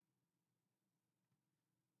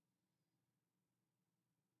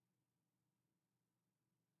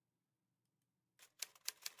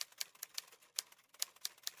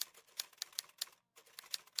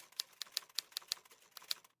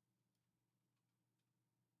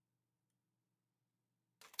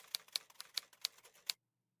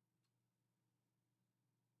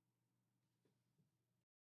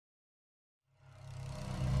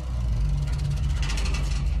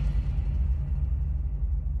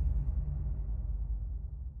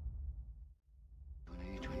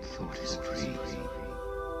thought is free.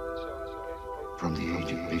 From the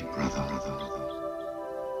age of Big Brother,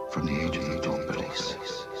 from the age of the dog police,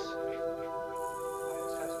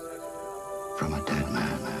 from a dead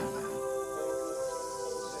man,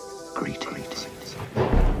 greetings.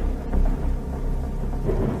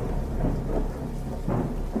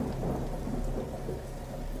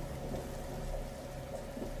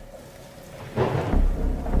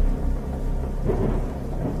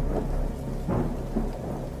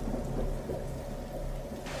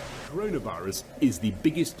 Coronavirus is the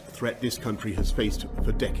biggest threat this country has faced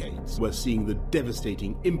for decades. We're seeing the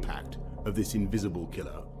devastating impact of this invisible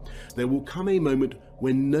killer. There will come a moment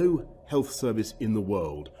when no health service in the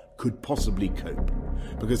world could possibly cope,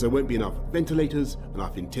 because there won't be enough ventilators,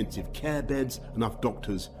 enough intensive care beds, enough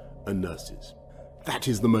doctors and nurses. That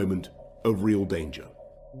is the moment of real danger.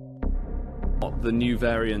 The new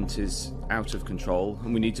variant is out of control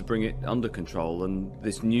and we need to bring it under control, and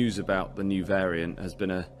this news about the new variant has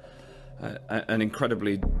been an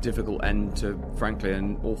incredibly difficult end to, frankly,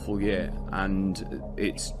 an awful year, and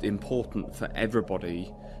it's important for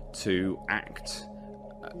everybody to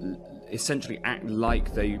essentially act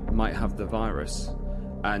like they might have the virus,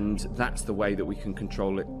 and that's the way that we can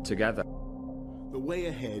control it together. The way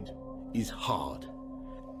ahead is hard,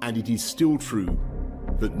 and it is still true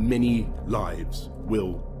that many lives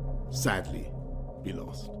will, sadly, be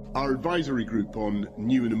lost. Our advisory group on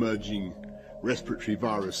new and emerging respiratory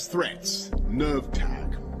virus threats,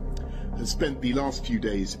 NERVTAG, has spent the last few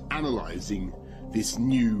days analysing this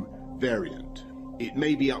new variant. It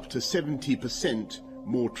may be up to 70%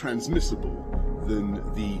 more transmissible than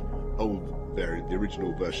the old variant, the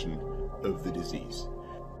original version of the disease.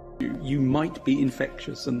 You might be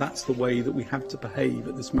infectious, and that's the way that we have to behave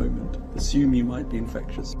at this moment. Assume you might be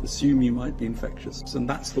infectious. Assume you might be infectious, and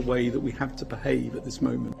that's the way that we have to behave at this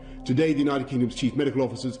moment. Today, the United Kingdom's chief medical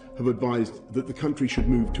officers have advised that the country should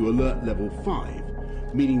move to alert level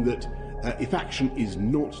 5, meaning that if action is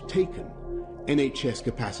not taken, NHS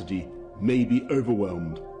capacity may be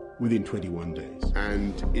overwhelmed within 21 days.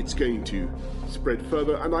 And it's going to spread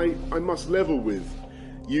further, and I must level with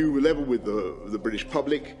you, level with the British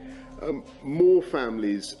public. More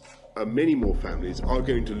families, many more families, are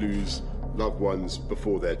going to lose loved ones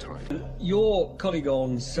before their time. Your colleague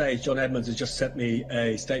on Sage, John Edmonds, has just sent me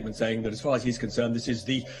a statement saying that as far as he's concerned, this is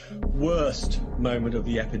the worst moment of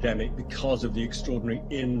the epidemic because of the extraordinary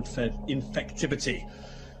infectivity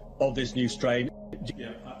of this new strain.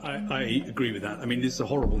 Yeah, I agree with that. I mean, this is a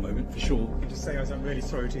horrible moment for sure. Just say I'm really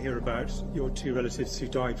sorry to hear about your two relatives who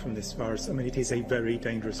died from this virus. I mean, it is a very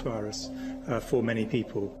dangerous virus for many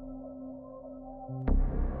people.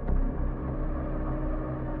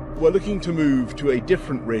 We're looking to move to a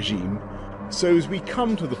different regime, so as we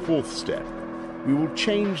come to the fourth step, we will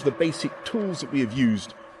change the basic tools that we have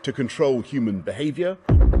used to control human behaviour.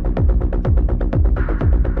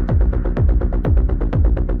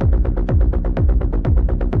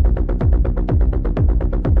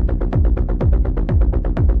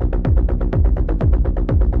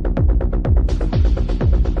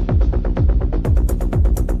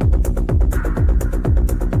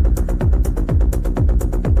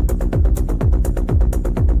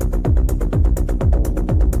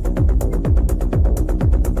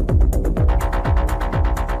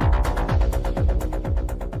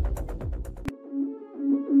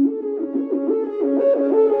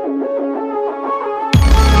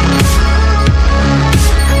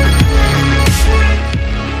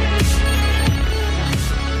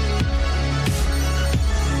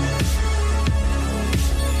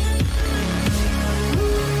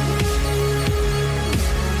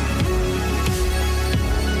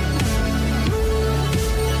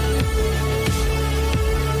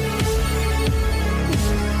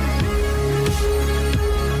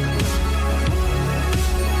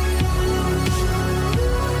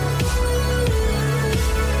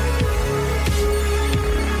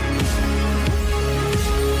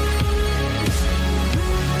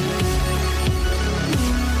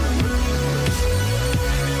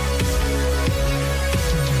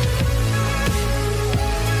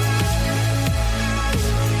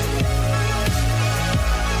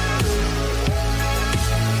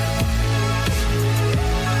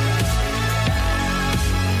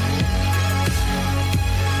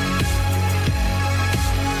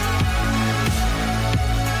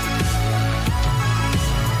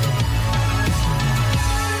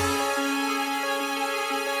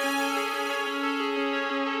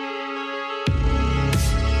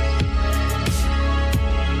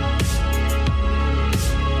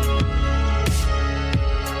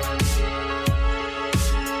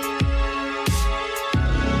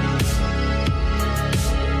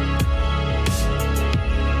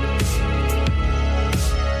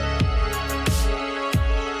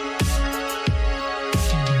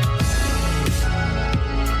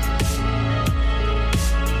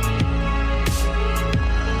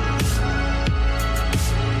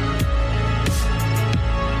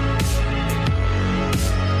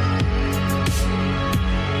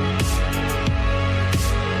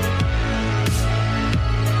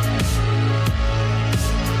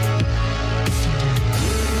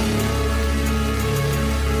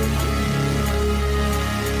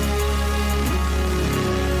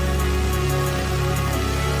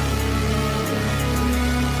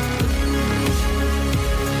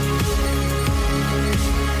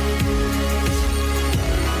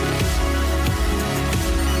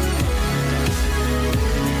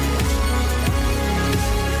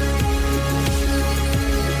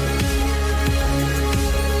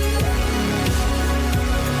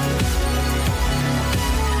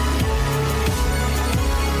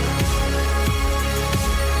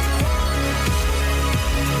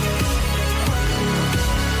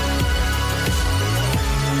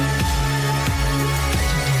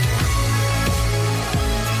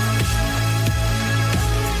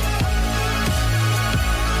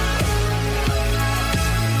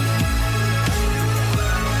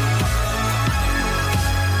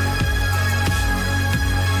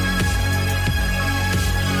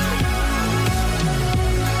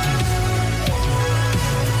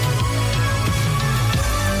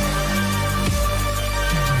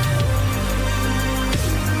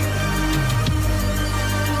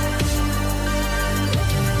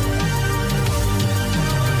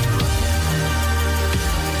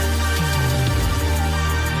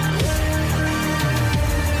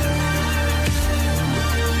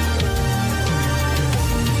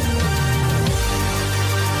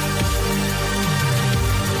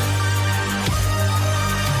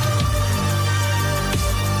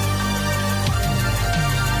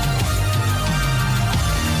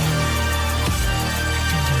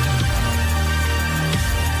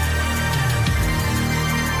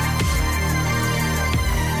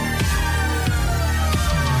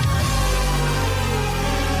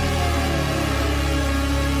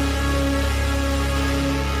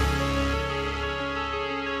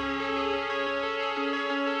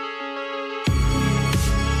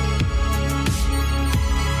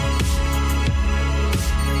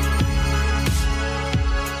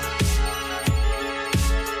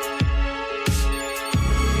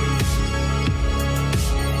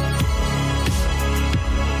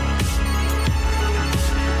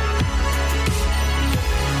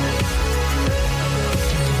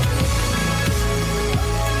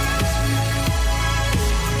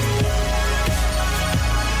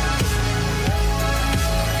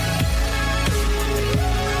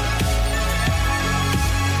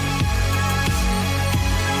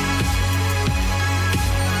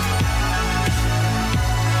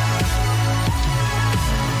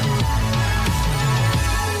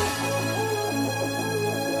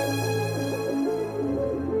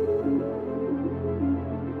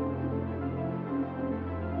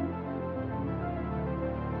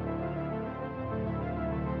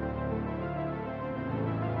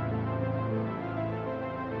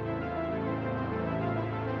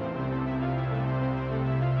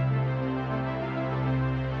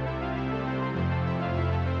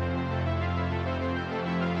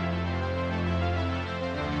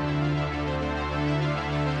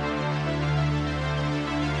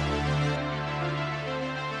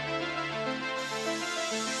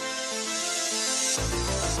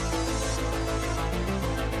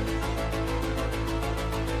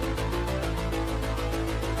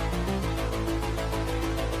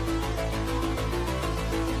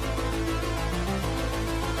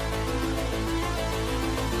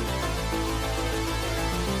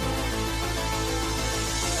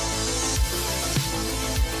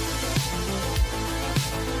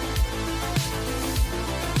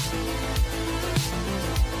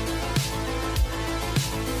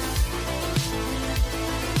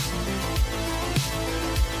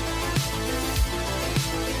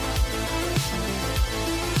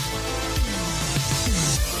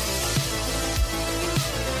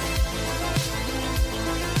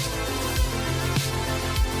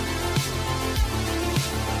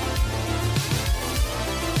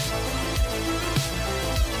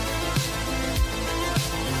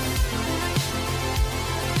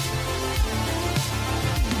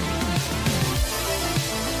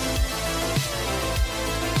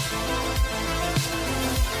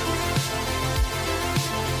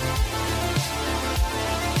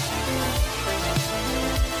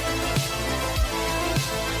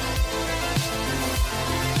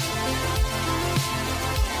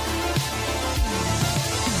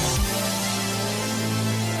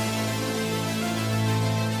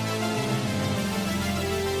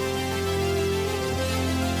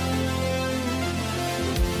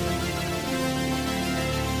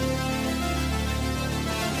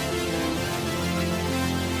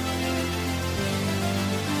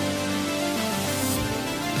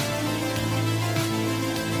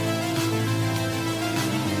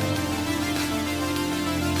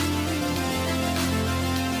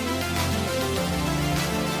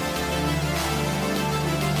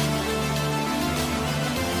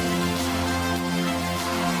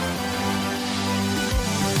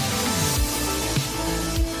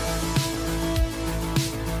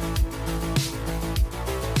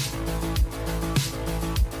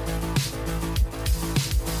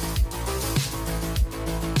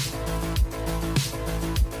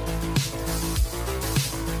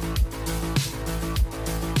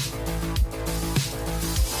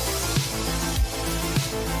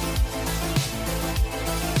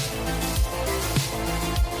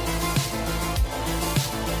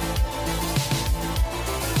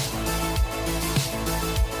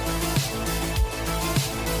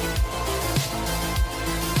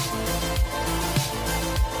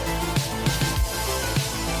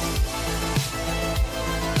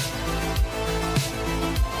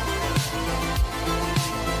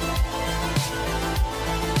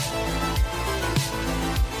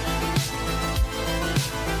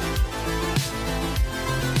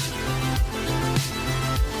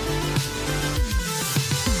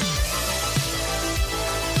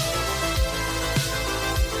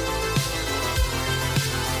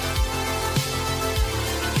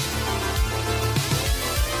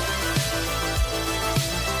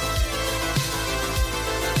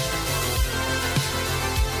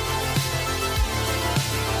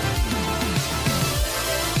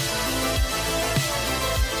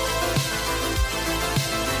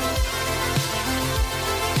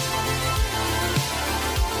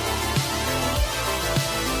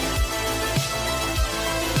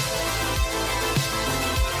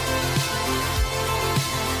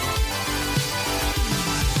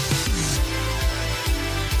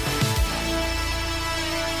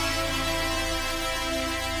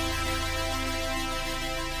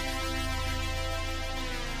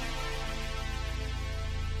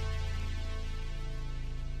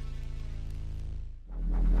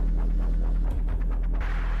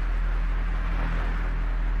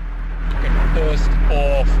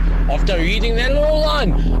 after reading that little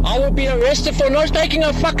line, I will be arrested for not taking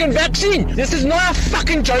a fucking vaccine. This is not a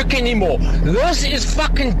fucking joke anymore. This is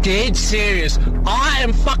fucking dead serious. I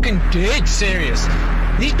am fucking dead serious.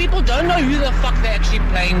 These people don't know who the fuck they're actually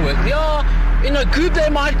playing with. Yeah, in a group they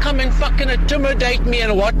might come and fucking intimidate me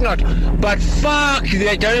and whatnot, but fuck,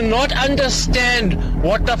 they do not understand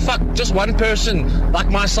what the fuck just one person like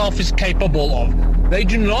myself is capable of. They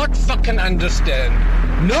do not fucking understand.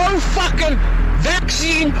 No fucking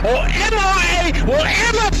vaccine or mRNA will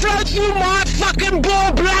ever flow through my fucking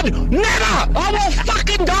blood. Never! I will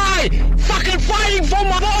fucking die fucking fighting for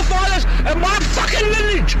my forefathers and my fucking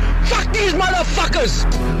lineage. Fuck these motherfuckers!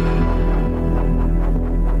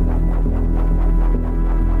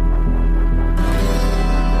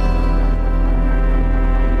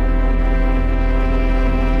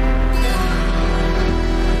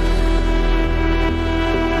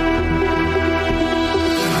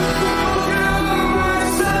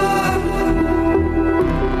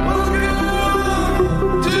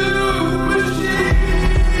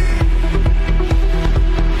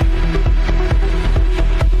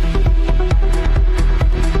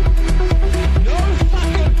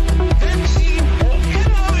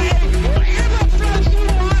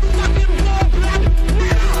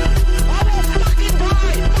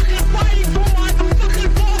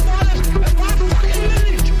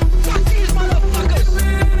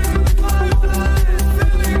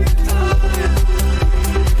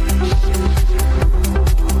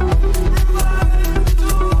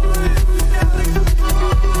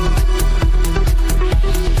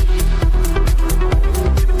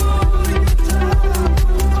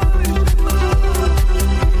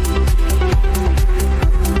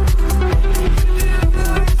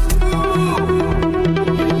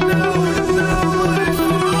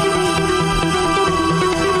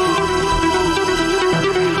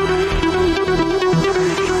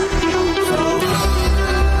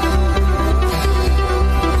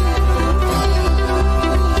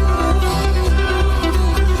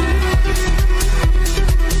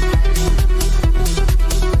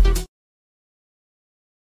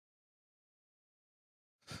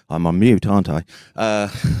 I'm on mute, aren't I?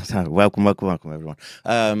 So welcome, everyone.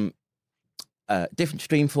 Different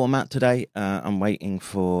stream format today. I'm waiting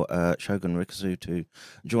for CharlesRixey to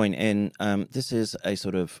join in. This is a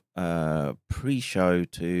sort of pre-show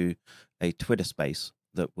to a Twitter space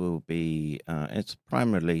that will be, it's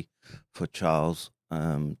primarily for Charles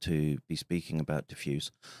to be speaking about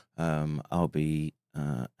DEFUSE. I'll be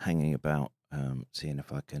hanging about, seeing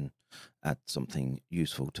if I can add something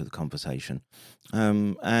useful to the conversation.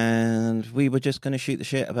 And we were just going to shoot the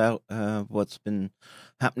shit about what's been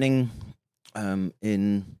happening in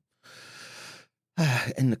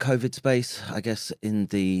the COVID space, I guess, in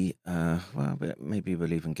the well, maybe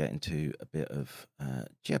we'll even get into a bit of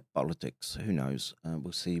geopolitics. Who knows?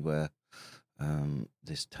 We'll see where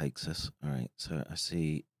this takes us. All right, so I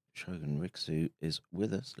see CharlesRixey is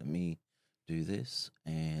with us. Let me do this,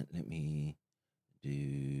 and let me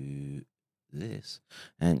do this,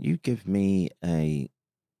 and you give me a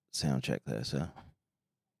sound check there, sir.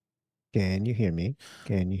 Can you hear me?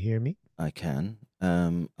 Can you hear me? I can.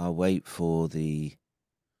 I'll wait for the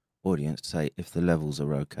audience to say if the levels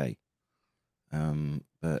are okay.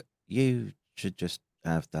 But you should just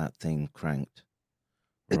have that thing cranked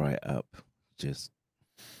right up. Just,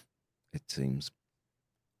 it seems.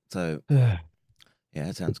 So, yeah,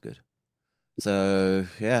 it sounds good. So,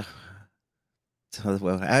 yeah. So,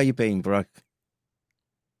 well, how you been, bro?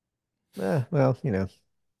 Well, you know,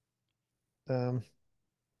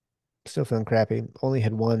 still feeling crappy. Only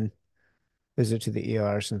had one visit to the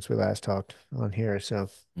ER since we last talked on here, so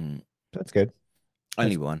that's good.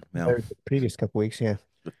 Only one. Yeah. The previous couple weeks, yeah.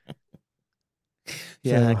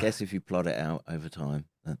 Yeah, So, I guess if you plot it out over time,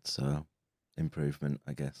 that's improvement,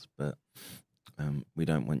 I guess. But we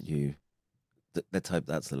don't want you. Let's hope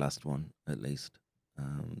that's the last one, at least.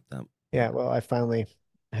 yeah, well, I finally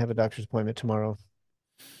have a doctor's appointment tomorrow.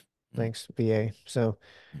 Thanks, VA. So,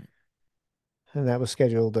 and that was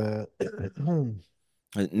scheduled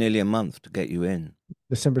Nearly a month to get you in.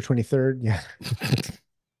 December 23rd. Yeah.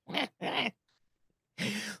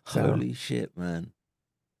 Holy shit, man.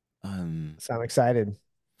 So I'm excited.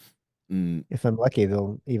 If I'm lucky,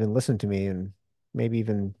 they'll even listen to me and maybe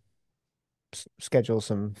even schedule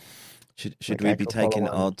some. Should like, we be actual taking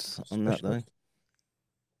follow-on odds on that, though? specialists.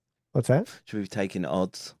 What's that? Should we be taking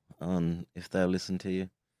odds on if they'll listen to you?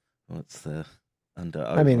 What's the under?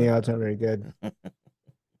 I mean, the over? odds aren't very good.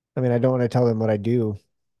 I mean, I don't want to tell them what I do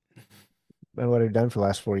and what I've done for the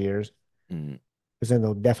last 4 years, because then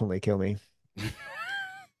they'll definitely kill me.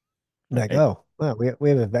 Like, oh, Well, we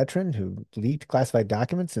have a veteran who leaked classified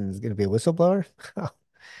documents and is going to be a whistleblower.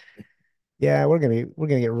 Yeah, we're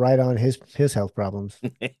gonna get right on his health problems.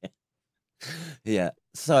 Yeah.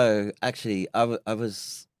 So actually, I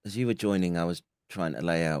was as you were joining, I was trying to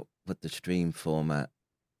lay out what the stream format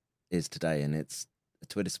is today, and it's a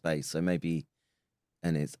Twitter space. So maybe,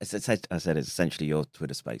 and I said it's essentially your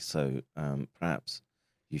Twitter space. So perhaps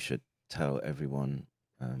you should tell everyone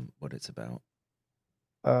what it's about.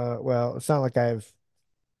 Well, it's not like I've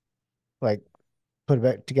like put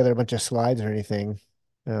back together a bunch of slides or anything.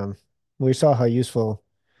 Um, we saw how useful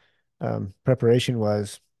preparation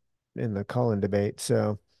was in the call-in debate.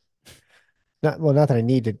 So not that I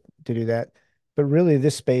need to do that, but really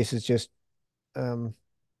this space is just um,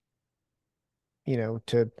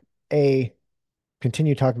 to a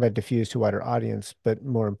continue talking about diffuse to a wider audience, but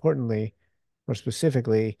more importantly, more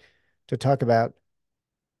specifically, to talk about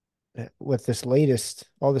what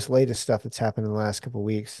all this latest stuff that's happened in the last couple of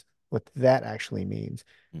weeks, what that actually means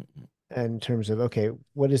Mm-mm. in terms of, okay,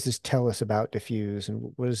 what does this tell us about diffuse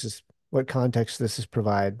and what context does this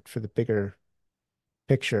provide for the bigger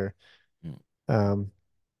picture? Mm. Um,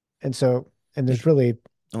 and there's It- really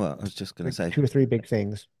well, I was just going to like say, two or three big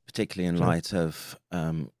things. particularly in Sorry. light of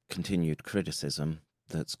continued criticism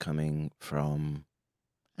that's coming from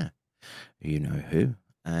you know who,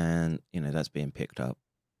 and that's being picked up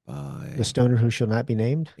by The stoner who shall not be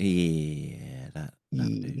named. that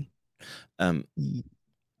dude. Um,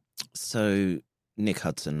 so Nick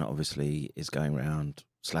Hudson obviously is going around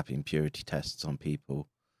slapping purity tests on people.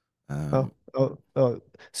 Oh. So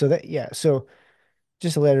So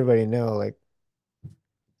just to let everybody know, like,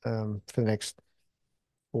 for the next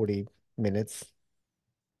 40 minutes,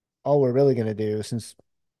 all we're really going to do, since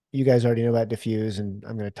you guys already know about diffuse, and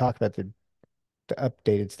I'm going to talk about the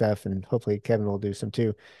updated stuff, and hopefully Kevin will do some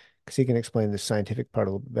too, because he can explain the scientific part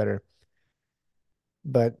a little bit better.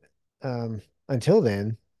 But until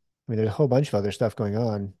then, I mean, there's a whole bunch of other stuff going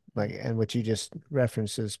on, like, and what you just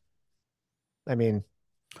referenced is, I mean,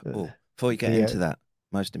 Oh, before we get the into that,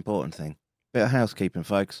 most important thing, bit of housekeeping,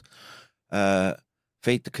 folks.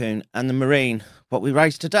 Feed the Coon and the Marine. What we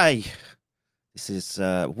raised today. This is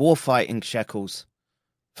war fighting shekels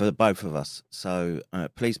for the both of us. So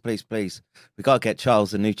please, please, please, we got to get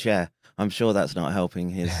Charles a new chair. I'm sure that's not helping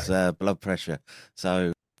his blood pressure.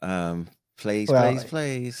 So please, well, please,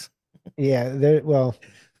 please. yeah,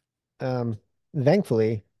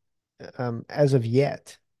 thankfully, as of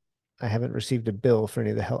yet, I haven't received a bill for any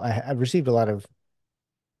of the help. I've received a lot of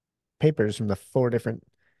papers from the 4 different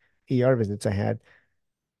ER visits I had,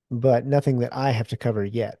 but nothing that I have to cover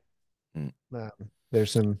yet. Mm.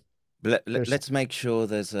 There's some. Let's make sure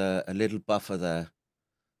there's a little buffer there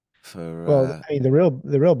for. Well, I mean, the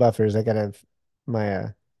real buffer is I gotta have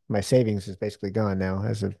my savings is basically gone now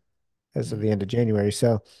as of the end of January.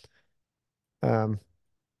 So, um,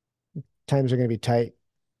 times are going to be tight,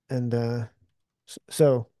 and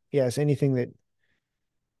so yes, anything that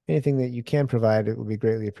you can provide, it will be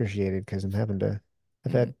greatly appreciated because I've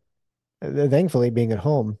had, thankfully, being at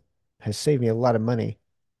home has saved me a lot of money,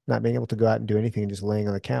 not being able to go out and do anything and just laying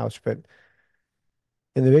on the couch. But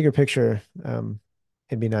in the bigger picture,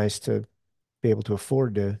 it'd be nice to be able to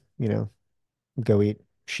afford to, go eat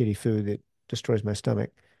shitty food that destroys my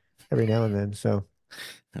stomach every now and then. So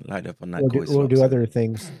light up on that. we'll do other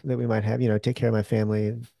things that we might have, take care of my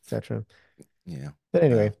family, etc. Yeah. But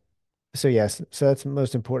anyway, so yes, so that's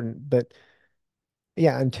most important. But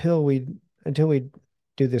yeah, until we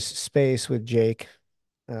do this space with Jake,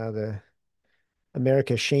 the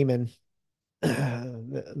America shaman,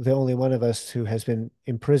 the only one of us who has been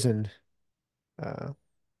imprisoned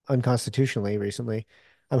unconstitutionally recently.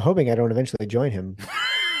 I'm hoping I don't eventually join him.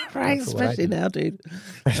 Right, especially now, dude.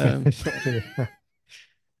 I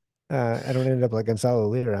don't end up like Gonzalo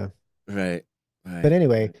Lira. Right. But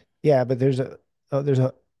anyway, yeah, but there's a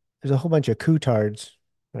whole bunch of coup-tards,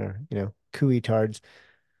 or coup-tards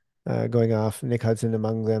going off. Nick Hudson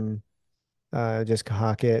among them, Jessica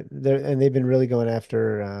Hockett. They've been really going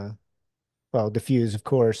after well, Diffuse, of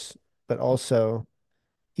course, but also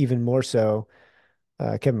even more so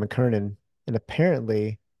Kevin McKernan. And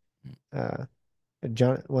apparently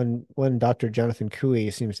one Dr. Jonathan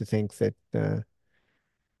Cooey seems to think that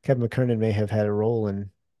Kevin McKernan may have had a role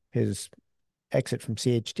in his exit from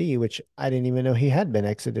CHD, which I didn't even know he had been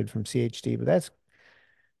exited from CHD, but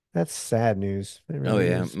that's sad news. It really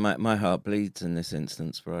is. My heart bleeds in this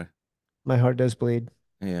instance, bro. My heart does bleed.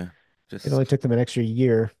 Yeah, it only took them an extra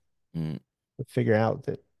year to figure out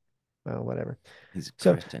that, well, whatever. He's a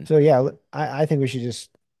so Christian. so yeah, I think we should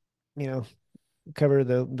just cover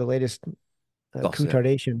the latest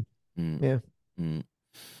coup-tardation. Yeah.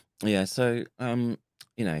 Yeah, so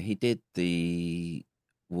he did the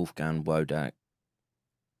Wolfgang Wodak.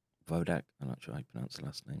 I'm not sure how you pronounce the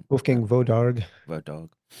last name. Wolfgang Wodarg. Wodarg.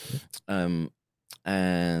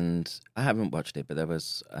 And I haven't watched it, but there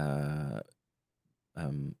was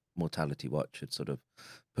Mortality Watch had sort of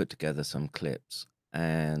put together some clips,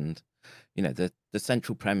 and the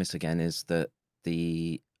central premise again is that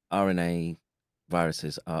the RNA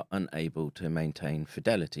viruses are unable to maintain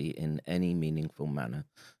fidelity in any meaningful manner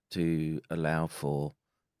to allow for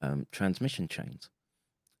transmission chains.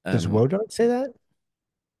 Does Wodarg say that?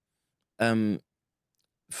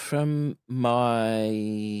 From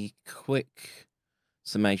my quick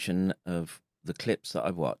summation of the clips that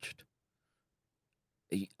I watched,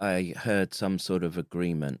 I heard some sort of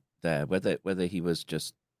agreement there. Whether he was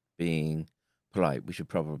just being polite, we should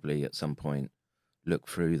probably at some point look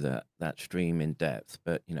through that stream in depth.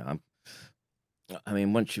 But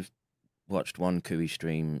once you've watched one Cooey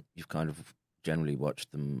stream, you've kind of generally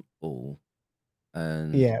watched them all.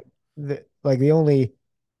 And yeah, the only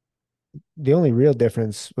real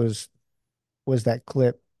difference was that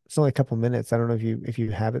clip. It's only a couple minutes. I don't know if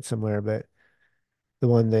you have it somewhere, but the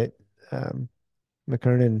one that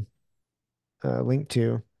McKernan linked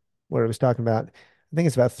to, where it was talking about, I think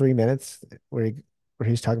it's about 3 minutes, where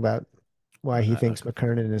he's talking about why he thinks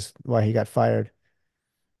McKernan is why he got fired.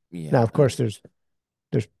 Yeah. Now, of course, there's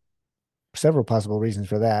several possible reasons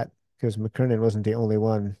for that, because McKernan wasn't the only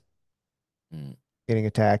one getting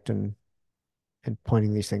attacked and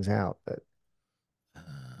pointing these things out, but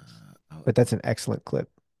that's an excellent clip.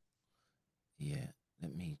 Yeah,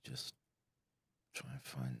 let me just try and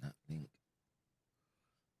find that link.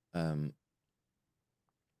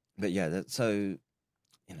 But yeah, so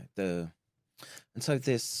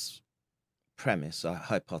this premise,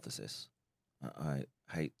 hypothesis, I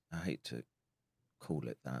hate to call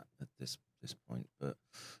it that at this point, but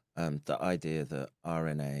the idea that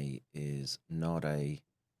RNA is not a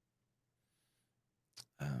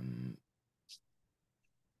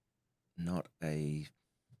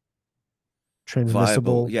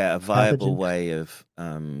transmissible viable pathogen. way of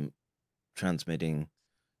transmitting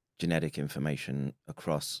genetic information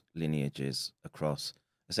across lineages,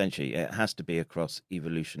 essentially it has to be across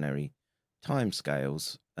evolutionary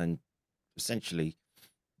timescales and essentially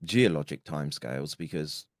geologic timescales,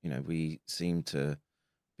 because we seem to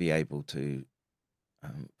be able to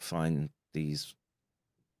find these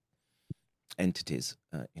entities.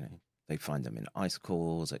 They find them in ice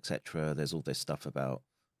cores, etc. There's all this stuff about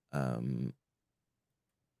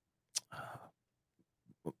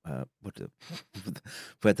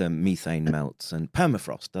whether methane melts, and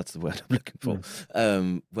permafrost, that's the word I'm looking for.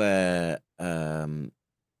 Where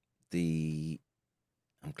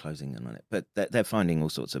I'm closing in on it, but they're finding all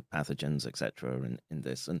sorts of pathogens, etc. in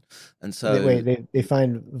this, and so they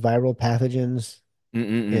find viral pathogens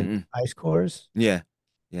in ice cores. Yeah.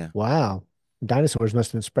 Wow, dinosaurs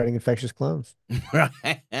must have been spreading infectious clones. Right.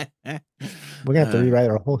 We're gonna have to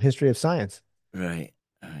rewrite our whole history of science. Right.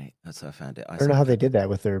 That's how I found it. I don't know how they did that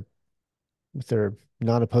with their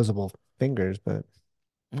non-opposable fingers, but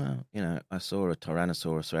well, I saw a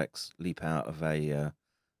Tyrannosaurus Rex leap out of a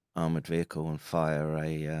armored vehicle and fire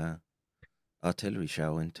a artillery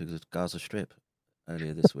shell into the Gaza Strip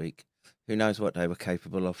earlier this week. Who knows what they were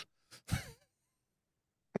capable of?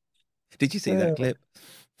 Did you see that clip?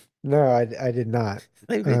 No, I did not.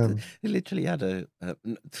 They literally had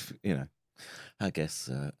I guess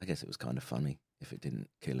it was kind of funny if it didn't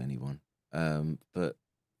kill anyone. But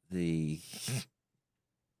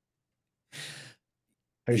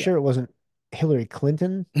are you sure it wasn't Hillary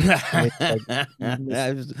Clinton? It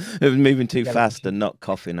was moving too fast and not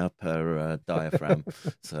coughing up her diaphragm.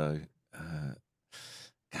 So,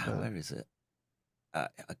 where is it? I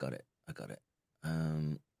got it.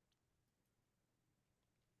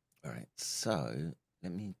 All right, so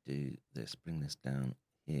let me do this. Bring this down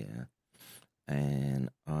here, and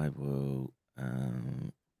I will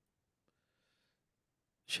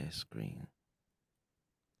share screen,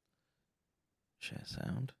 share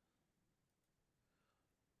sound,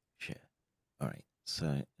 share. All right,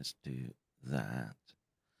 so let's do that,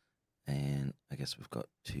 and I guess we've got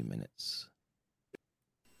 2 minutes.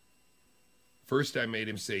 First, I made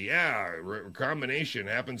him say, "Yeah, recombination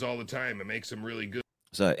happens all the time. It makes him really good."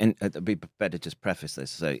 So, it'd be better just preface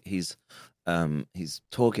this. So he's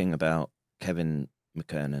talking about Kevin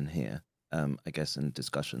McKernan here, I guess, in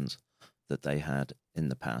discussions that they had in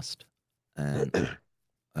the past, and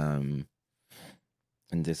in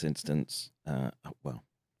this instance,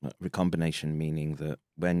 recombination meaning that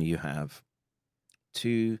when you have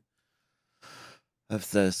two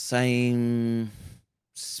of the same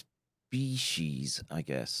species, I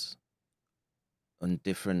guess, on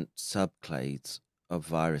different subclades of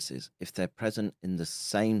viruses, if they're present in the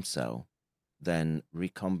same cell, then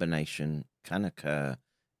recombination can occur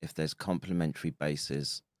if there's complementary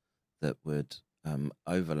bases that would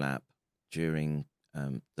overlap during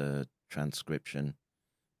the transcription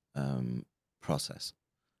process.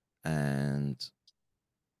 And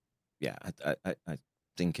yeah, I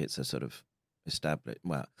think it's a sort of established.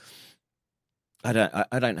 Well, I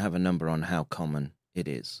don't have a number on how common it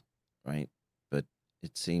is, right? But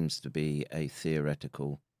it seems to be a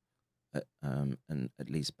theoretical, and at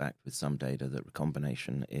least backed with some data, that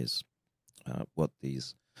recombination is what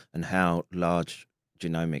these, and how large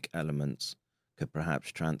genomic elements could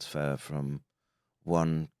perhaps transfer from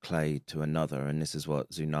one clade to another. And this is what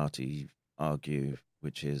Zunati argue,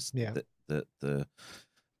 which is that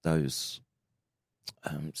those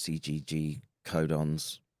CGG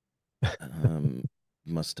codons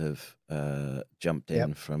must have jumped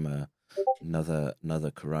in from another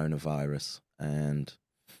coronavirus, and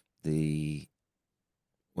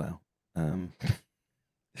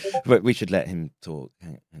but we should let him talk.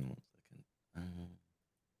 Hang on 1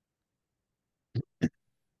 second.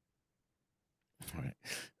 All right.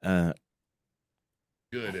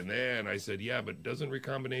 Good. And then I said, yeah, but doesn't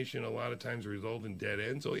recombination a lot of times result in dead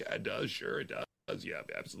ends? Oh, yeah, it does. Sure, it does. Yeah,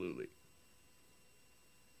 absolutely.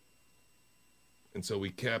 And so we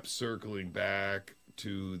kept circling back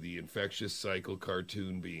to the infectious cycle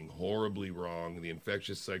cartoon being horribly wrong. The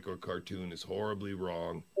infectious cycle cartoon is horribly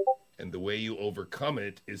wrong. And the way you overcome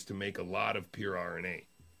it is to make a lot of pure RNA.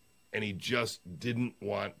 And he just didn't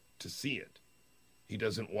want to see it. He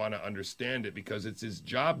doesn't want to understand it because it's his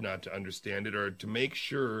job not to understand it, or to make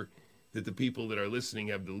sure that the people that are listening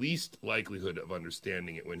have the least likelihood of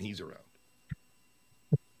understanding it when he's around.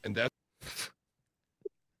 And that's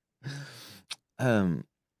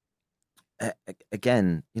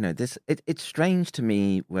again, this it's strange to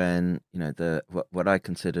me when what I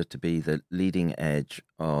consider to be the leading edge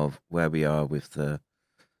of where we are with the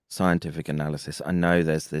scientific analysis. I know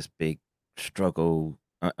there's this big struggle.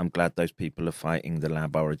 I'm glad those people are fighting the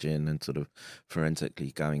lab origin and sort of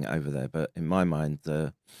forensically going over there. But in my mind,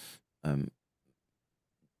 the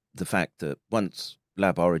fact that once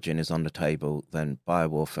lab origin is on the table, then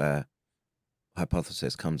biowarfare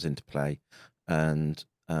hypothesis comes into play, and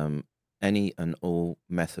any and all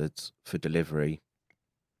methods for delivery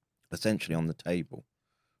essentially on the table,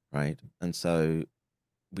 right? And so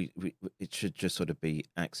we it should just sort of be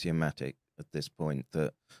axiomatic at this point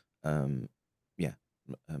that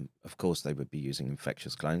of course they would be using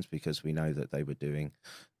infectious clones, because we know that they were doing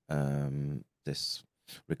this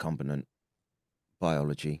recombinant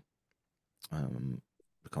biology,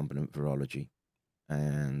 recombinant virology,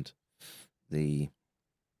 and the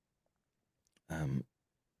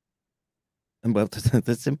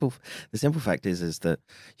the simple fact is that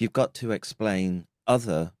you've got to explain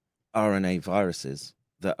other RNA viruses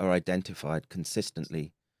that are identified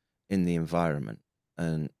consistently in the environment.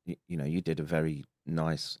 And you did a very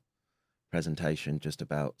nice presentation just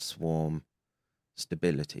about swarm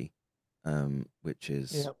stability, which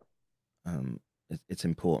is it's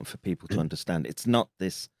important for people to understand. It's not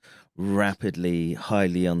this rapidly,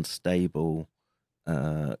 highly unstable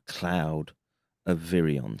cloud of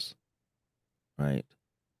virions, right?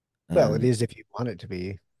 Well, it is if you want it to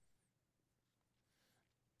be.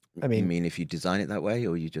 I mean, you mean if you design it that way,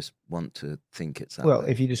 or you just want to think it's that well, way?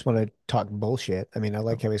 if you just want to talk bullshit. I mean, I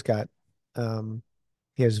like how he's got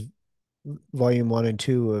he has volume 1 and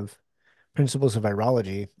 2 of Principles of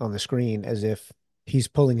Virology on the screen, as if he's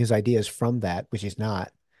pulling his ideas from that, which he's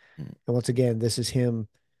not. And once again, this is him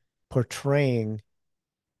portraying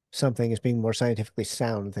something as being more scientifically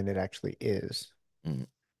sound than it actually is.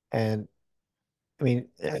 And I mean,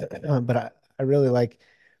 but I really like,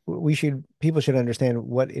 people should understand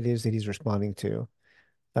what it is that he's responding to.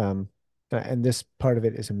 And this part of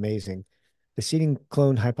it is amazing. The seeding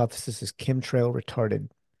clone hypothesis is chemtrail retarded.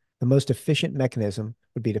 The most efficient mechanism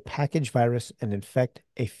would be to package virus and infect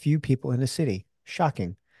a few people in a city.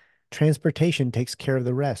 Shocking. Transportation takes care of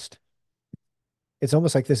the rest. It's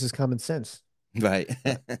almost like this is common sense. Right.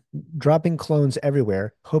 Dropping clones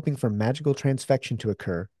everywhere, hoping for magical transfection to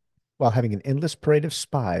occur, while having an endless parade of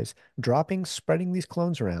spies spreading these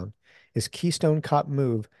clones around, is Keystone Cop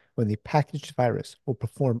move when the packaged virus will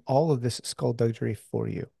perform all of this skullduggery for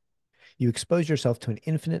you. You expose yourself to an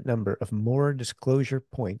infinite number of more disclosure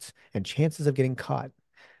points and chances of getting caught.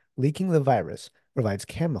 Leaking the virus provides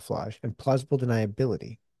camouflage and plausible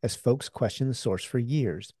deniability, as folks question the source for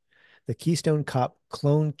years. The Keystone Cop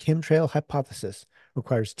clone chemtrail hypothesis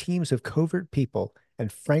requires teams of covert people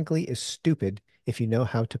and frankly is stupid if you know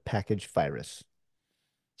how to package virus.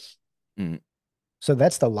 Mm. So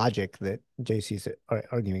that's the logic that JC's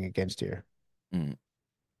arguing against here. Mm.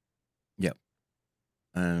 Yep.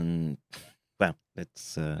 And well,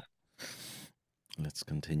 let's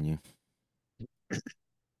continue.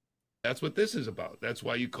 That's what this is about. That's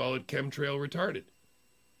why you call it chemtrail retarded.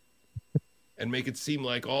 And make it seem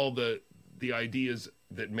like all the ideas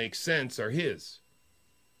that make sense are his.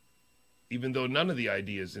 Even though none of the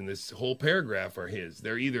ideas in this whole paragraph are his.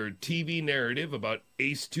 They're either TV narrative about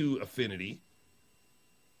ACE2 affinity,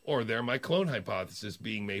 or they're my clone hypothesis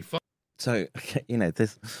being made fun. So,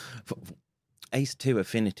 this ACE2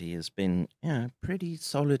 affinity has been, pretty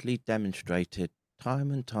solidly demonstrated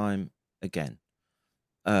time and time again.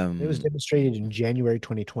 It was demonstrated in January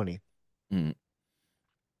 2020.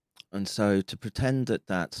 And so to pretend that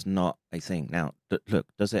that's not a thing. Now, look,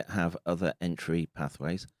 does it have other entry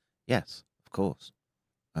pathways? Yes, of course.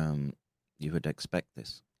 You would expect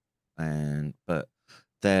this. But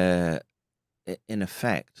they're, in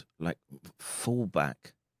effect, like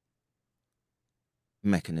fallback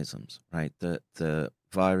mechanisms, right? The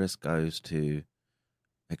virus goes to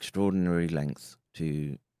extraordinary lengths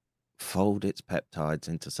to fold its peptides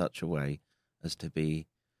into such a way as to be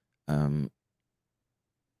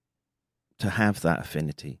to have that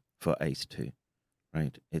affinity for ACE2,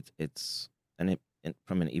 right? It's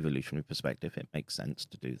from an evolutionary perspective, it makes sense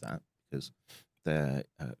to do that because they're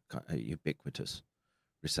a ubiquitous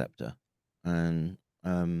receptor, and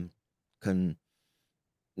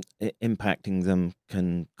impacting them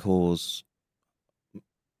can cause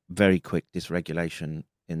very quick dysregulation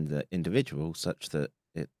in the individual, such that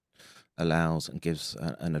it allows and gives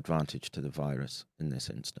an advantage to the virus in this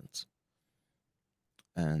instance.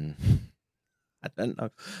 And I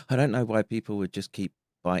don't know why people would just keep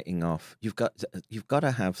biting off. You've got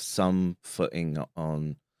to have some footing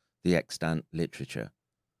on the extant literature,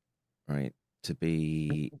 right? To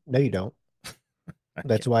be No, you don't.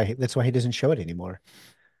 That's why he doesn't show it anymore.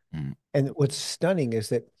 And what's stunning is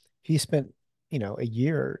that he spent, a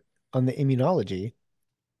year on the immunology,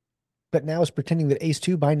 but now is pretending that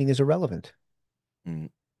ACE2 binding is irrelevant.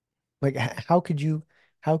 Like, how could you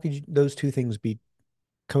those two things be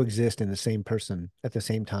coexist in the same person at the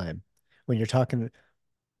same time when you're talking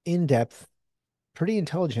in depth, pretty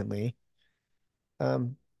intelligently,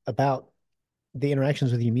 about the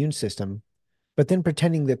interactions with the immune system, but then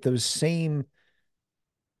pretending that those same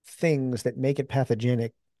things that make it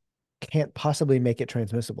pathogenic can't possibly make it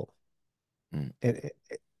transmissible.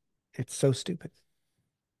 It's so stupid.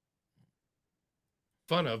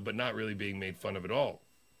 Fun of, but not really being made fun of at all,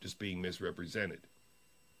 just being misrepresented.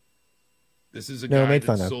 This is a guy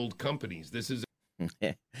that sold companies. This is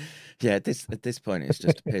at this point it's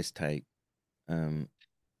just a piss take. I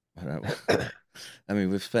mean,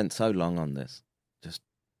 we've spent so long on this,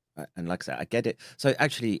 and like I said, I get it. So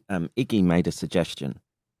actually, Iggy made a suggestion,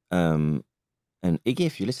 and Iggy,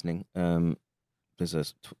 if you're listening, there's a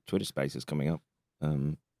Twitter Spaces coming up.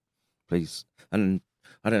 Please, and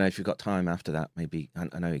I don't know if you've got time after that. Maybe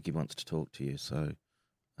I know Iggy wants to talk to you, so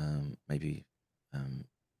maybe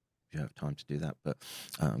you have time to do that, but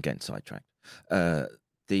I'm getting sidetracked. I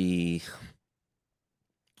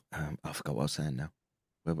forgot what I was saying now.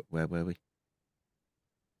 Where were we?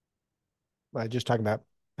 Just talking about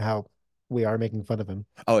how we are making fun of him.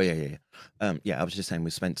 Oh, yeah. I was just saying we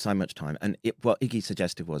spent so much time, and what Iggy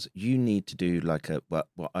suggested was you need to do like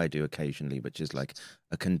what I do occasionally, which is like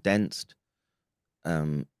a condensed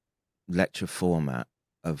lecture format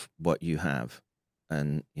of what you have,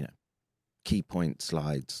 and key point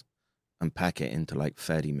slides, and pack it into like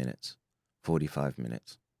 30 minutes, 45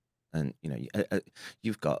 minutes. And,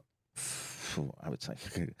 you've got, I would say,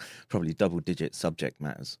 probably double-digit subject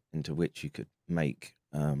matters into which you could make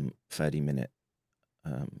 30-minute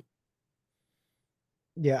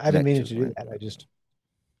Yeah, I've been meaning to do that. I just,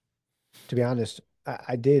 to be honest,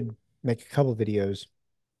 I did make a couple videos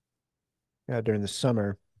during the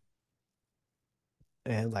summer.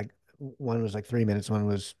 And like one was like 3 minutes, one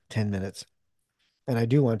was 10 minutes. And I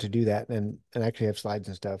do want to do that and actually have slides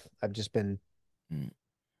and stuff. I've just been,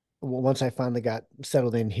 once I finally got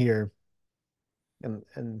settled in here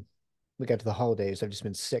and we got to the holidays, I've just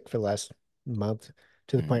been sick for the last month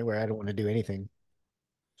to the point where I don't want to do anything.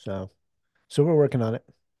 So we're working on it.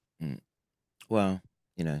 Well,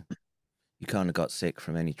 you kind of got sick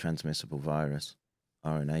from any transmissible virus,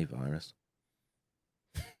 RNA virus.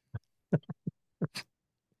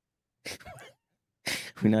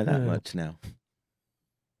 We know that much now.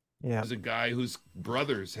 Yeah. This is a guy whose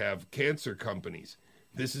brothers have cancer companies.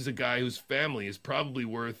 This is a guy whose family is probably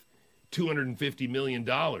worth $250 million.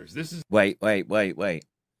 This is... Wait.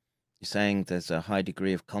 You're saying there's a high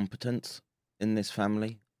degree of competence in this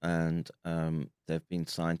family, and they've been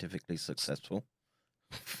scientifically successful.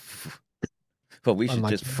 Well, we should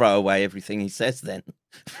Unlike just throw away everything he says then.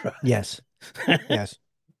 Yes. Yes.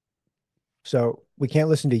 So we can't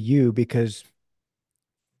listen to you because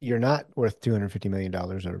you're not worth $250 million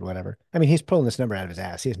or whatever. I mean, he's pulling this number out of his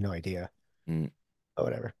ass. He has no idea. Mm. But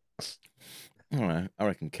whatever. I don't know. I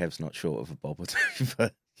reckon Kev's not short of a bob or two,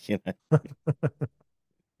 but you know.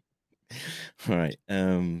 All right.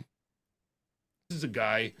 This is a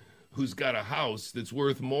guy who's got a house that's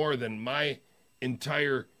worth more than my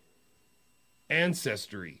entire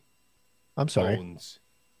ancestry I'm sorry. owns.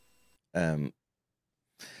 That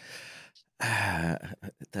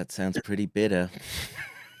sounds pretty bitter.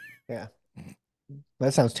 Yeah.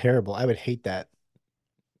 That sounds terrible. I would hate that.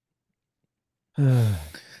 I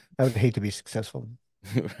would hate to be successful.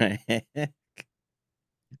 Right.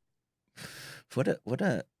 What a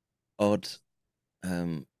odd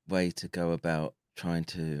way to go about trying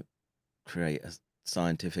to create a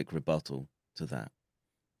scientific rebuttal to that,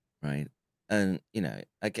 right? And you know,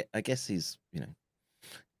 I guess he's, you know,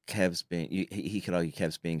 Kev's being, he could argue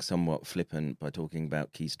Kev's being somewhat flippant by talking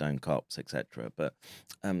about Keystone Cops, etc. But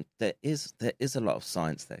there is a lot of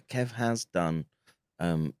science there. Kev has done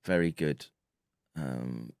very good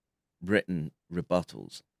written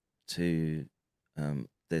rebuttals to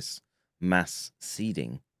this mass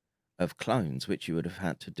seeding of clones, which you would have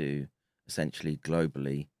had to do essentially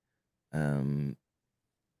globally and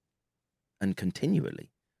continually,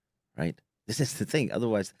 right? This is the thing.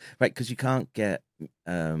 Otherwise, right, because you can't get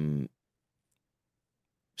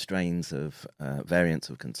strains of variants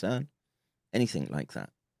of concern, anything like that.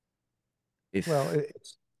 Well,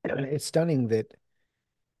 it's stunning that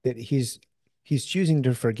he's choosing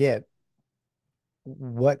to forget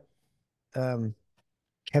what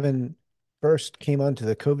Kevin first came onto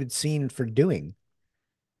the COVID scene for doing,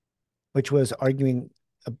 which was arguing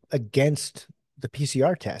against the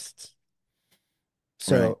PCR tests.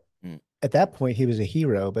 So at that point, he was a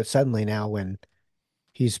hero, but suddenly now when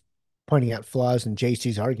he's pointing out flaws in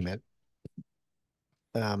JC's argument,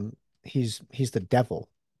 he's the devil.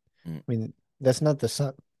 I mean, that's not the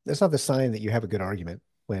sign that you have a good argument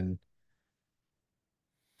when,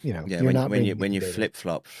 you know, yeah, you're when you flip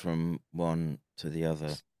flop from one to the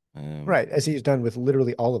other, right, as he's done with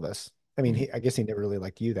literally all of us. I mean, I guess he never really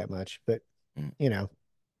liked you that much, but you know,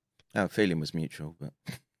 our feeling was mutual. But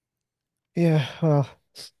yeah, well,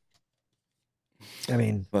 I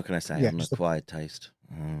mean, what can I say? yeah, I'm an acquired taste.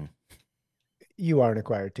 You are an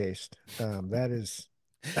acquired taste. That is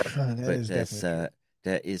definitely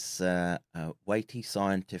there is a weighty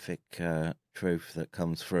scientific truth that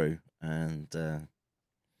comes through, and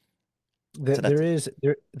there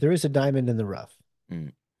is a diamond in the rough.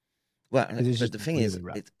 Well, but the thing really is,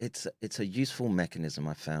 rough. it's a useful mechanism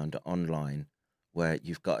I found online where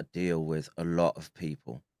you've got to deal with a lot of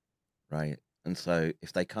people, right? And so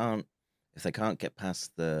if they can't get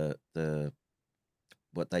past the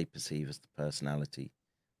what they perceive as the personality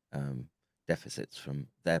deficits from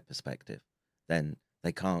their perspective, then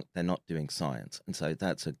they're not doing science. And so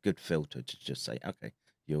that's a good filter to just say, okay,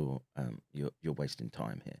 you're wasting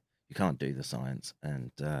time here. You can't do the science,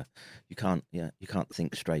 and you can't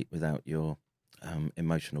think straight without your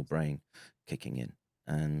emotional brain kicking in.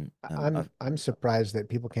 And I'm surprised that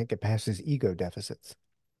people can't get past his ego deficits.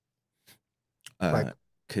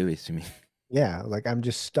 Cooies to me. Yeah, like I'm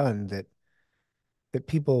just stunned that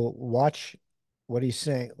people watch what he's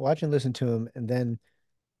saying, watch and listen to him, and then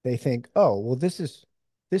they think, oh, well, this is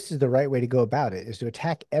the right way to go about it, is to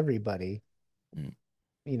attack everybody,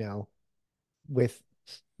 you know, with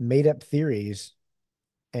made up theories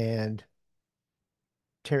and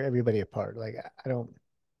tear everybody apart. Like I don't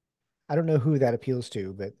know who that appeals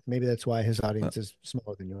to, but maybe that's why his audience is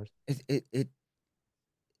smaller than yours. It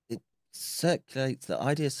circulates, the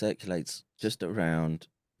idea circulates just around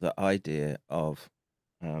the idea of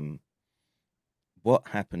what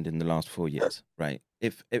happened in the last 4 years, right?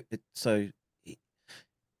 So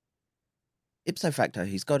ipso facto,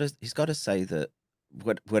 he's got to say that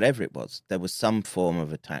whatever it was, there was some form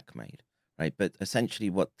of attack made, right? But essentially,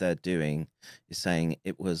 what they're doing is saying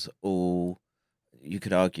it was all. You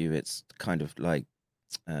could argue it's kind of like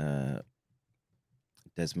Desmay,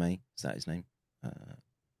 is that his name?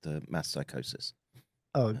 The mass psychosis.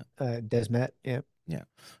 Oh, Desmet, yeah. Yeah.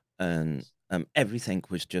 And everything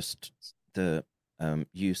was just the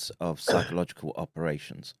use of psychological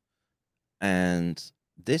operations. And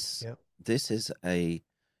this is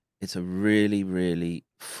it's a really, really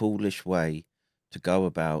foolish way to go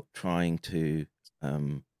about trying to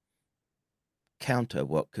counter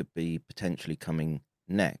what could be potentially coming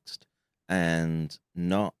next. and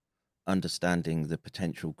not understanding the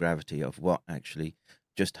potential gravity of what actually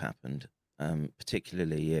just happened,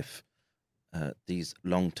 particularly if these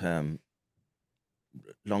long-term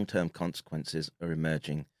consequences are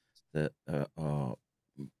emerging that are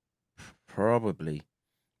probably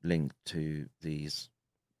linked to these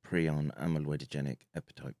prion amyloidogenic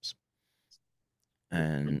epitopes.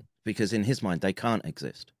 And because in his mind, they can't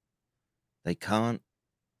exist. They can't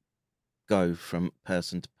go from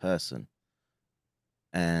person to person.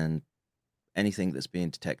 And anything that's being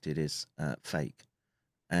detected is fake.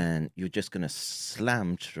 And you're just going to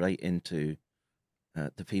slam straight into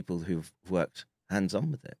the people who've worked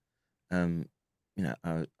hands-on with it.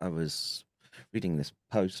 I was reading this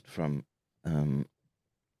post from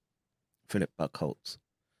Philip Buckholtz,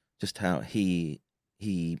 just how he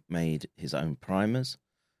made his own primers,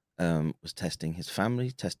 was testing his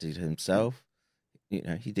family, tested himself.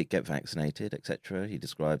 He did get vaccinated, etc. He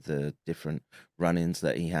described the different run-ins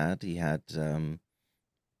that he had. He had,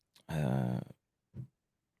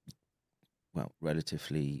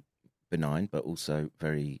 relatively benign, but also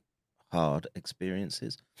very hard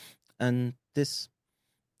experiences. And this,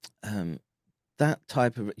 that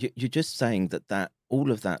type of, you're just saying that all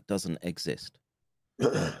of that doesn't exist.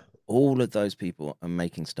 All of those people are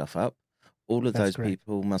making stuff up. All of those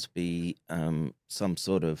people must be some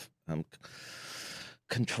sort of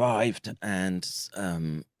contrived and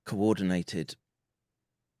coordinated,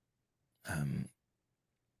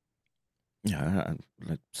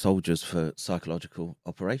 like soldiers for psychological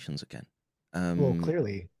operations again. Well,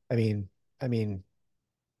 clearly, I mean,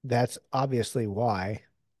 that's obviously why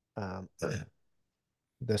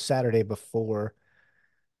the Saturday before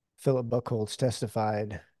Philip Buckholtz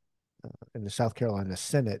testified in the South Carolina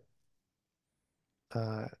Senate,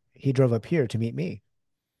 he drove up here to meet me,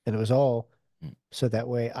 and it was all so that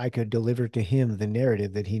way I could deliver to him the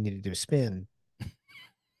narrative that he needed to spin. It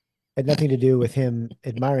had nothing to do with him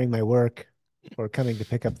admiring my work or coming to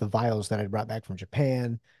pick up the vials that I brought back from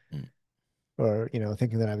Japan or,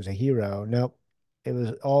 thinking that I was a hero. Nope. It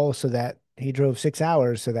was all so that he drove 6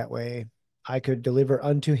 hours so that way I could deliver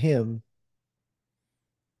unto him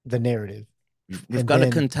the narrative. We've got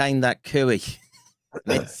to contain that cooey.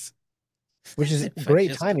 Which is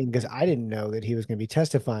great timing because I didn't know that he was going to be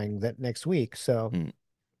testifying that next week. So,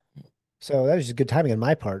 so that was just good timing on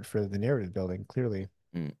my part for the narrative building, clearly.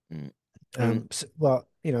 Well,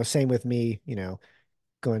 same with me,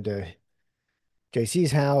 going to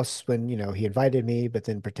JC's house when, he invited me, but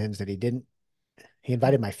then pretends that he didn't. He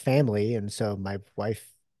invited my family. And so my wife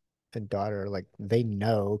and daughter, like, they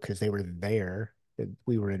know because they were there that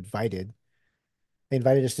we were invited. They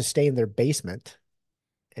invited us to stay in their basement,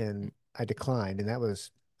 and I declined. And that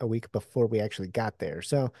was a week before we actually got there.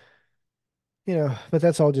 So, but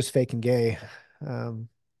that's all just fake and gay. And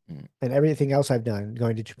everything else I've done,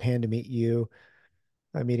 going to Japan to meet you,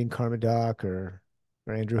 meeting Karma Doc or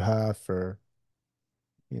Andrew Huff or,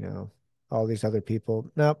 all these other people.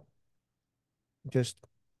 Nope. Just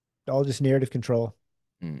narrative control.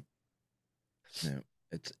 No,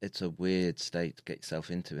 it's a weird state to get yourself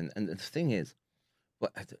into. And the thing is,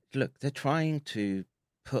 look, they're trying to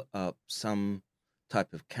put up some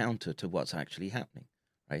type of counter to what's actually happening,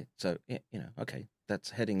 right? So, okay,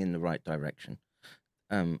 that's heading in the right direction.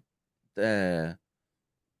 They're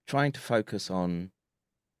trying to focus on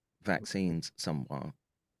vaccines somewhat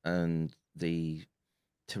and the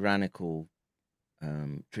tyrannical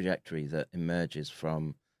trajectory that emerges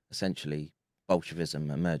from essentially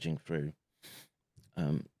Bolshevism emerging through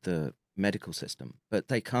the medical system. But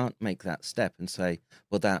they can't make that step and say,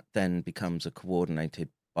 well, that then becomes a coordinated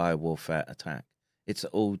biowarfare attack. It's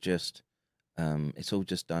all just done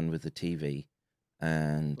with the TV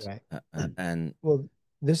and and well,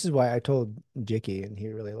 this is why I told Jicky, and he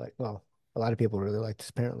really liked, well, a lot of people really liked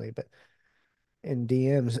this apparently, but in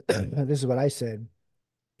DMs, this is what I said.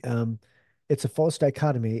 It's a false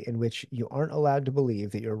dichotomy in which you aren't allowed to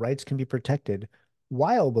believe that your rights can be protected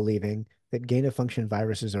while believing that gain-of-function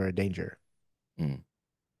viruses are a danger.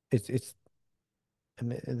 It's I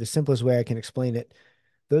mean, the simplest way I can explain it.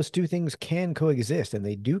 Those two things can coexist, and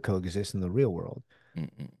they do coexist in the real world.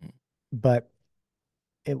 But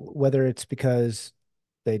whether it's because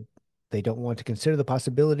they don't want to consider the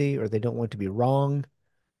possibility, or they don't want to be wrong,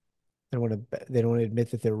 they don't want to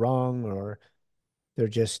admit that they're wrong, or they're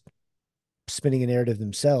just spinning a narrative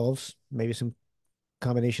themselves, maybe some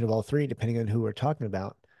combination of all three, depending on who we're talking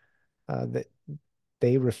about, that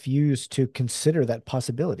they refuse to consider that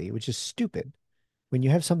possibility, which is stupid. When you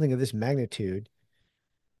have something of this magnitude,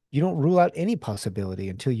 you don't rule out any possibility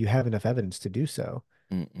until you have enough evidence to do so.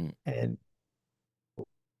 And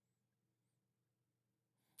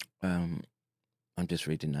I'm just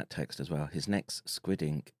reading that text as well. His next squid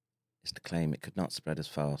ink is to claim it could not spread as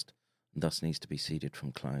fast and thus needs to be seeded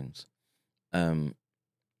from clones.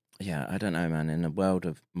 Yeah, I don't know, man. In the world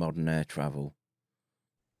of modern air travel,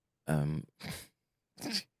 and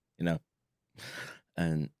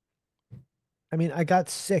I mean, I got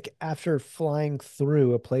sick after flying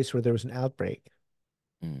through a place where there was an outbreak.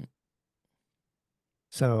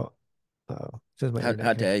 So, says my internet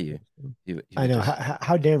how dare connection. you? I know.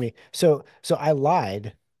 How dare me? So I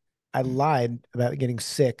lied. I lied about getting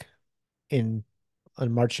sick on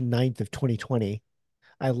March 9th of 2020.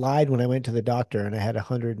 I lied when I went to the doctor and I had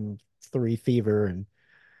 103 fever and,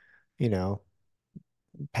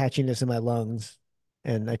 patchiness in my lungs,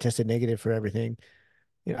 and I tested negative for everything.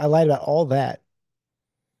 I lied about all that.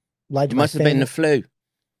 Lied It to my must have been the family. flu.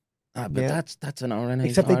 But Yeah. that's an RNA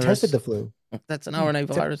Except virus. they tested the flu. That's an RNA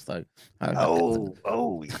virus, though.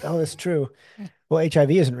 That's true. Well,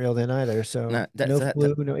 HIV isn't real then either. So no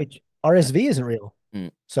flu, no RSV isn't real.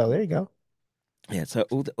 So there you go. Yeah. So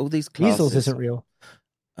all these Measles classes isn't real.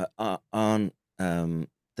 aren't.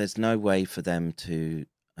 There's no way for them to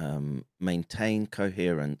maintain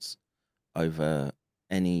coherence over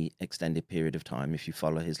any extended period of time if you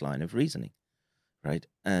follow his line of reasoning, right?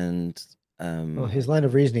 And well, his line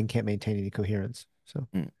of reasoning can't maintain any coherence. So,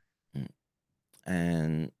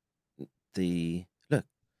 and the look,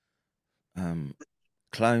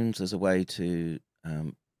 clones as a way to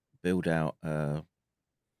build out a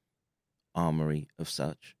armory of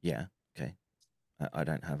such. Yeah, okay, I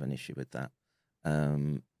don't have an issue with that.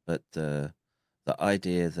 But the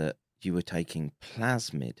idea that you were taking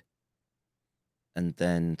plasmid and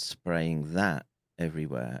then spraying that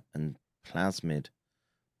everywhere, and plasmid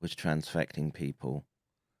was transfecting people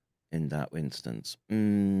in that instance,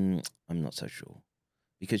 I'm not so sure,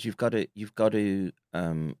 because you've got to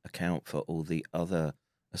account for all the other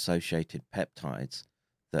associated peptides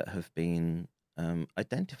that have been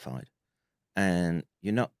identified, and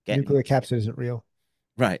you're not getting nuclear capsid isn't real,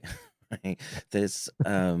 right? There's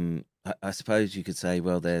I suppose you could say,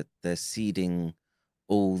 well, they're seeding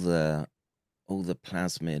all the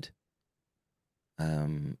plasmid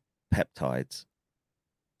peptides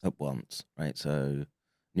at once, right? So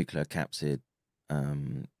nuclear capsid,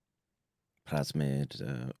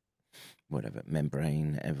 plasmid, whatever,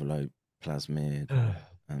 membrane, envelope, plasmid,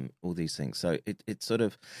 all these things. So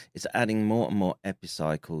it's adding more and more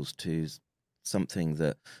epicycles to something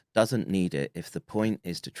that doesn't need it, if the point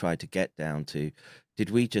is to try to get down to,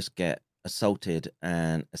 did we just get assaulted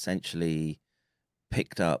and essentially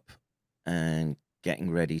picked up and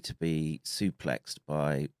getting ready to be suplexed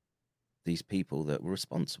by these people that were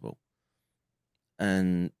responsible?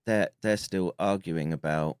 And they're still arguing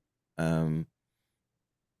about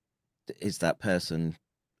is that person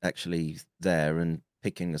actually there and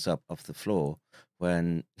picking us up off the floor,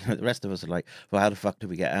 when the rest of us are like, well, how the fuck do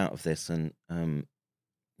we get out of this? And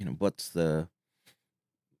what's the,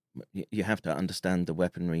 you have to understand the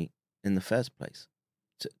weaponry in the first place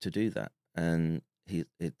to do that. And he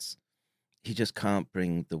just can't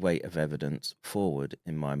bring the weight of evidence forward,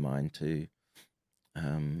 in my mind, to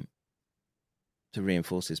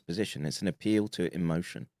reinforce his position. It's an appeal to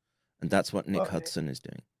emotion, and that's what Nick Hudson is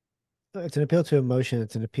doing. It's an appeal to emotion.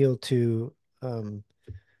 It's an appeal to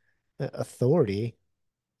authority.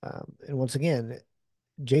 And once again,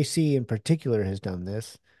 JC in particular has done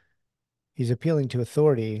this. He's appealing to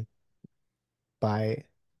authority by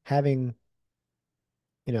having,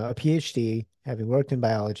 a PhD, having worked in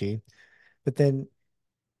biology, but then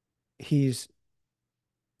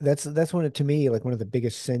that's one of, to me, like one of the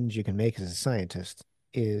biggest sins you can make as a scientist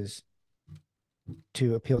is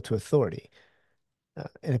to appeal to authority.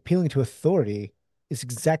 And appealing to authority is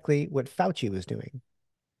exactly what Fauci was doing,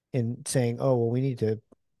 in saying, "Oh, well, we need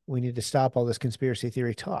to stop all this conspiracy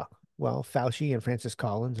theory talk." Well, Fauci and Francis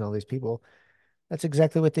Collins and all these people, that's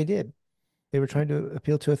exactly what they did. They were trying to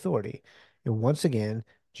appeal to authority. And once again,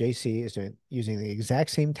 JC is using the exact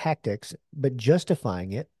same tactics, but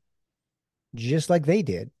justifying it just like they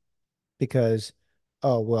did, because,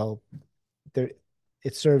 oh, well,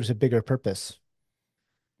 it serves a bigger purpose.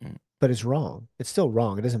 But it's wrong. It's still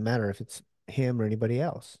wrong. It doesn't matter if it's him or anybody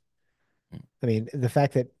else. I mean, the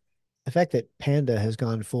fact that Panda has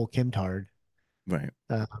gone full Kimtard, right?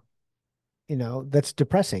 That's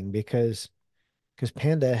depressing, because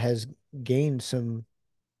Panda has gained some,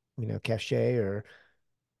 cachet, or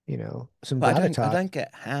some gravitas. I don't get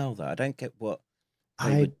how, though. I don't get what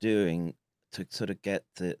they were doing to sort of get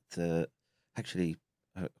the actually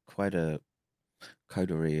quite a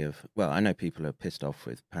coterie of, well, I know people are pissed off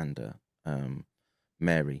with Panda.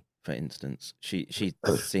 Mary, for instance, she'd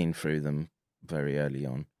seen through them very early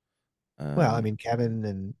on. Well, I mean, Kevin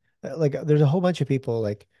and like there's a whole bunch of people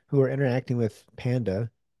like who are interacting with Panda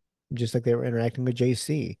just like they were interacting with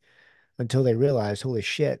JC until they realized, holy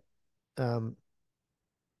shit, um,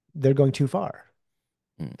 they're going too far.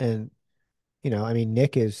 mm, And I mean,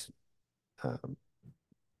 Nick is um,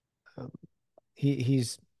 um,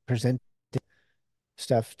 he's presenting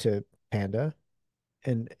stuff to Panda,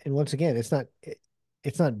 and once again, it's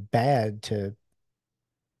not bad to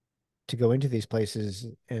go into these places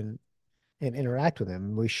and interact with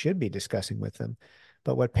them. We should be discussing with them.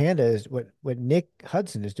 But what Panda is, what Nick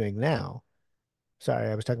Hudson is doing now, sorry,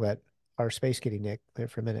 I was talking about our space kitty Nick there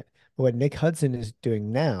for a minute. But what Nick Hudson is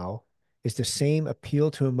doing now is the same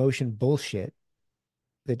appeal to emotion bullshit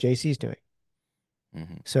that JC is doing.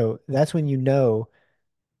 mhm, So that's when you know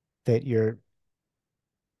that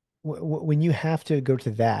when you have to go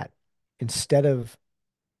to that instead of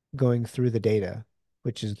going through the data,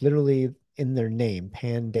 which is literally in their name,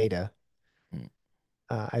 pan data. mm,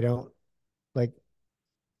 I don't like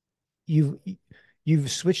you've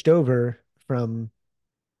you've switched over from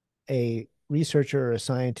a researcher or a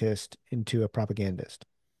scientist into a propagandist,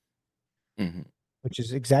 mhm, which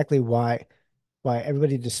is exactly why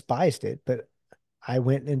everybody despised it. But I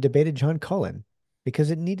went and debated John Cullen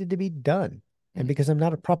because it needed to be done. And mm, because I'm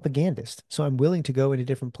not a propagandist, so I'm willing to go into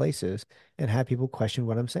different places and have people question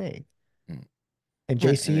what I'm saying. mm. And Well,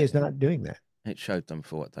 and JC is not doing that. it showed them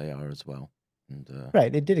for what they are as well. And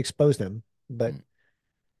Right. It did expose them, but mm,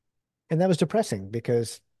 and that was depressing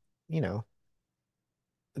because, you know,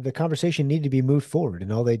 the conversation needed to be moved forward,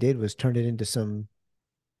 and all they did was turn it into some,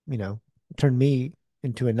 you know, turn me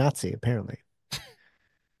into a Nazi, apparently.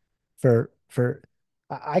 For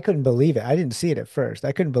I couldn't believe it. I didn't see it at first.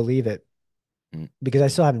 I couldn't believe it mm. because I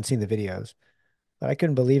still haven't seen the videos, but I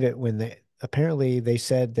couldn't believe it when they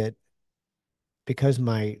said that because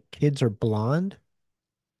my kids are blonde,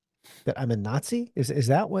 that I'm a Nazi? Is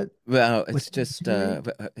that Well, what's it's just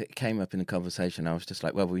insinuating? it came up in a conversation. I was just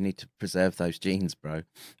like, well, we need to preserve those genes, bro.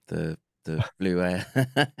 The blue hair,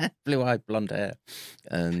 blue-eyed blonde hair,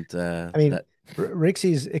 and I mean, that.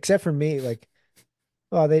 Rixie's, except for me, like,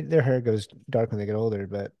 well, their hair goes dark when they get older,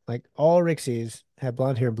 but like all Rixies have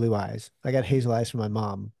blonde hair and blue eyes. I got hazel eyes from my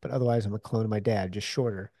mom, but otherwise I'm a clone of my dad, just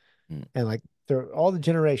shorter. Mm, And like they're all the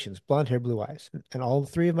generations, blonde hair, blue eyes. And all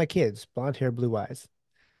three of my kids, blonde hair, blue eyes,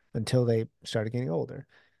 until they started getting older.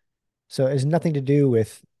 So it has nothing to do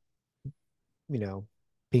with, you know,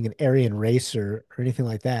 being an Aryan race or anything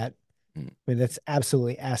like that. mm. I mean, that's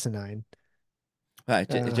absolutely asinine. Well,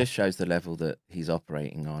 it Uh, just shows the level that he's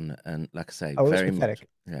operating on, and like I say, oh, it was very much, pathetic.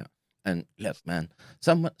 yeah. And look, man,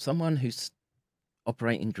 someone who's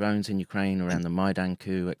operating drones in Ukraine around the Maidan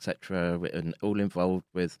coup, etc., and all involved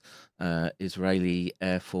with Israeli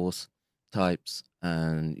Air Force types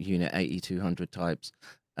and Unit 8200 types.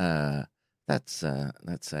 Uh, that's a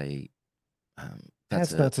that's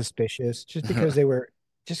That's a not suspicious. Just because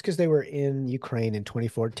they were in Ukraine in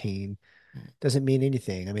 2014 doesn't mean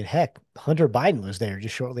anything. I mean, heck, Hunter Biden was there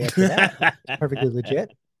just shortly after that. It's perfectly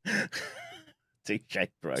legit. TJ,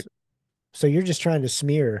 bro. So you're just trying to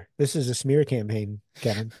smear. This is a smear campaign,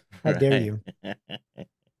 Kevin. How dare Right. you?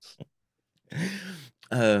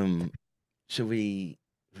 um, shall we?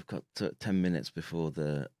 We've got 10 minutes before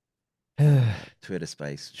the Twitter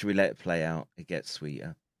space. Should we let it play out? It gets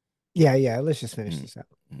sweeter. Yeah. Let's just finish Mm, this up.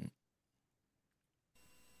 mm,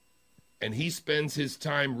 And he spends his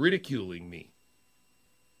time ridiculing me.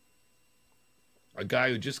 A guy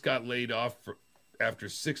who just got laid off after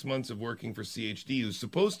 6 months of working for CHD, who's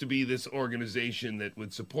supposed to be this organization that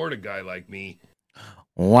would support a guy like me.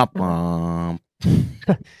 Womp womp.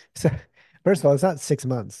 So, first of all, it's not 6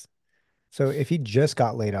 months. So if he just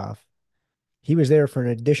got laid off, he was there for an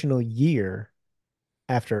additional year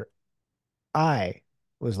after I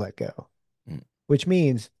was let go, Mm, which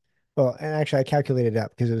means, well, and actually I calculated it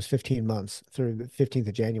up because it was 15 months through the 15th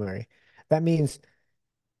of January. That means,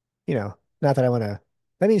 not that I want to,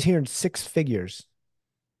 that means he earned six figures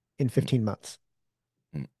in mm, 15 months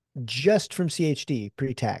mm, just from CHD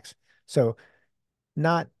pre-tax. So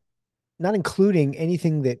not not including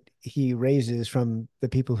anything that he raises from the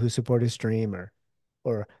people who support his stream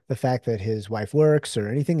or the fact that his wife works or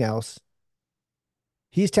anything else.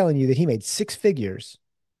 He's telling you that he made six figures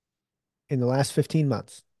in the last 15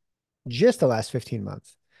 months, just the last 15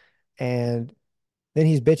 months. And then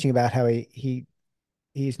he's bitching about how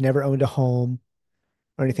he's never owned a home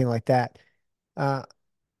or anything like that. Uh,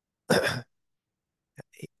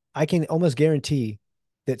 I can almost guarantee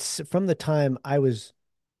that from the time I was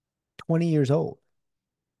 20 years old,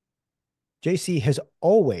 JC has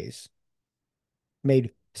always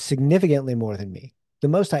made significantly more than me. The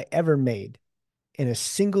most I ever made in a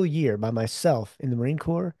single year by myself in the Marine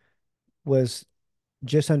Corps was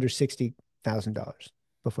just under $60,000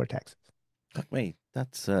 before taxes. Fuck me,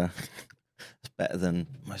 that's that's better than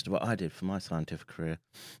most of what I did for my scientific career.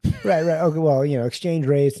 Right. Okay. Well, exchange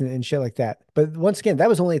rates and shit like that. But once again, that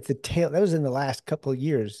was only at the tail. That was in the last couple of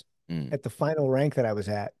years at the final rank that I was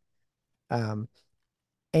at. And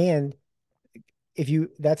if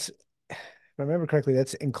I remember correctly,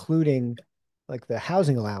 that's including like the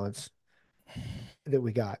housing allowance that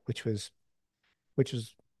we got, which was like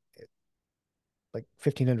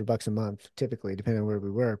 $1,500 a month, typically, depending on where we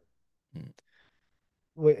were.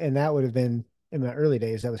 And that would have been in my early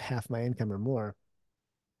days, that was half my income or more.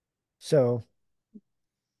 So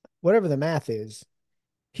whatever the math is,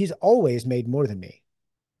 he's always made more than me.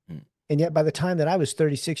 And yet by the time that I was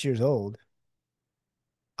 36 years old,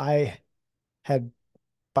 I had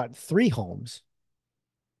bought 3 homes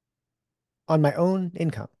on my own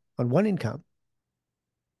income, on one income,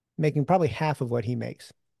 making probably half of what he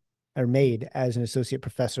makes or made as an associate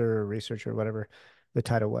professor or researcher or whatever the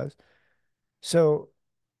title was. So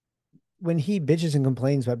when he bitches and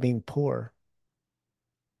complains about being poor,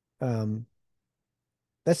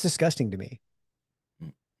 that's disgusting to me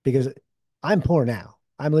because I'm poor now.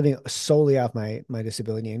 I'm living solely off my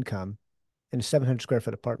disability income in a 700 square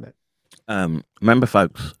foot apartment. Remember,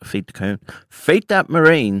 folks, feed the coon, feed that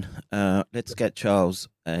Marine. Let's get Charles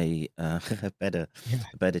a better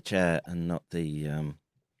chair and not the.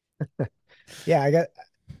 Yeah,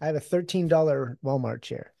 I have a $13 Walmart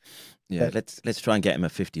chair. Yeah, let's try and get him a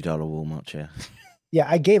 $50 Walmart chair. Yeah,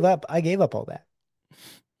 I gave up all that.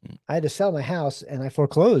 I had to sell my house and I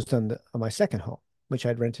foreclosed on my second home, which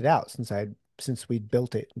I'd rented out since we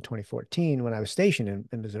built it in 2014 when I was stationed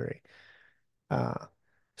in Missouri.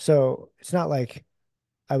 So it's not like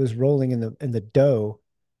I was rolling in the dough,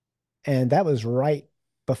 and that was right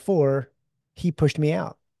before he pushed me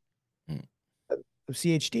out of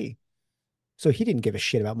CHD. So he didn't give a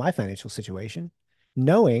shit about my financial situation,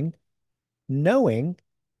 knowing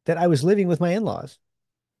that I was living with my in-laws.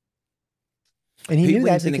 And he knew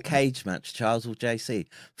wins that in a cage match, Charles or JC?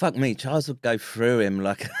 Fuck me, Charles would go through him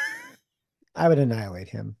like I would annihilate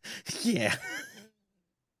him. Yeah.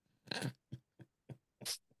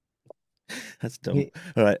 That's dumb.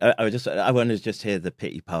 All right, I want to just hear the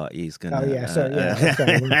pity party. He's gonna. Oh yeah, sorry.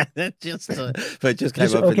 But it just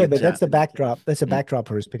came up. Okay, but that's the backdrop. That's the backdrop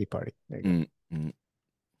for his pity party. There you go.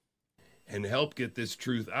 And help get this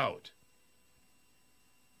truth out.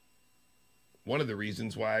 One of the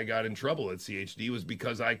reasons why I got in trouble at CHD was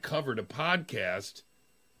because I covered a podcast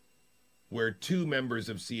where 2 members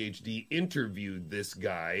of CHD interviewed this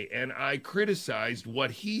guy, and I criticized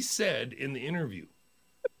what he said in the interview.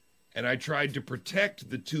 And I tried to protect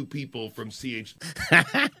the 2 people from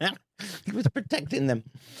CHD. He was protecting them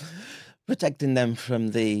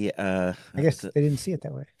from the. I guess they didn't see it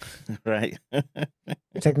that way. Right.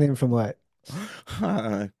 Protecting them from what?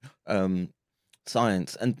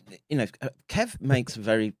 Science. And, Kev makes a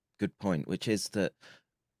very good point, which is that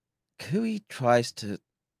Cooey tries to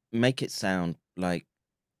make it sound like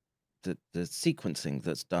the sequencing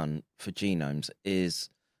that's done for genomes is,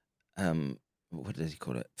 what does he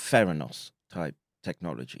call it? Theranos type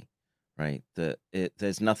technology, right? That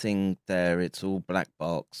there's nothing there. It's all black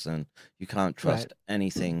box and you can't trust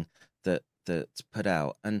anything that's put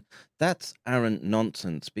out. And that's arrant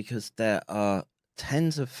nonsense because there are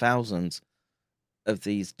tens of thousands of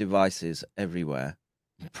these devices everywhere,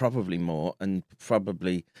 probably more, and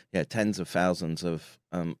probably tens of thousands of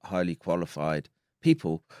highly qualified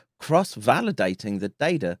people cross-validating the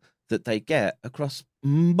data that they get across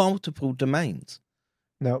multiple domains.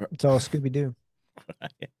 No, it's all Scooby-Doo.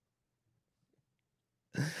 Right.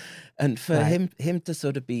 And for him to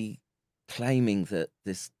sort of be claiming that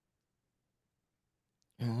this,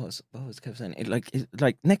 what was Kev saying?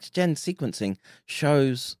 Like next gen sequencing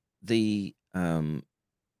shows the the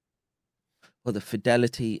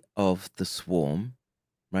fidelity of the swarm,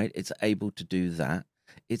 right? It's able to do that.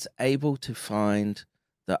 It's able to find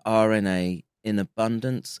the RNA in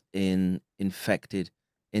abundance in infected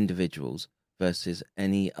individuals versus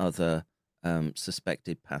any other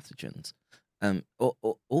suspected pathogens.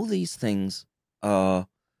 All these things are,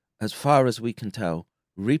 as far as we can tell,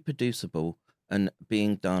 reproducible and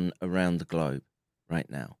being done around the globe right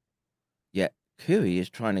now. Yet Cooey is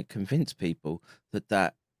trying to convince people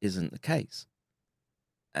that isn't the case.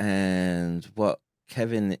 And what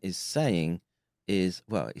Kevin is saying is,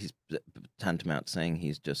 well, he's tantamount saying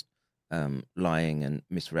he's just lying and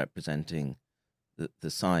misrepresenting the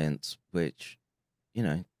science, which,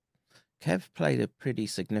 Kev played a pretty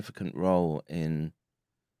significant role in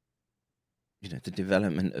the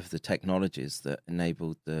development of the technologies that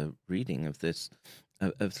enabled the reading of this,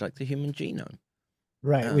 of like the human genome.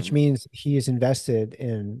 Right, which means he is invested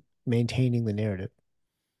in maintaining the narrative.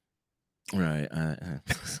 Right.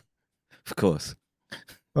 Of course.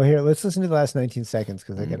 Well, here, let's listen to the last 19 seconds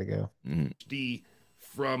because I got to go.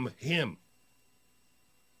 From him.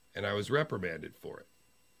 And I was reprimanded for it.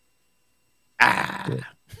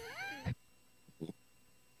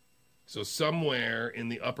 So somewhere in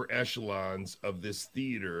the upper echelons of this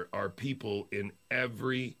theater are people in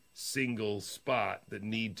every single spot that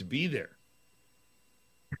need to be there.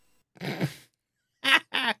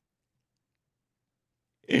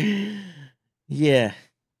 Yeah.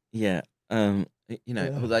 All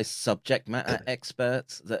those subject matter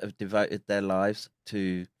experts that have devoted their lives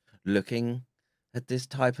to looking at this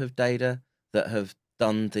type of data, that have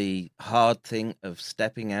done the hard thing of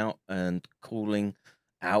stepping out and calling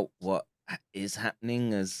out what is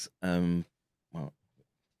happening as at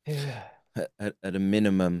a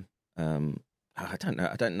minimum. I don't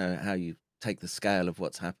know how you take the scale of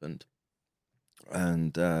what's happened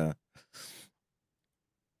and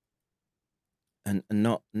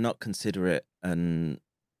not consider it an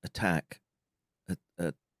attack,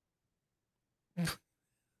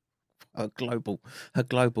 a global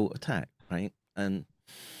attack, right? And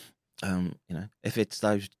if it's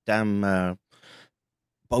those damn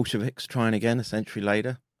Bolsheviks trying again a century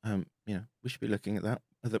later, we should be looking at that.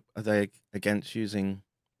 Are they against using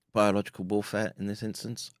biological warfare in this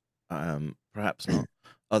instance? Perhaps not.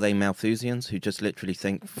 Are they Malthusians who just literally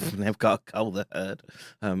think they've got to cull the herd?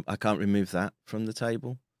 I can't remove that from the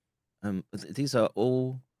table. These are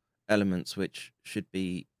all elements which should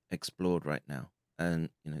be explored right now, and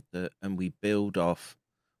and we build off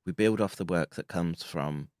the work that comes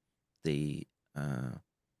from the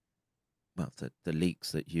the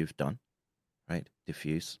leaks that you've done, right?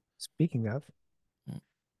 Diffuse. Speaking of,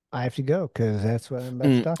 I have to go because that's what I'm about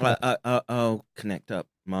to talk about. I'll connect up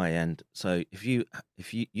my end. So if you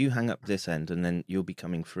hang up this end, and then you'll be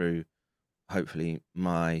coming through, hopefully,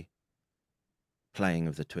 my playing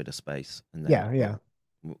of the Twitter space, and then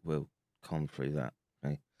we'll come through that.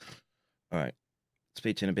 Okay. All right.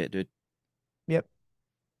 Speak to you in a bit, dude. Yep.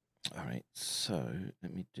 All right. So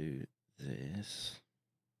let me do this,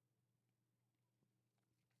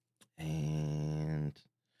 and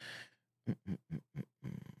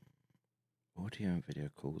audio and video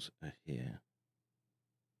calls are here.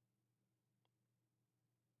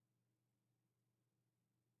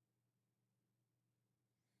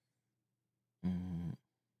 I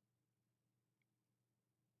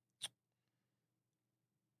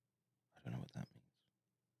don't know what that means.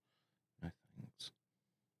 No thanks.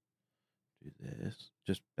 Do this.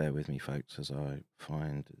 Just bear with me, folks, as I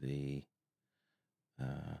find the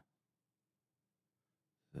yeah.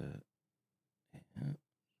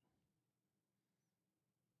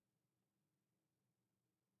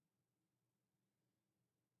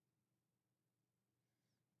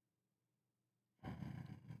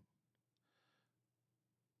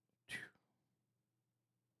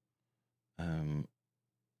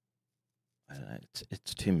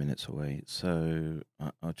 It's 2 minutes away, so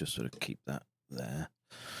I'll just sort of keep that there.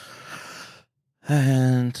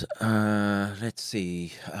 And let's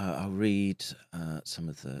see. I'll read some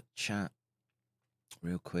of the chat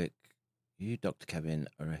real quick. You, Dr. Kevin,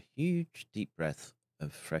 are a huge deep breath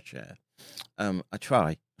of fresh air. I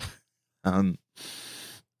try. How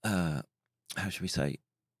should we say?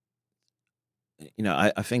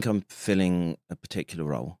 I think I'm filling a particular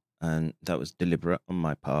role, and that was deliberate on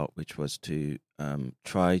my part, which was to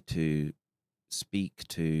try to speak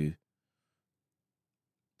to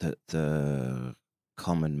the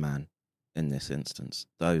common man in this instance,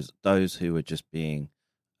 those who are just being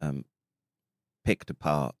picked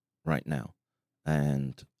apart right now,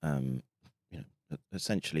 and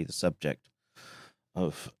essentially the subject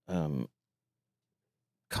of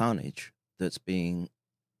carnage that's being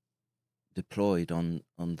deployed on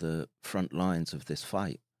the front lines of this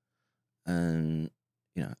fight. And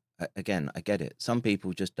again, I get it. Some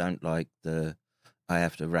people just don't like I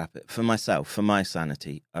have to wrap it for myself, for my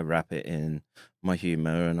sanity. I wrap it in my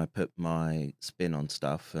humor and I put my spin on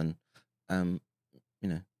stuff, and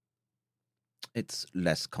it's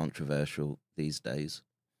less controversial these days.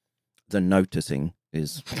 The noticing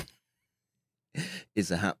is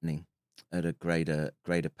happening at a greater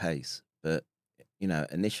pace. But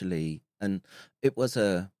initially, and it was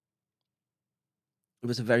a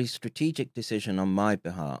very strategic decision on my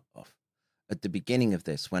behalf at the beginning of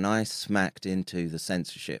this, when I smacked into the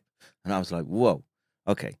censorship, and I was like, whoa,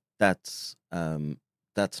 okay, that's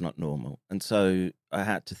not normal. And so I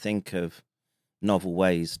had to think of novel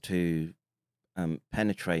ways to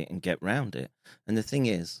penetrate and get round it. And the thing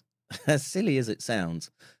is, as silly as it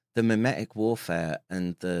sounds, the mimetic warfare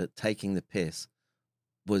and the taking the piss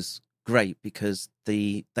was great because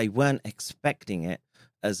they weren't expecting it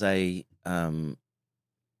as a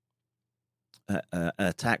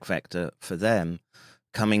attack vector for them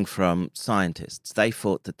coming from scientists. They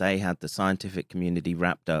thought that they had the scientific community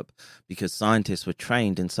wrapped up because scientists were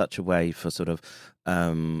trained in such a way for sort of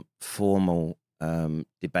formal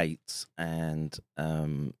debates and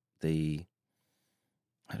the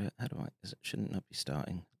how do I shouldn't that be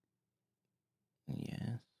starting?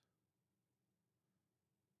 Yes.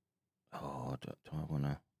 Oh, do I want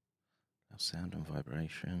to have sound and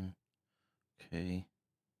vibration? Okay.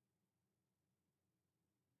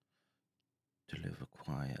 Deliver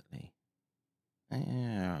quietly.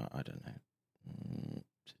 Yeah, I don't know.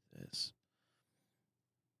 Do this.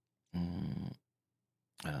 I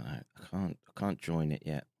don't know. I can't join it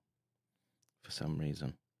yet for some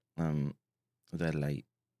reason. They're late.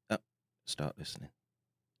 Oh, start listening.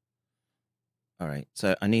 All right.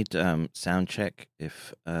 So I need sound check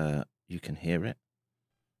if you can hear it.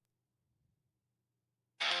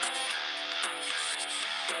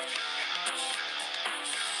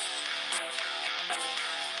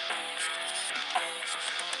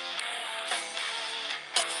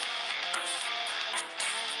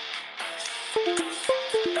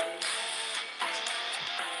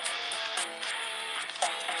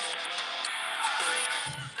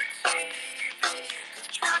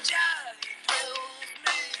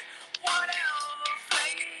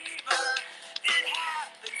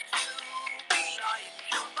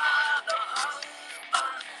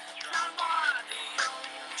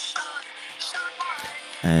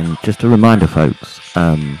 And just a reminder, folks,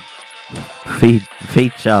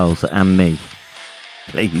 feed Charles and me,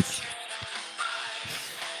 please.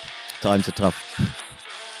 Times are tough.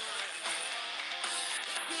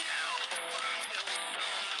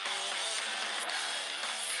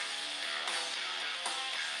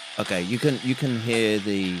 Okay, you can hear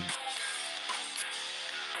the.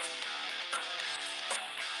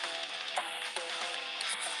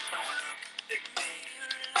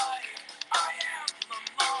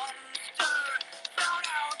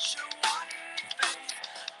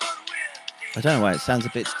 I don't know why it sounds a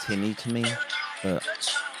bit tinny to me, but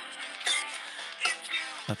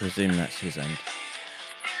I presume that's his end.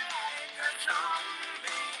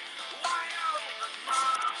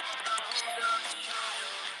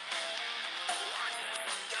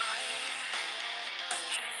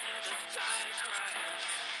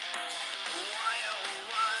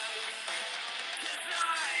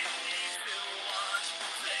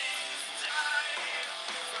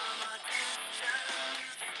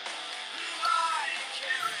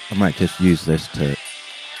 I might just use this to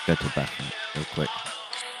go to the bathroom real quick.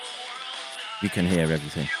 You can hear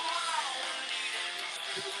everything.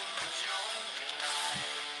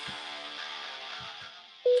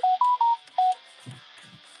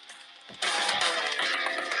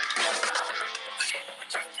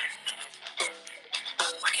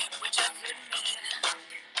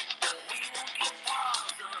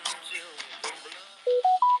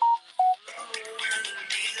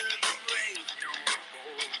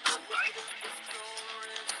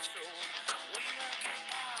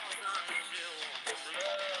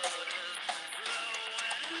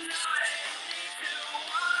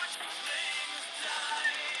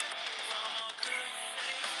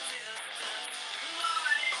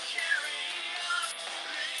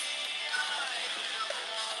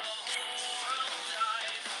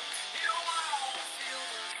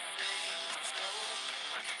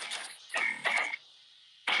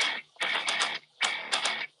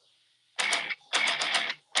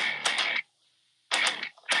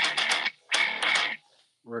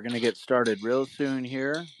 We're going to get started real soon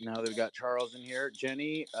here. Now that we've got Charles in here.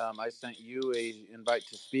 Jenny, I sent you an invite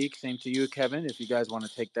to speak. Same to you, Kevin. If you guys want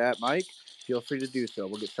to take that mic, feel free to do so.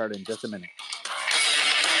 We'll get started in just a minute.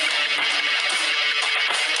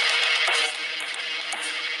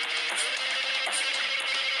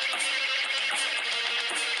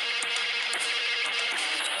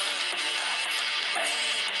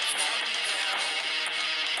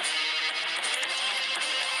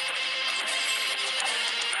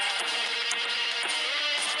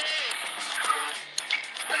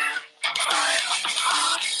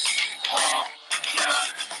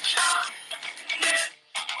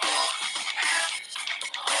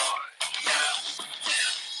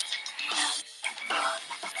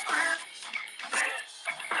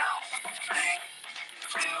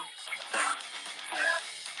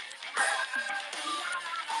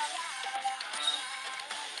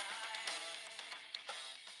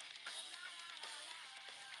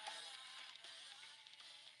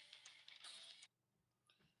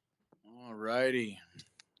 righty.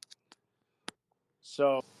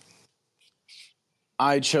 So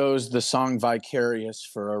I chose the song Vicarious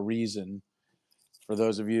for a reason. For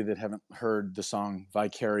those of you that haven't heard the song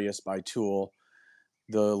Vicarious by Tool,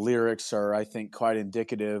 the lyrics are, I think, quite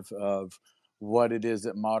indicative of what it is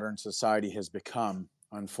that modern society has become,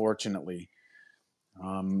 unfortunately.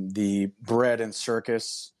 The bread and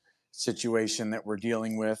circus situation that we're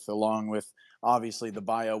dealing with, along with obviously the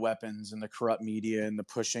bioweapons and the corrupt media and the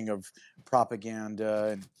pushing of propaganda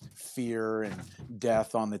and fear and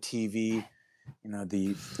death on the TV. You know,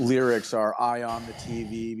 the lyrics are, "I on the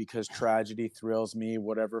TV because tragedy thrills me,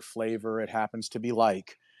 whatever flavor it happens to be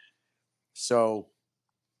like." So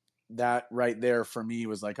that right there for me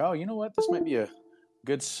was like, oh, you know what? This might be a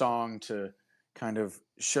good song to kind of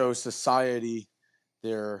show society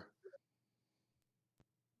their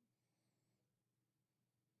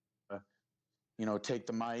take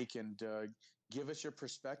the mic and give us your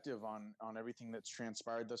perspective on everything that's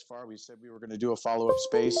transpired thus far. We said we were going to do a follow-up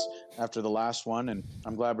space after the last one, and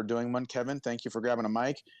I'm glad we're doing one. Kevin, thank you for grabbing a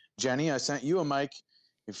mic. Jenny, I sent you a mic.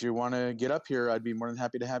 If you want to get up here, I'd be more than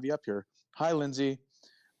happy to have you up here. Hi, Lindsay.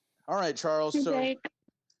 All right, Charles. So,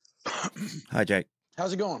 Hi, Jake.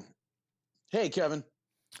 How's it going? Hey, Kevin.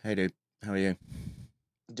 Hey, dude. How are you?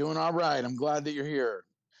 Doing all right. I'm glad that you're here.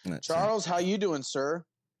 Charles, how you doing, sir?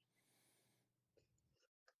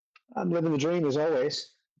 I'm living the dream as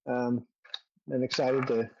always. I'm excited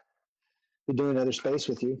to be doing another space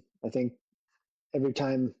with you. I think every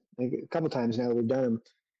time, like a couple times now that we've done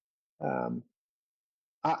them,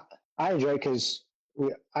 I enjoy because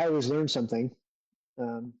I always learn something,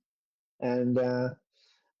 and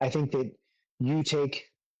I think that you take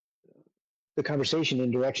the conversation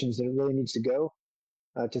in directions that it really needs to go,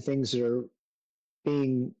 to things that are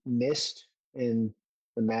being missed in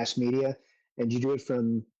the mass media, and you do it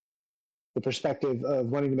from the perspective of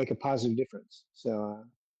wanting to make a positive difference. So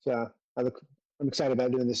I'm excited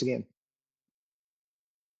about doing this again.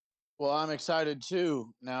 Well, I'm excited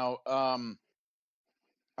too. Now,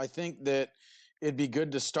 I think that it'd be good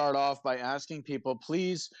to start off by asking people,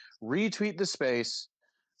 please retweet the space.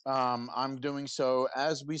 I'm doing so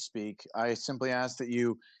as we speak. I simply ask that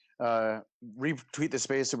you retweet the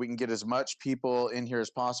space so we can get as much people in here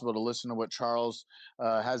as possible to listen to what Charles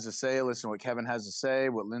has to say, listen to what Kevin has to say,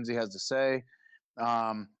 what Lindsay has to say,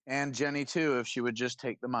 and Jenny too, if she would just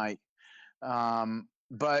take the mic.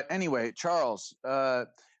 But anyway, Charles, can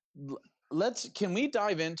we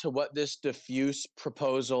dive into what this DEFUSE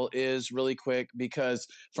proposal is really quick? Because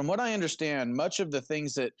from what I understand, much of the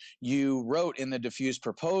things that you wrote in the DEFUSE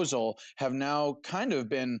proposal have now kind of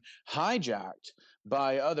been hijacked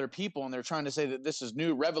by other people, and they're trying to say that this is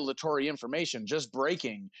new revelatory information, just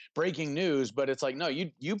breaking news. But it's like, no,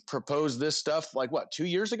 you proposed this stuff like what, 2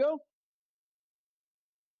 years ago?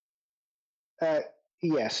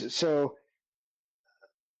 Yes. So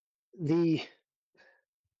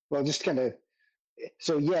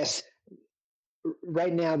yes,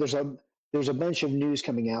 right now there's a bunch of news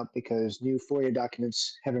coming out because new FOIA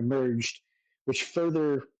documents have emerged, which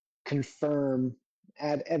further confirm,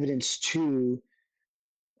 add evidence to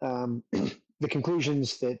the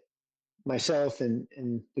conclusions that myself and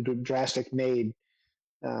the group Drastic made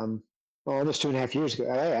almost 2.5 years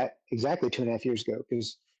ago, exactly 2.5 years ago,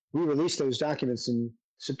 because we released those documents in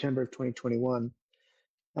September of 2021.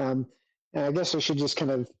 And I guess I should just kind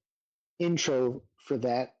of intro for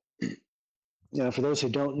that. For those who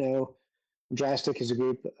don't know, Drastic is a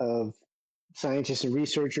group of scientists and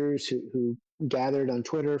researchers who gathered on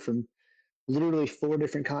Twitter from literally 4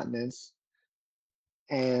 different continents.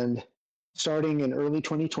 And starting in early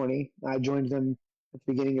 2020, I joined them at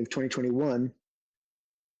the beginning of 2021.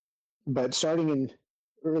 But starting in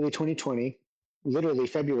early 2020, literally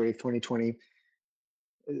February of 2020,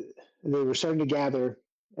 they were starting to gather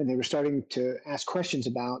and they were starting to ask questions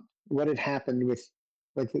about what had happened with,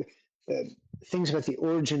 like, things about the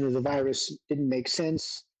origin of the virus didn't make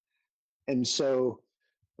sense. And so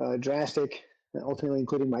Drastic, ultimately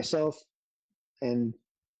including myself and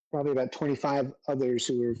probably about 25 others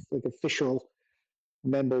who were like official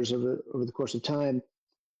members over the course of time,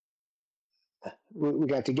 we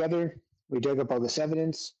got together, we dug up all this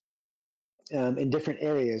evidence in different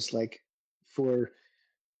areas. Like we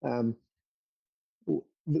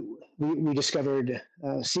discovered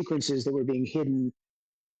sequences that were being hidden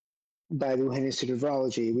by the Wuhan Institute of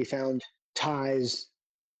Virology. We found ties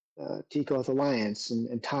to EcoHealth Alliance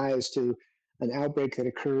and ties to an outbreak that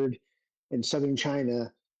occurred in southern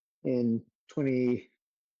China in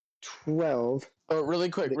 2012. Oh,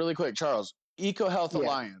 really quick, Charles. EcoHealth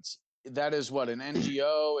Alliance. That is what, an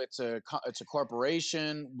NGO? It's a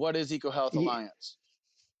corporation. What is EcoHealth Alliance?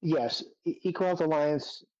 Yes, EcoHealth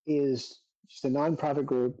Alliance is just a nonprofit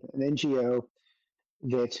group, an NGO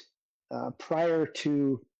that prior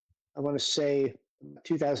to, I want to say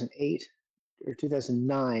 2008 or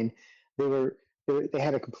 2009, they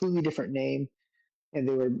had a completely different name, and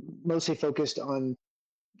they were mostly focused on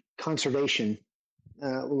conservation,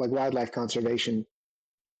 like wildlife conservation.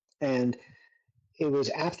 And it was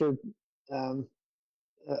after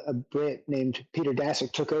a Brit named Peter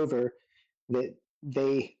Daszak took over that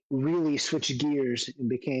they really switched gears and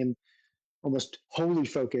became almost wholly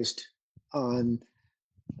focused on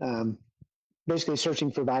basically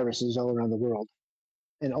searching for viruses all around the world,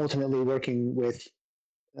 and ultimately working with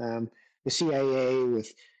the CIA,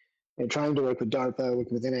 with trying to work with DARPA,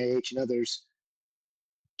 working with NIH and others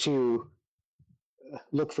to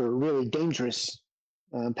look for really dangerous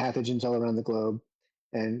pathogens all around the globe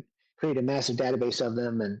and create a massive database of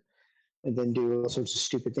them, and then do all sorts of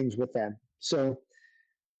stupid things with them. So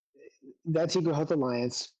that's EcoHealth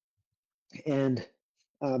Alliance. And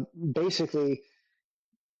basically,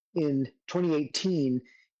 in 2018,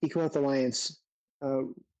 EcoHealth Alliance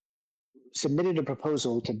submitted a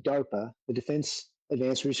proposal to DARPA, the Defense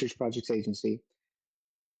Advanced Research Projects Agency,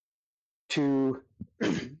 to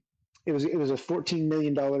it was a $14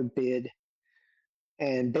 million bid,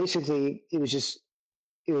 and basically it was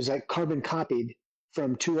like carbon copied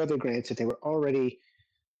from two other grants that they were already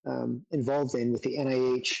involved in with the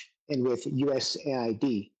NIH and with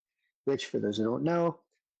USAID, which, for those who don't know,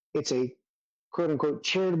 it's a quote unquote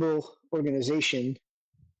charitable organization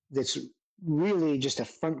that's really just a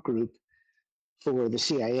front group for the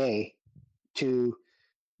CIA to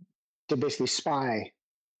basically spy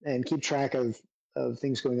and keep track of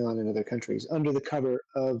things going on in other countries under the cover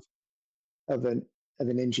of an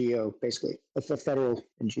NGO, basically a federal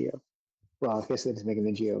NGO. Well, I guess that doesn't make an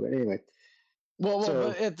NGO, but anyway. Well,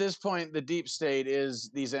 but at this point, the deep state is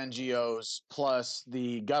these NGOs plus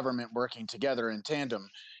the government working together in tandem.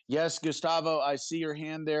 Yes, Gustavo, I see your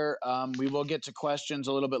hand there. We will get to questions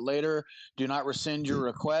a little bit later. Do not rescind your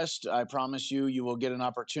request. I promise you will get an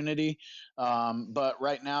opportunity. But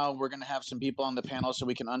right now, we're going to have some people on the panel so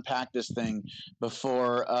we can unpack this thing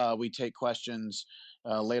before we take questions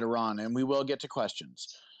later on. And we will get to questions.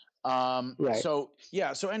 Right. So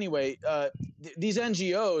anyway, these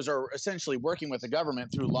NGOs are essentially working with the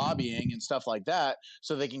government through lobbying and stuff like that,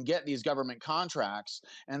 so they can get these government contracts,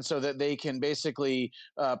 and so that they can basically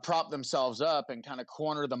prop themselves up and kind of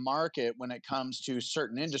corner the market when it comes to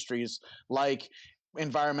certain industries like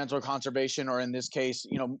environmental conservation, or in this case,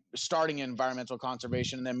 starting in environmental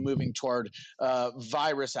conservation and then moving toward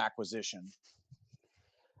virus acquisition.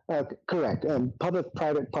 Correct.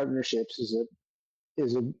 Public-private partnerships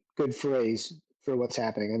is a good phrase for what's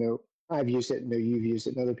happening. I know I've used it, I know you've used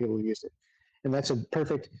it, and other people have used it. And that's a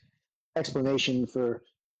perfect explanation for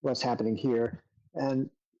what's happening here. And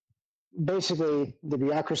basically, the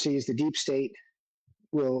bureaucracies, the deep state,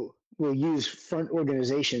 will use front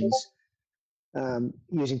organizations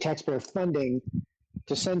using taxpayer funding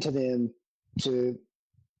to send to them to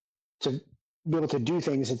be able to do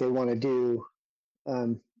things that they want to do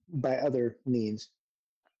by other means.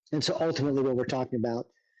 And so ultimately what we're talking about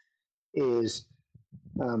is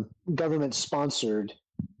government-sponsored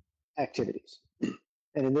activities.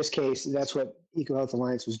 And in this case, that's what EcoHealth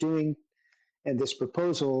Alliance was doing. And this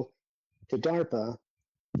proposal to DARPA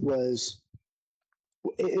was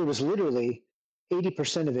literally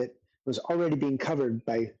 80% of it was already being covered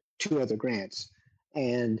by two other grants.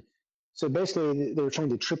 And so basically they were trying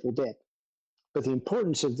to triple dip. But the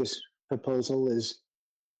importance of this proposal is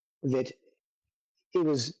that it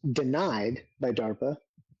was denied by DARPA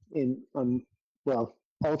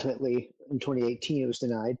ultimately in 2018 it was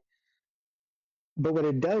denied. But what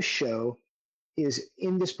it does show is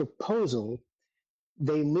in this proposal,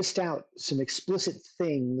 they list out some explicit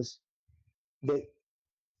things that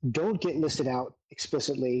don't get listed out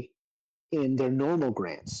explicitly in their normal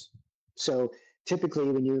grants. So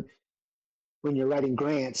typically when you're writing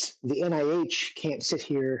grants, the NIH can't sit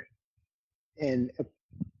here and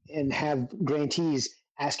have grantees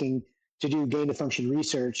asking to do gain-of-function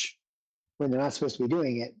research when they're not supposed to be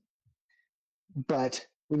doing it. But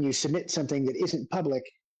when you submit something that isn't public,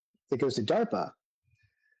 that goes to DARPA,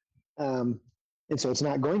 and so it's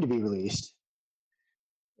not going to be released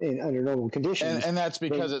under normal conditions. And that's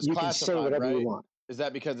because it's classified, can say whatever right? you want. Is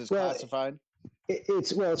that because it's classified?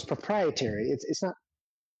 It's proprietary. It's not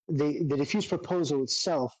the DEFUSE proposal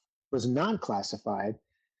itself was non-classified.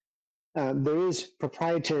 There is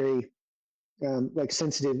proprietary like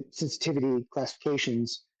sensitivity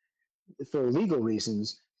classifications for legal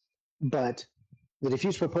reasons, but the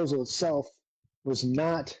DEFUSE proposal itself was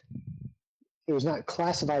not it was not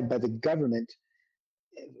classified by the government,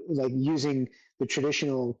 like using the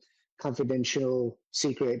traditional confidential,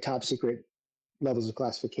 secret, top secret levels of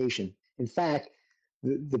classification. In fact,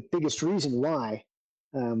 the biggest reason why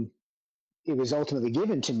it was ultimately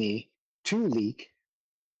given to me to leak,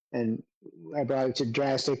 and I brought it to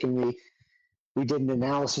Drastic, and we did an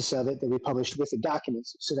analysis of it that we published with the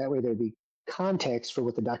documents, so that way there'd be context for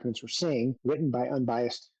what the documents were saying, written by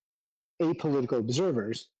unbiased, apolitical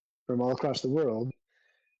observers from all across the world.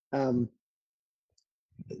 That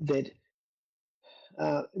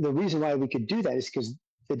the reason why we could do that is because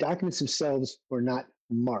the documents themselves were not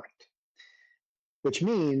marked, which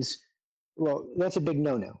means, well, that's a big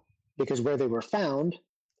no-no, because where they were found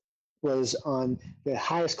was on the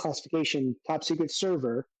highest classification top secret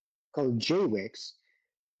server called JWIX,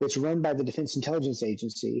 that's run by the Defense Intelligence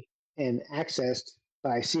Agency and accessed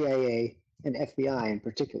by CIA and FBI in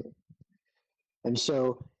particular. And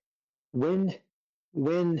so when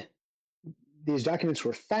these documents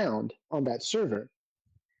were found on that server,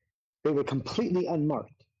 they were completely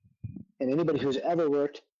unmarked. And anybody who's ever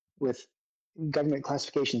worked with government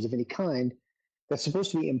classifications of any kind, that's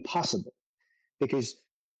supposed to be impossible, because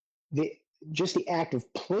just the act of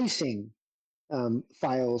placing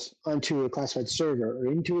files onto a classified server or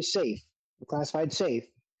into a safe, a classified safe,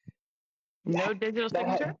 no digital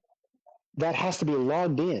signature? That has to be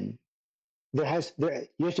logged in. Because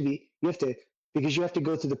you have to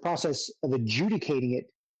go through the process of adjudicating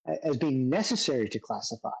it as being necessary to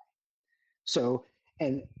classify. So,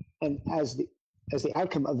 and as the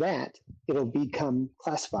outcome of that, it'll become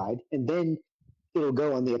classified, and then it'll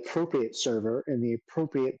go on the appropriate server and the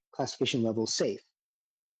appropriate classification level safe.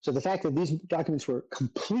 So the fact that these documents were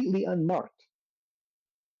completely unmarked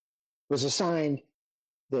was a sign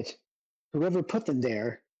that whoever put them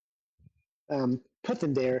there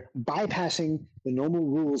bypassing the normal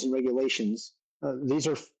rules and regulations. These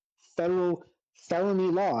are federal felony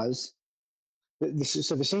laws.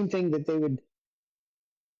 So the same thing that they would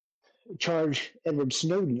charge Edward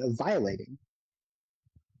Snowden of violating.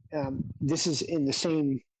 This is in the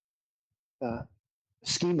same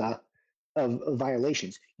schema of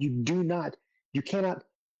violations. You cannot,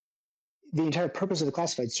 the entire purpose of the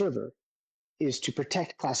classified server is to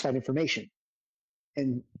protect classified information.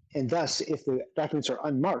 And thus, if the documents are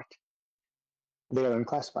unmarked, they are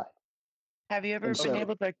unclassified. Have you ever been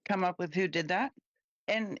able to come up with who did that?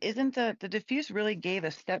 And isn't the DEFUSE really gave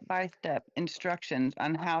us step-by-step instructions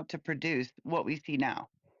on how to produce what we see now?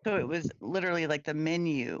 So it was literally like the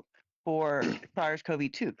menu for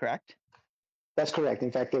SARS-CoV-2, correct? That's correct.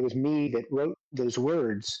 In fact, it was me that wrote those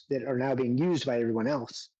words that are now being used by everyone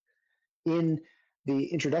else in the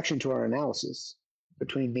introduction to our analysis.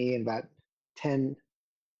 Between me and about 10,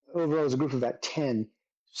 overall, it was a group of about 10,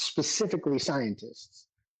 specifically scientists.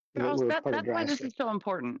 Charles, that's why this is so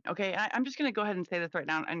important. Okay, I'm just going to go ahead and say this right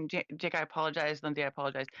now. And Jake, I apologize. Lindsay, I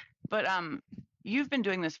apologize. But you've been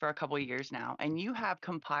doing this for a couple of years now, and you have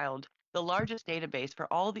compiled the largest database for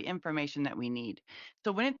all the information that we need.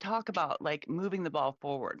 So when it talk about like moving the ball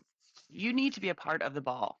forward, you need to be a part of the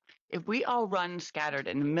ball. If we all run scattered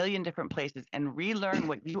in a million different places and relearn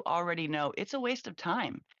what you already know, it's a waste of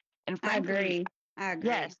time. And frankly, I agree.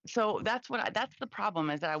 yes. So that's the problem,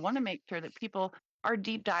 is that I want to make sure that people, our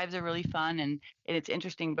deep dives are really fun and it's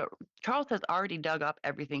interesting, but Charles has already dug up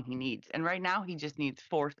everything he needs. And right now he just needs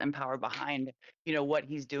force and power behind, what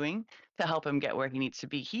he's doing to help him get where he needs to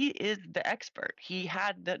be. He is the expert. He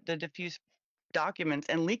had the DEFUSE documents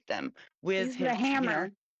and leaked them with the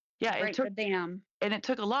hammer. It took the dam. And it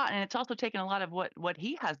took a lot, and it's also taken a lot of what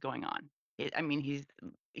he has going on.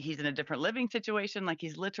 He's in a different living situation. Like,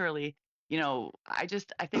 he's literally, I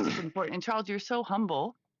think it's important. And Charles, you're so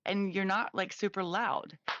humble and you're not like super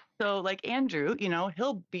loud. So like Andrew,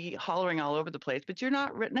 he'll be hollering all over the place, but you're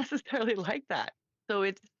not necessarily like that. So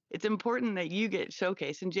it's important that you get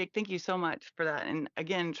showcased. And Jake, thank you so much for that. And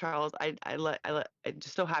again, Charles, I'm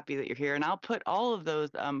just so happy that you're here. And I'll put all of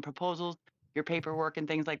those proposals, your paperwork and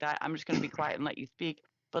things like that. I'm just going to be quiet and let you speak,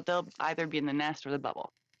 but they'll either be in the nest or the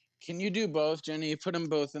bubble. Can you do both, Jenny? Put them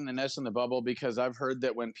both in the nest and the bubble, because I've heard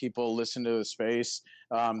that when people listen to the space,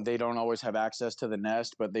 they don't always have access to the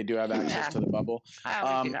nest, but they do have access to the bubble. I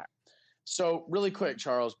always do that. So really quick,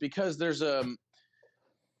 Charles, because there's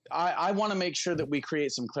I want to make sure that we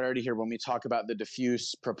create some clarity here when we talk about the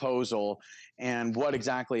DEFUSE proposal and what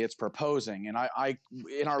exactly it's proposing. And I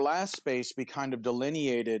in our last space, we kind of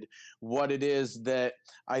delineated what it is that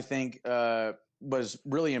I think was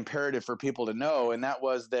really imperative for people to know, and that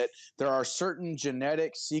was that there are certain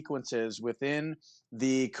genetic sequences within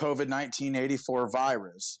the COVID-19 84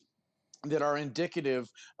 virus that are indicative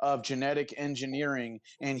of genetic engineering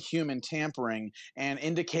and human tampering and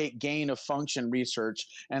indicate gain of function research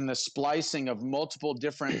and the splicing of multiple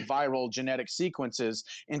different viral genetic sequences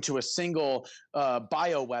into a single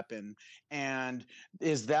bioweapon. And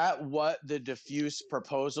is that what the DEFUSE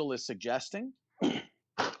proposal is suggesting?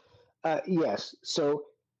 Yes. So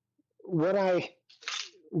what I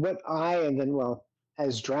and then, well,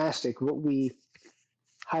 as drastic, what we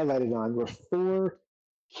highlighted on were four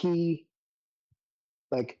key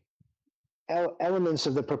elements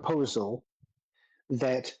of the proposal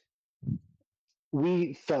that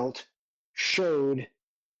we felt showed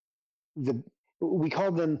we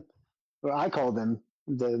called them, or I called them,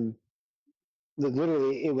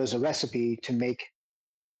 literally it was a recipe to make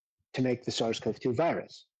the SARS-CoV-2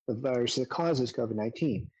 virus, the virus that causes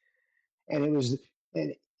COVID-19. And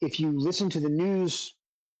if you listen to the news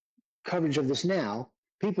coverage of this now,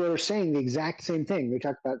 people are saying the exact same thing. They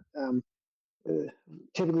talk about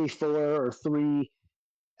typically 4 or 3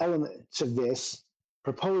 elements of this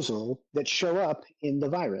proposal that show up in the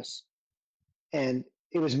virus. And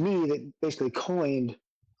it was me that basically coined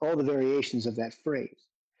all the variations of that phrase.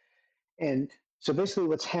 And so basically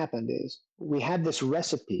what's happened is we had this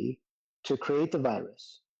recipe to create the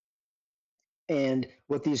virus. And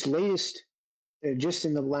what these latest, just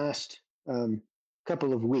in the last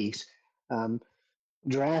couple of weeks,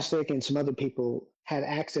 Drastic and some other people had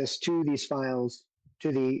access to these files,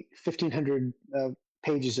 to the 1,500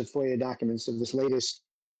 pages of FOIA documents of this latest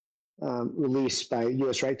release by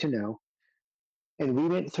US Right to Know. And we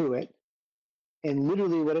went through it, and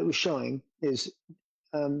literally what it was showing is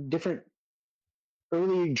different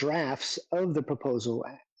early drafts of the proposal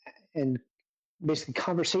and basically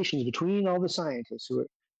conversations between all the scientists who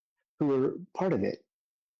were part of it,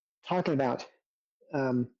 talking about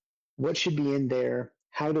what should be in there,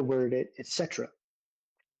 how to word it, etc.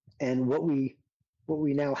 And what we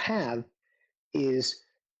now have is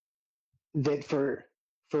that for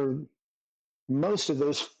most of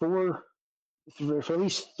those for at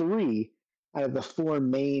least 3 out of the 4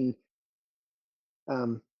 main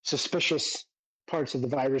suspicious parts of the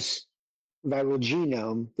viral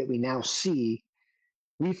genome that we now see,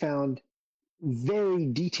 we found very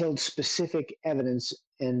detailed, specific evidence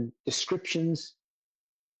and descriptions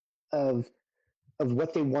of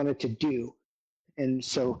what they wanted to do. And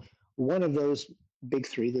so one of those big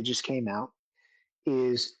 3 that just came out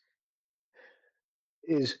is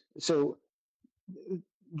so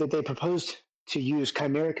that they proposed to use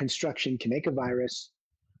chimeric construction to make a virus.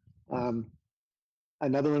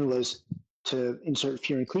 Another one was to insert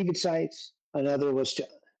furin cleavage sites. Another was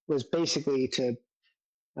basically to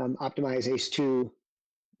optimize ACE2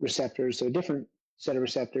 receptors, so a different set of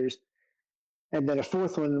receptors. And then a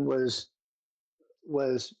fourth one was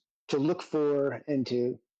to look for and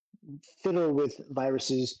to fiddle with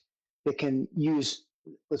viruses that can use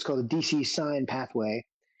what's called a DC sign pathway,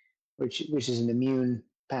 which is an immune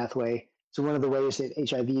pathway. So one of the ways that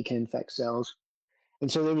HIV can infect cells. And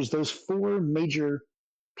so there was those 4 major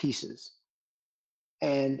pieces.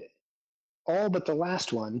 And all but the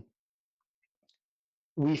last one,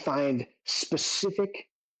 we find specific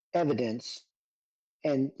evidence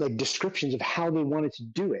and descriptions of how they wanted to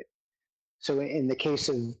do it. So in the case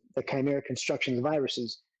of the chimeric construction of the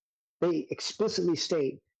viruses, they explicitly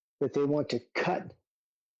state that they want to cut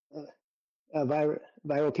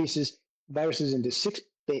viruses into 6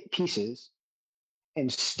 pieces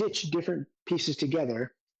and stitch different pieces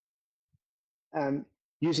together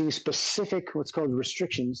using specific, what's called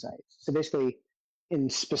restriction sites. So basically in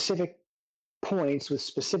specific points with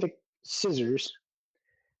specific scissors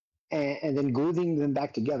and then gluing them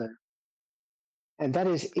back together. And that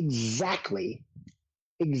is exactly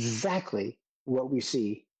what we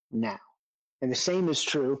see now. And the same is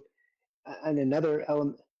true in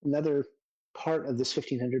another part of this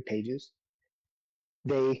 1,500 pages.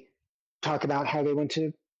 They talk about how they want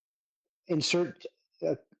to insert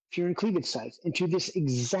furin cleavage sites into this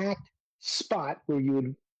exact spot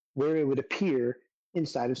where it would appear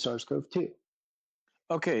inside of SARS-CoV-2.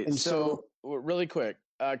 Okay, and so really quick,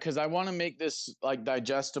 because I want to make this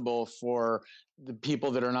digestible for the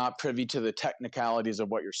people that are not privy to the technicalities of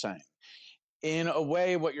what you're saying. In a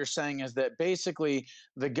way, what you're saying is that basically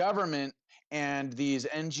the government and these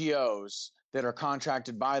NGOs that are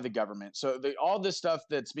contracted by the government. So all this stuff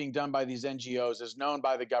that's being done by these NGOs is known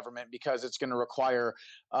by the government because it's going to require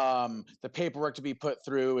the paperwork to be put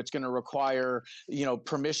through. It's going to require,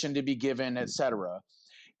 permission to be given, et cetera.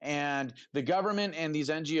 And the government and these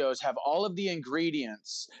NGOs have all of the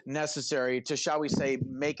ingredients necessary to, shall we say,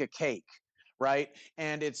 make a cake, right?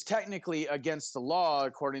 And it's technically against the law,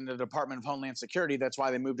 according to the Department of Homeland Security. That's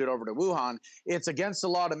why they moved it over to Wuhan. It's against the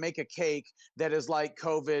law to make a cake that is like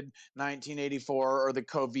COVID 1984 or the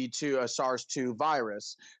COVID-2, SARS-2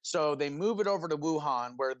 virus. So they move it over to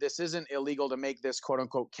Wuhan, where this isn't illegal to make this quote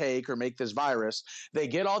unquote cake or make this virus. They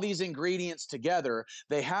get all these ingredients together.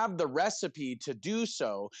 They have the recipe to do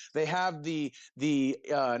so. They have the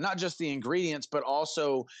not just the ingredients, but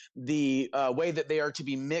also the way that they are to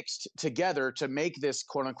be mixed together to make this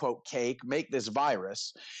quote unquote cake, make this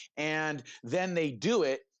virus. And then they do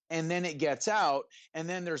it, and then it gets out. And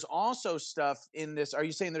then there's also stuff in this. Are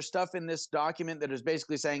you saying there's stuff in this document that is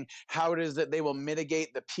basically saying how it is that they will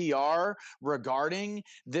mitigate the PR regarding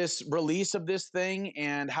this release of this thing,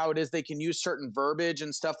 and how it is they can use certain verbiage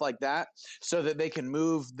and stuff like that so that they can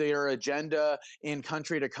move their agenda in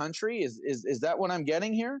country to country? Is that what I'm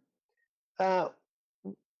getting here?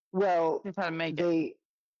 Well, Just how to make they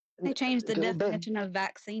They changed the they- definition of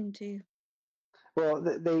vaccine too. well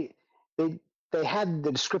they had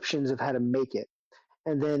the descriptions of how to make it,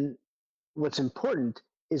 and then what's important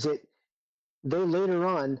is that they later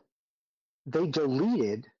on they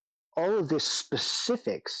deleted all of the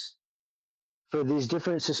specifics for these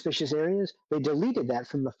different suspicious areas. They deleted that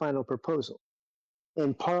from the final proposal,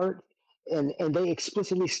 in part, and they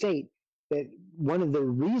explicitly state that one of the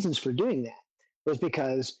reasons for doing that was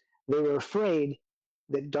because they were afraid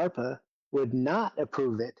that DARPA would not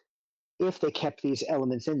approve it if they kept these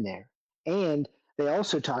elements in there. And they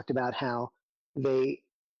also talked about how they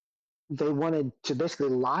wanted to basically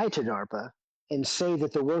lie to DARPA and say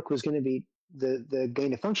that the work was going to be the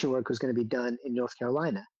gain of function work was going to be done in North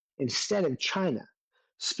Carolina instead of China,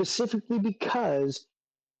 specifically because,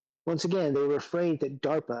 once again, they were afraid that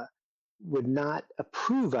DARPA would not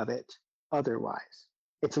approve of it otherwise.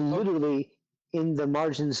 It's literally in the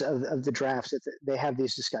margins of the drafts that they have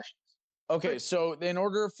these discussions. Okay, so in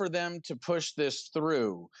order for them to push this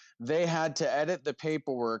through, they had to edit the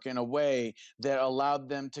paperwork in a way that allowed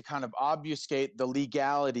them to kind of obfuscate the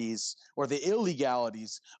legalities or the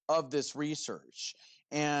illegalities of this research.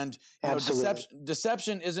 And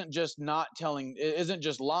deception isn't just not telling, it isn't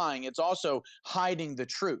just lying, it's also hiding the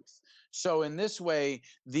truth. So in this way,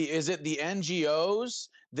 is it the NGOs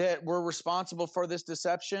that were responsible for this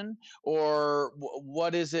deception, or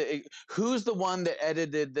what is it? Who's the one that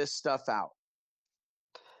edited this stuff out?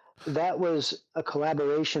 That was a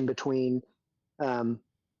collaboration between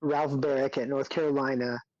Ralph Barrick at North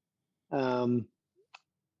Carolina and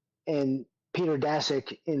Peter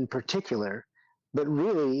Daszak in particular. But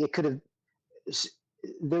really, it could have.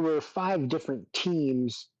 There were 5 different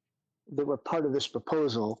teams that were part of this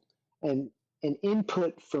proposal, and an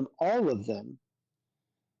input from all of them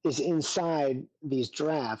is inside these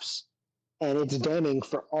drafts, and it's damning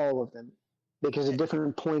for all of them because at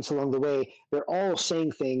different points along the way, they're all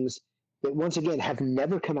saying things that, once again, have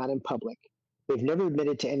never come out in public. They've never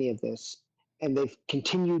admitted to any of this, and they've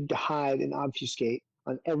continued to hide and obfuscate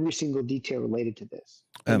on every single detail related to this.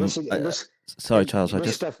 Sorry, Charles,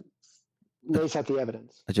 this stuff lays out the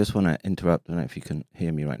evidence. I just want to interrupt. I don't know if you can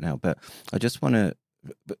hear me right now, but I just want to,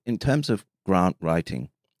 in terms of grant writing,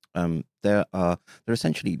 there are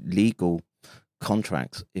essentially legal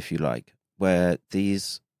contracts, if you like, where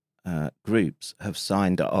these groups have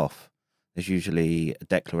signed off. There's usually a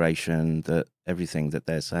declaration that everything that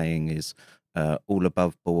they're saying is all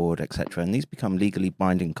above board, etc. And these become legally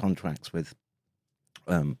binding contracts with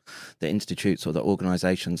the institutes or the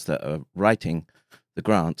organizations that are writing the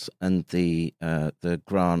grants and the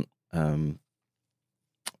grant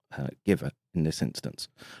giver in this instance.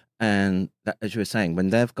 And that, as you were saying, when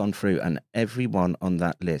they've gone through and everyone on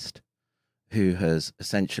that list who has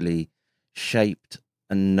essentially shaped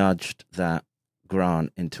and nudged that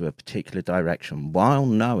grant into a particular direction while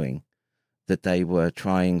knowing that they were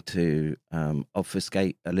trying to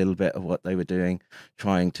obfuscate a little bit of what they were doing,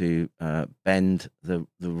 trying to bend the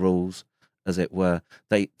rules, as it were,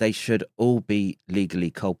 they should all be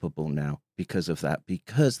legally culpable now because of that,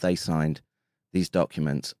 because they signed these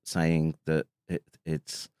documents saying that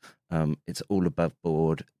it's all above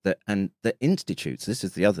board. And the institutes, this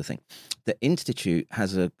is the other thing, the institute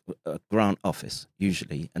has a grant office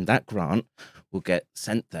usually, and that grant will get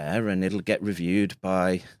sent there and it'll get reviewed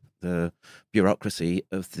by the bureaucracy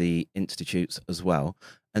of the institutes as well,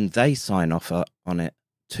 and they sign off on it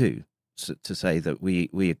too, so to say that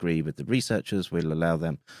we agree with the researchers, we'll allow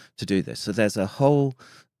them to do this. So there's a whole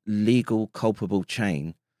legal culpable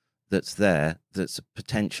chain that's there that's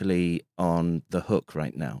potentially on the hook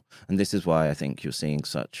right now. And this is why I think you're seeing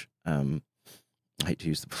such, I hate to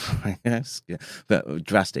use the word, I guess, but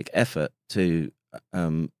drastic effort to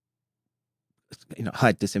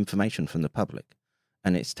hide disinformation from the public,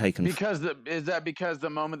 and it's taken because is that because the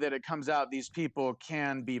moment that it comes out, these people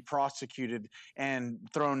can be prosecuted and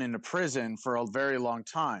thrown into prison for a very long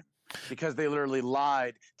time because they literally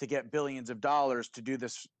lied to get billions of dollars to do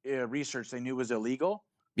this research they knew was illegal.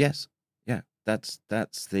 Yes, yeah, that's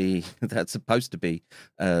the that's supposed to be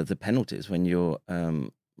the penalties when you're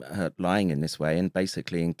lying in this way and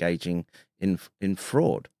basically engaging in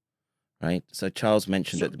fraud, right? So Charles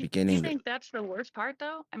mentioned at the Do beginning you that think that's the worst part,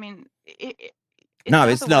 though? I mean, it's no, not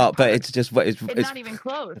it's the worst not, but part. it's just what It's not even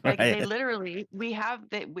close. Like they right. literally,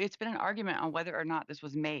 it's been an argument on whether or not this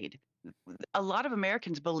was made. A lot of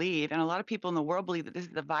Americans believe, and a lot of people in the world believe that this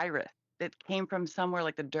is a virus that came from somewhere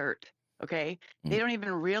like the dirt. Okay. They don't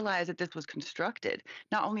even realize that this was constructed.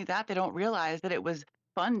 Not only that, they don't realize that it was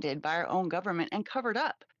funded by our own government and covered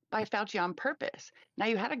up by Fauci on purpose. Now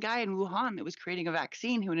you had a guy in Wuhan that was creating a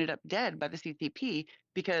vaccine who ended up dead by the CCP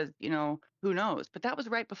because, who knows? But that was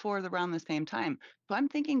right before around the same time. So I'm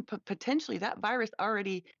thinking potentially that virus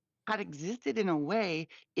already had existed in a way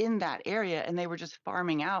in that area, and they were just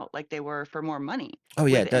farming out like they were for more money Oh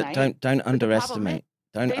yeah, with NIH. don't But the problem is underestimate.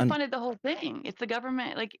 they funded the whole thing. It's the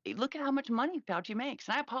government. Like, look at how much money Fauci makes.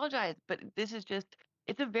 And I apologize, but this is just,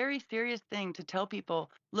 it's a very serious thing to tell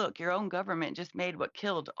people, look, your own government just made what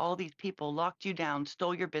killed all these people, locked you down,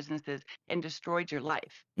 stole your businesses, and destroyed your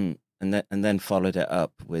life. And then followed it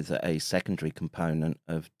up with a secondary component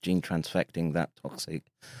of gene transfecting that toxic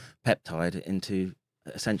peptide into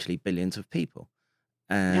essentially billions of people.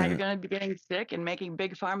 Now you're going to be getting sick and making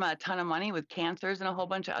big pharma a ton of money with cancers and a whole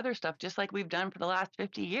bunch of other stuff, just like we've done for the last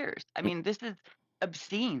 50 years. I mean, this is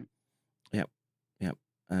obscene. Yep.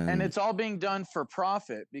 And it's all being done for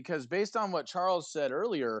profit because based on what Charles said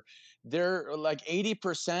earlier, there like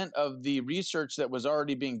 80% of the research that was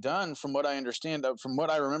already being done, from what I understand, from what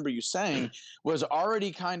I remember you saying, was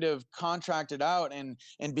already kind of contracted out and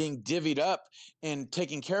being divvied up and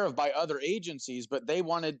taken care of by other agencies. But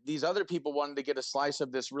these other people wanted to get a slice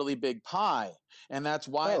of this really big pie. And that's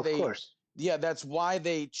why of course. Yeah, that's why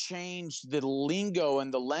they changed the lingo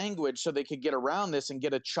and the language so they could get around this and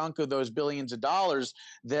get a chunk of those billions of dollars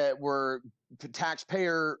that were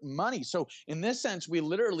taxpayer money. So in this sense, we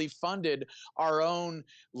literally funded our own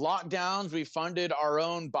lockdowns. We funded our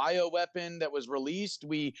own bioweapon that was released.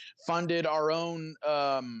 We funded our own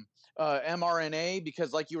mRNA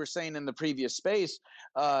because, like you were saying in the previous space,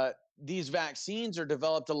 these vaccines are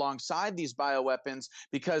developed alongside these bioweapons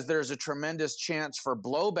because there's a tremendous chance for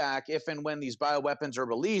blowback if and when these bioweapons are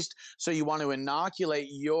released. So you want to inoculate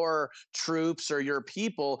your troops or your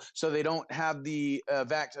people so they don't have the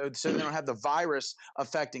so they don't have the virus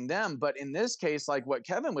affecting them. But in this case, like what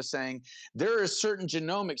Kevin was saying, there are certain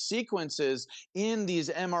genomic sequences in these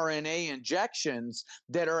mRNA injections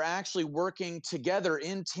that are actually working together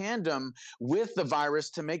in tandem with the virus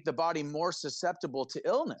to make the body more susceptible to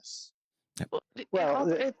illness. If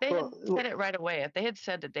they had said it right away, if they had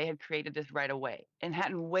said that they had created this right away and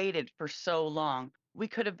hadn't waited for so long, we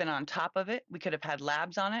could have been on top of it. We could have had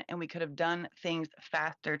labs on it, and we could have done things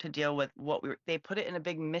faster to deal with what they put it in a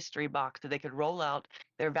big mystery box so they could roll out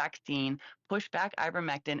their vaccine, push back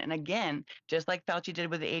ivermectin. And again, just like Fauci did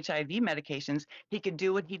with the HIV medications, he could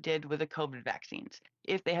do what he did with the COVID vaccines.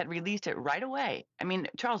 If they had released it right away, I mean,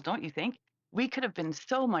 Charles, don't you think we could have been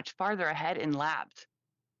so much farther ahead in labs?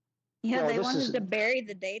 Yeah, they wanted to bury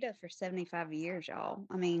the data for 75 years, y'all.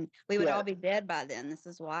 I mean, we would all be dead by then. This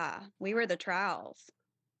is why. We were the trials.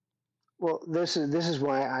 Well, this is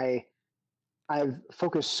why I've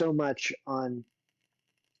focused so much on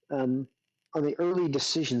the early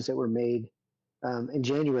decisions that were made in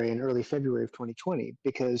January and early February of 2020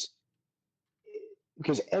 because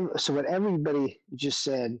so what everybody just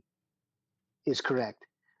said is correct,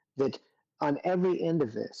 that on every end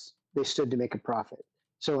of this they stood to make a profit.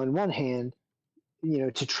 So on one hand,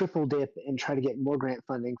 to triple dip and try to get more grant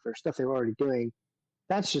funding for stuff they were already doing,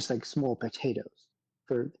 that's just like small potatoes.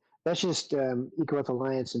 That's just Eco Health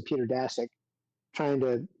Alliance and Peter Daszak trying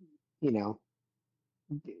to,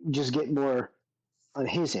 just get more on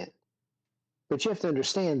his end. But you have to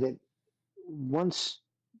understand that once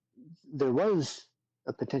there was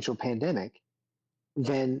a potential pandemic,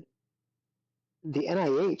 then the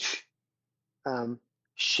NIH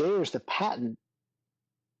shares the patent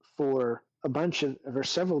for a bunch of or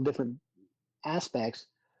several different aspects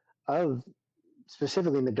of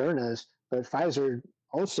specifically Moderna's, but Pfizer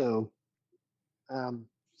also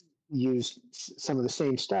used some of the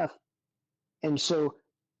same stuff. And so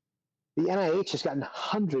the NIH has gotten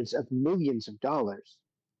hundreds of millions of dollars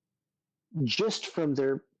just from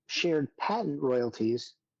their shared patent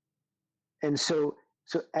royalties. And so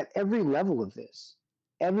at every level of this,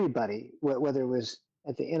 everybody, whether it was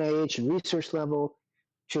at the NIH and research level,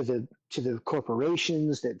 to the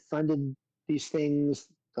corporations that funded these things,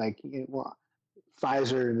 like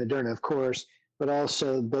Pfizer and Moderna, of course, but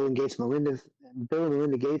also Bill and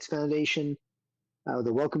Melinda Gates Foundation,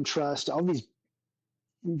 the Wellcome Trust, all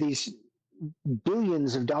these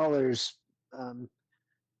billions of dollars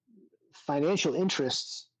financial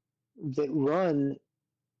interests that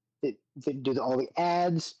do all the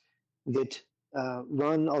ads, that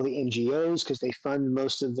run all the NGOs, because they fund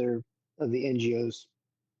most of the NGOs'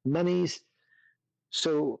 monies.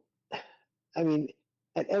 So, I mean,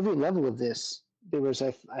 at every level of this, there was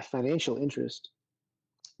a financial interest.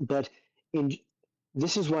 But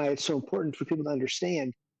this is why it's so important for people to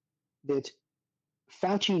understand that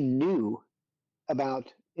Fauci knew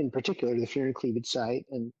about, in particular, the furin cleavage site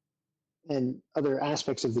and other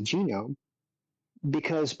aspects of the genome,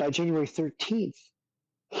 because by January 13th,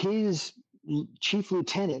 his chief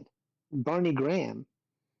lieutenant, Barney Graham,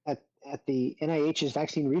 at the NIH's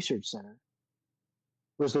Vaccine Research Center,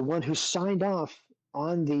 was the one who signed off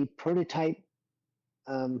on the prototype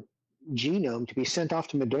genome to be sent off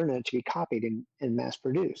to Moderna to be copied and mass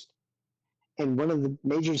produced. And one of the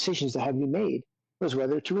major decisions that had to be made was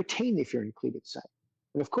whether to retain the furin cleavage site.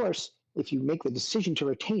 And of course, if you make the decision to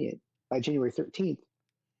retain it by January 13th,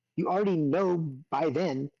 you already know by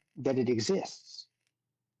then that it exists.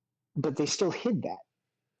 But they still hid that.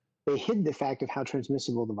 They hid the fact of how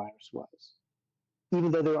transmissible the virus was,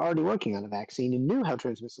 even though they were already working on a vaccine and knew how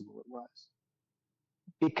transmissible it was,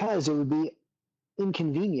 because it would be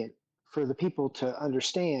inconvenient for the people to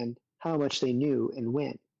understand how much they knew and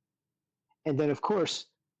when. And then, of course,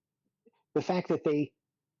 the fact that they,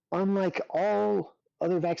 unlike all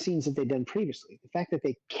other vaccines that they'd done previously, the fact that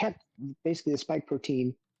they kept basically the spike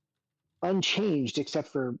protein unchanged, except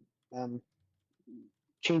for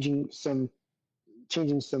changing some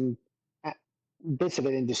bits of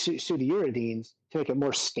it into pseudouridines to make it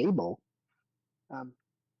more stable.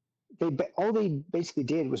 All they basically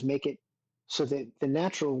did was make it so that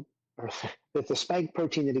that the spike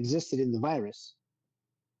protein that existed in the virus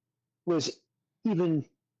was even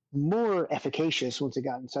more efficacious once it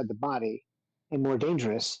got inside the body and more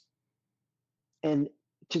dangerous. And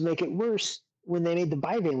to make it worse, when they made the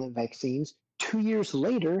bivalent vaccines, 2 years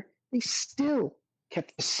later, they still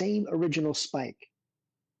kept the same original spike.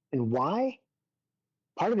 And why?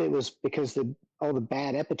 Part of it was because all the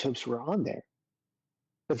bad epitopes were on there.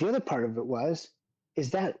 But the other part of it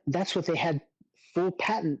is that's what they had full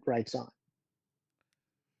patent rights on.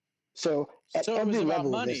 So at every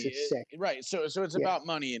level of this, it's sick. Right. So it's about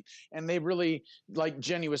money. And they really, like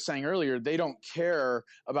Jenny was saying earlier, they don't care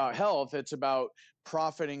about health. It's about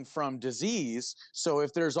profiting from disease. So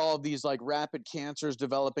if there's all of these like rapid cancers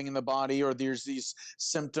developing in the body, or there's these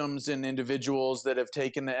symptoms in individuals that have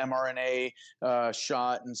taken the mRNA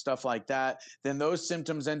shot and stuff like that, then those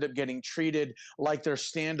symptoms end up getting treated like they're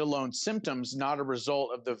standalone symptoms, not a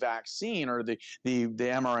result of the vaccine or the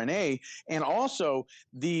mRNA. And also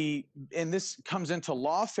and this comes into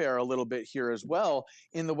lawfare a little bit here as well,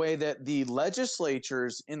 in the way that the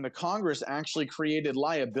legislatures in the Congress actually created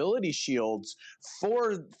liability shields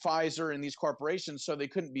for Pfizer and these corporations, so they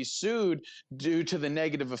couldn't be sued due to the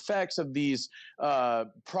negative effects of these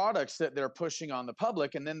products that they're pushing on the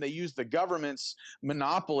public. And then they use the government's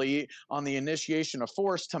monopoly on the initiation of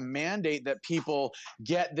force to mandate that people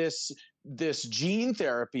get this gene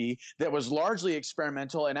therapy that was largely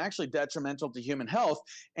experimental and actually detrimental to human health.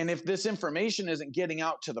 And if this information isn't getting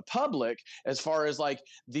out to the public, as far as like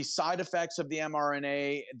the side effects of the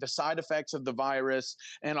mRNA, the side effects of the virus,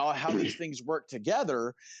 and how these things work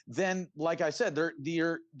together, then, like I said,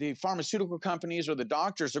 the pharmaceutical companies or the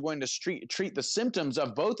doctors are going to treat the symptoms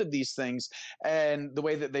of both of these things and the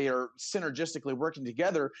way that they are synergistically working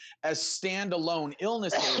together as standalone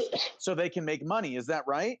illnesses so they can make money. Is that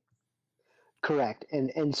right? Correct.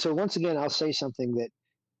 And so once again, I'll say something that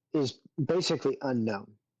is basically unknown.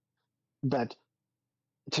 But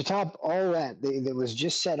to top all that was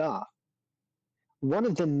just set off, one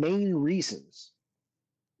of the main reasons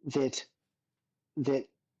that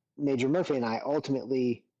Major Murphy and I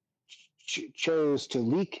ultimately chose to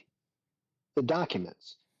leak the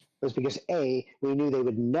documents was because A, we knew they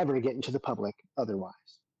would never get into the public otherwise.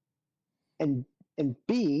 And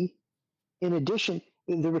B, in addition,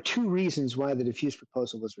 there were two reasons why the DEFUSE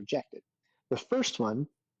proposal was rejected. The first one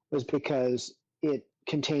was because it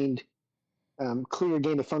contained clear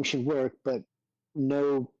gain-of-function work, but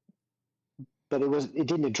it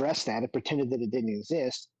didn't address that. It pretended that it didn't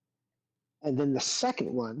exist. And then the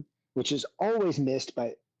second one, which is always missed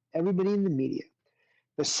by everybody in the media,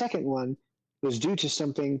 the second one was due to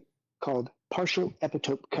something called partial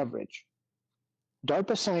epitope coverage.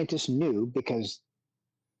 DARPA scientists knew, because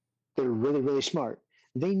they're really, really smart,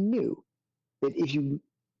 they knew that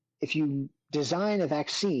if you design a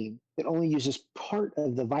vaccine that only uses part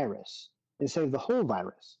of the virus instead of the whole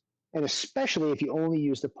virus, and especially if you only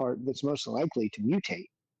use the part that's most likely to mutate,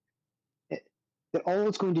 that all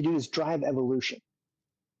it's going to do is drive evolution.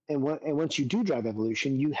 And once you do drive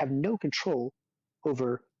evolution, you have no control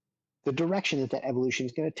over the direction that evolution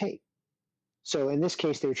is going to take. So in this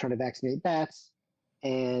case, they were trying to vaccinate bats,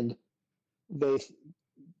 and the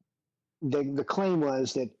claim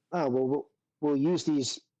was that, oh, well, we'll use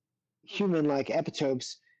these human-like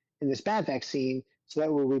epitopes in this bat vaccine, so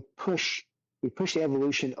that way we push the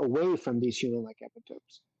evolution away from these human-like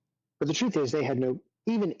epitopes. But the truth is, they had no,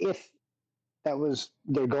 even if that was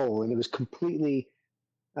their goal and it was completely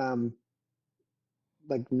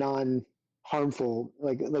like non-harmful,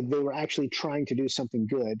 like they were actually trying to do something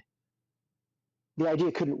good, the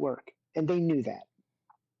idea couldn't work, and they knew that.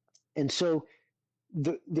 And so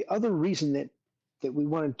the other reason that we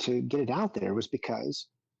wanted to get it out there was because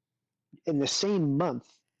in the same month,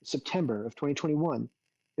 September of 2021,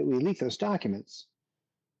 that we leaked those documents,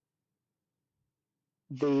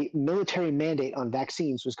 the military mandate on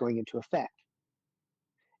vaccines was going into effect.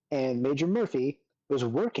 And Major Murphy was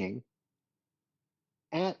working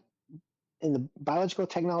in the Biological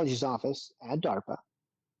Technologies Office at DARPA,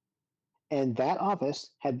 and that office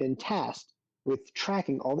had been tasked with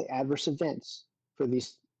tracking all the adverse events for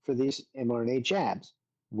these mRNA jabs.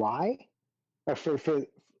 Why? Or for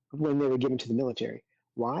when they were given to the military.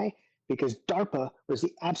 Why? Because DARPA was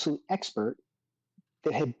the absolute expert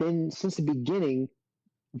that had been, since the beginning,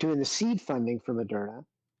 doing the seed funding for Moderna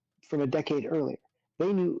from a decade earlier.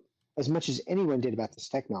 They knew as much as anyone did about this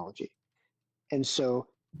technology. And so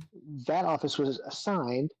that office was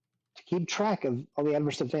assigned to keep track of all the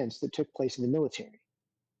adverse events that took place in the military.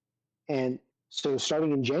 And so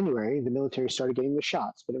starting in January, the military started getting the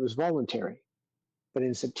shots, but it was voluntary. But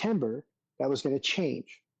in September, that was going to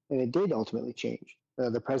change. And it did ultimately change.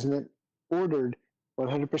 The president ordered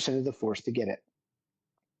 100% of the force to get it.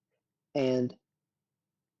 And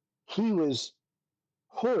he was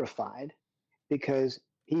horrified because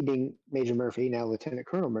he, being Major Murphy, now Lieutenant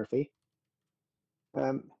Colonel Murphy,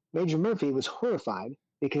 Major Murphy was horrified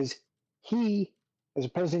because he, as a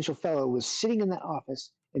presidential fellow, was sitting in that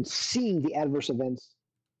office and seeing the adverse events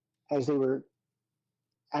as the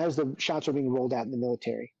shots were being rolled out in the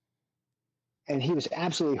military. And he was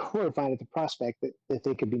absolutely horrified at the prospect that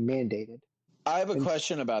they could be mandated. I have a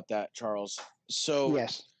question about that, Charles. So,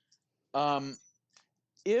 yes,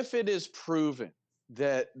 if it is proven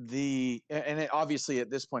that obviously at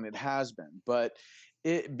this point it has been, but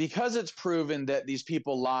because it's proven that these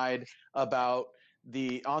people lied about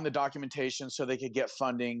on the documentation so they could get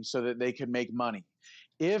funding so that they could make money.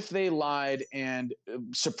 If they lied and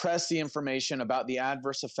suppressed the information about the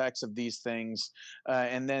adverse effects of these things,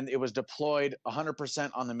 and then it was deployed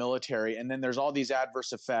 100% on the military, and then there's all these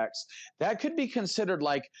adverse effects, that could be considered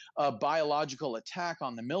like a biological attack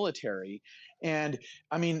on the military. And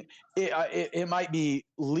I mean, it might be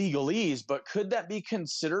legalese, but could that be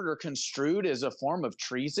considered or construed as a form of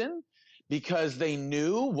treason? Because they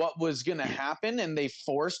knew what was going to happen and they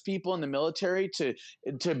forced people in the military to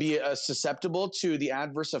be susceptible to the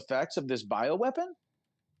adverse effects of this bioweapon?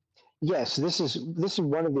 Yes, this is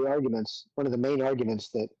one of the arguments, one of the main arguments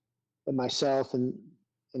that myself and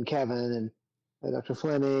Kevin and Dr.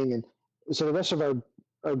 Fleming and so the rest of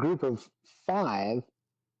our group of 5,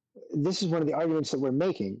 this is one of the arguments that we're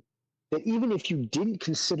making, that even if you didn't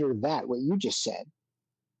consider that, what you just said,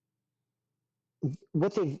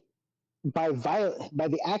 what they've by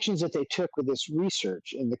the actions that they took with this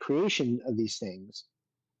research and the creation of these things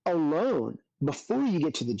alone, before you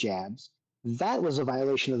get to the jabs, that was a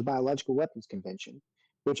violation of the Biological Weapons Convention,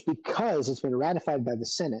 which, because it's been ratified by the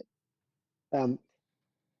Senate,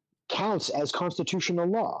 counts as constitutional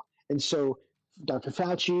law. And so Dr.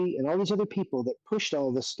 Fauci and all these other people that pushed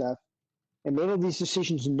all this stuff and made all these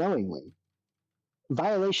decisions knowingly,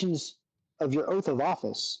 violations of your oath of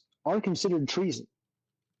office are considered treason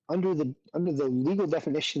under the legal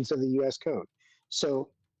definitions of the U.S. Code. So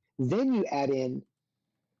then you add in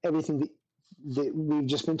everything that we've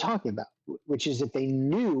just been talking about, which is that they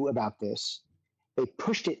knew about this, they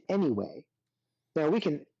pushed it anyway. Now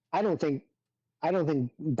I don't think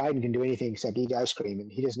Biden can do anything except eat ice cream,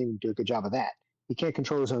 and he doesn't even do a good job of that. He can't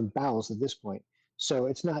control his own bowels at this point. So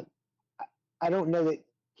it's not. I don't know that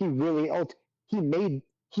he really.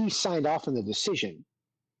 He signed off on the decision,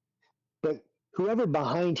 but whoever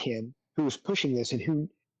behind him who was pushing this and who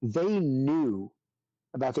they knew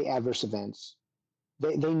about the adverse events,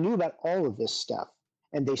 They knew about all of this stuff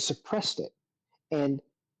and they suppressed it. And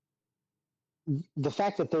the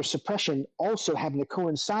fact that their suppression also happened to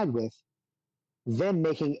coincide with them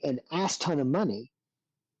making an ass ton of money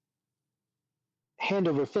hand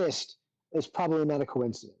over fist is probably not a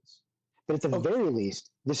coincidence. But at the very least,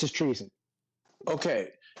 this is treason. Okay,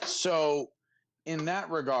 so in that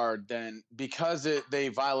regard, then, because they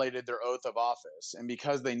violated their oath of office and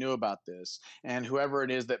because they knew about this and whoever it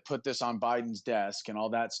is that put this on Biden's desk and all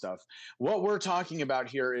that stuff, what we're talking about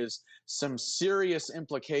here is some serious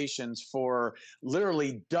implications for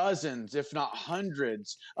literally dozens, if not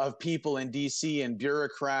hundreds, of people in DC and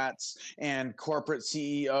bureaucrats and corporate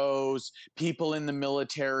CEOs, people in the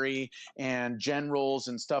military and generals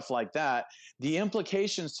and stuff like that. The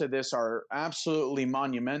implications to this are absolutely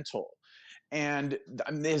monumental. And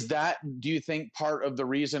is that, do you think, part of the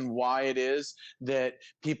reason why it is that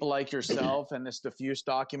people like yourself and this DEFUSE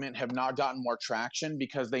document have not gotten more traction?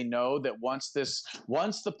 Because they know that once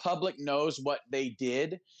the public knows what they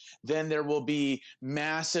did, then there will be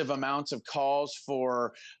massive amounts of calls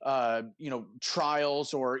for,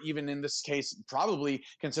 trials, or even in this case, probably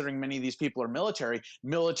considering many of these people are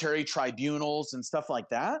military tribunals and stuff like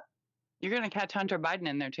that? You're going to catch Hunter Biden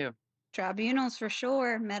in there too. Tribunals for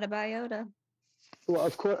sure, metabiota. Well,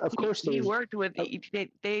 of course, he worked with.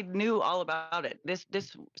 They knew all about it. This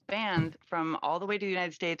spanned from all the way to the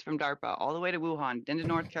United States, from DARPA all the way to Wuhan, then to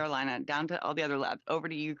North Carolina, down to all the other labs, over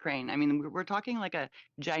to Ukraine. I mean, we're talking like a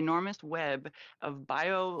ginormous web of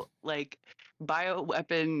bioweapon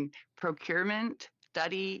procurement,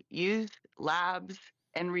 study, use, labs,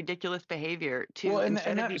 and ridiculous behavior to. Well,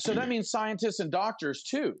 so that means scientists and doctors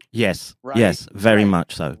too. Yes. Right? Yes. Very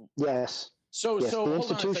much so. Yes. So the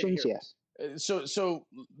institutions, yes. So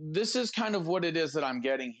this is kind of what it is that I'm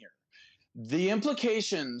getting here. The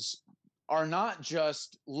implications are not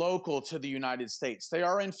just local to the United States. They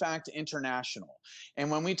are, in fact, international. And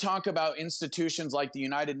when we talk about institutions like the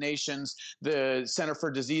United Nations, the Center for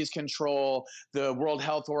Disease Control, the World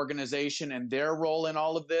Health Organization, and their role in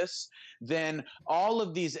all of this, then all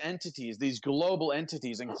of these entities, these global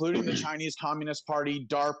entities, including the Chinese Communist Party,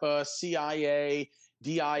 DARPA, CIA,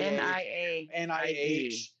 DIA,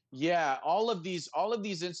 NIH, yeah, all of these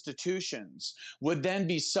institutions would then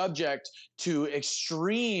be subject to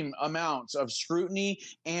extreme amounts of scrutiny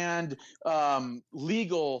and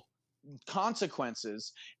legal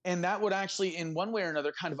consequences, and that would actually, in one way or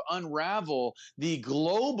another, kind of unravel the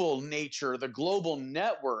global nature, the global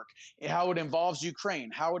network, how it involves Ukraine,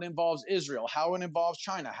 how it involves Israel, how it involves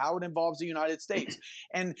China, how it involves the United States,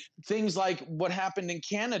 and things like what happened in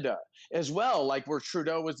Canada as well, like where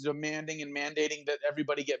Trudeau was demanding and mandating that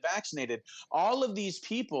everybody get vaccinated. All of these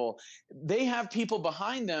people, they have people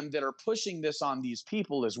behind them that are pushing this on these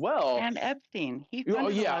people as well. And Epstein, he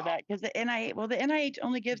funded a lot of that, because the NIH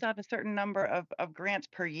only gives out a certain number of grants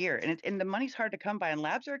per year, and the money's hard to come by, and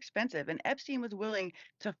labs are expensive, and Epstein was willing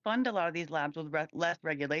to fund a lot of these labs with less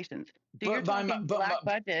regulations. So you're talking black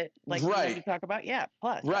budget, like you like to talk about,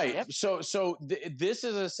 plus. Right. Yep. So this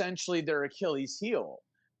is essentially their Achilles heel,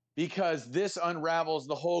 because this unravels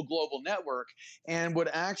the whole global network and would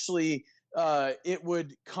actually it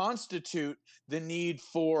would constitute the need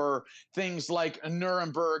for things like a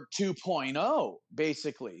Nuremberg 2.0,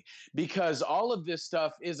 basically, because all of this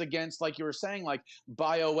stuff is against, like you were saying, like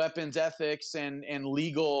bioweapons ethics and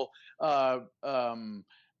legal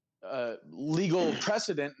legal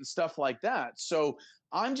precedent and stuff like that. So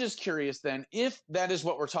I'm just curious then, if that is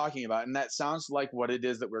what we're talking about, and that sounds like what it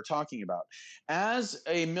is that we're talking about. As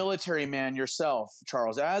a military man yourself,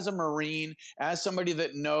 Charles, as a Marine, as somebody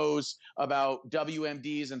that knows about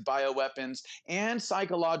WMDs and bioweapons and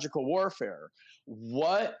psychological warfare,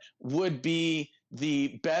 what would be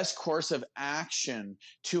the best course of action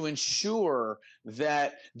to ensure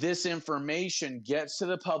that this information gets to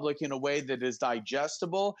the public in a way that is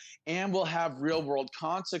digestible and will have real world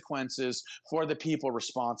consequences for the people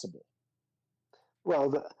responsible?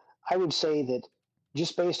 Well, I would say that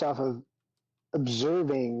just based off of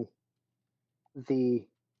observing the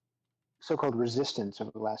so-called resistance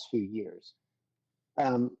over the last few years,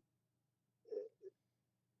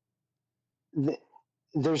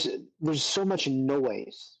 there's so much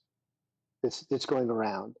noise that's going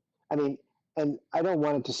around. I mean, and I don't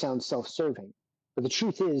want it to sound self-serving, but the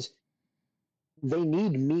truth is, they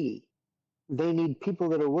need me. They need people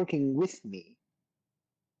that are working with me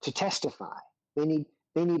to testify. They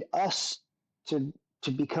need us to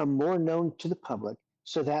become more known to the public,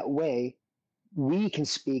 so that way we can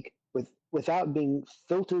speak without being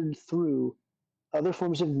filtered through other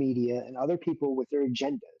forms of media and other people with their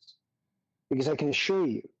agendas. Because I can assure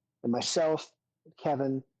you, and myself,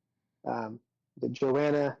 Kevin, that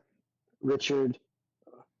Joanna, Richard,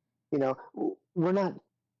 we're not,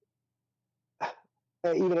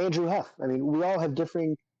 even Andrew Huff. I mean, we all have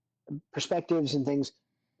differing perspectives and things,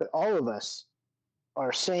 but all of us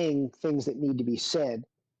are saying things that need to be said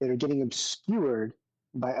that are getting obscured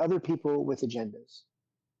by other people with agendas.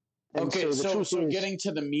 And okay, so is, getting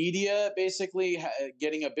to the media, basically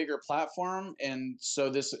getting a bigger platform, and so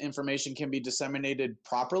this information can be disseminated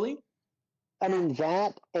properly? I mean,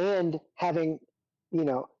 that and having,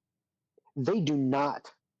 they do not,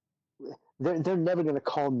 they're never going to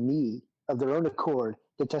call me of their own accord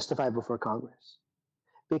to testify before Congress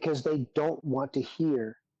because they don't want to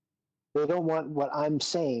hear, they don't want what I'm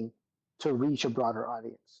saying to reach a broader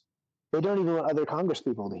audience. They don't even want other Congress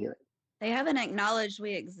people to hear it. They haven't acknowledged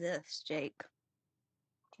we exist, Jake.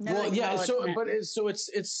 No well, yeah. So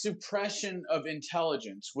it's suppression of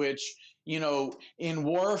intelligence, which in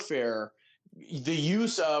warfare, the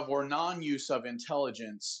use of or non-use of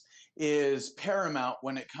intelligence is paramount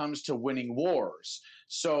when it comes to winning wars.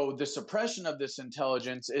 So the suppression of this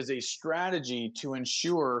intelligence is a strategy to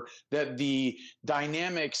ensure that the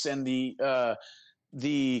dynamics and the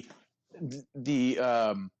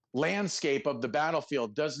landscape of the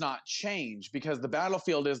battlefield does not change, because the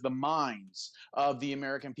battlefield is the minds of the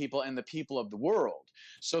American people and the people of the world.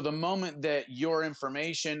 So the moment that your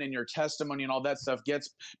information and your testimony and all that stuff gets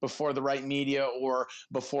before the right media or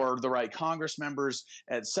before the right Congress members,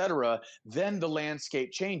 etc., then the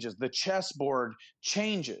landscape changes. The chessboard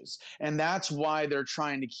changes. And that's why they're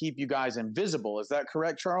trying to keep you guys invisible. Is that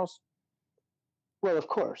correct, Charles? Well, of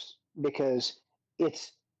course, because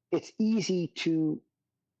it's easy to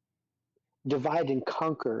divide and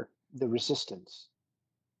conquer the resistance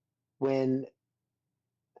when,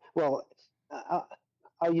 well,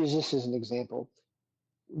 I'll use this as an example.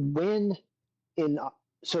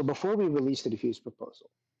 So before we released the DEFUSE proposal,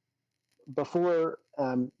 before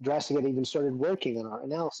Drastic had even started working on our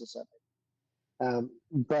analysis of it,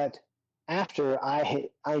 but after I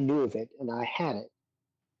knew of it and I had it,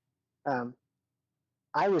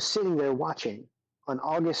 I was sitting there watching on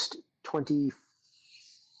August 25th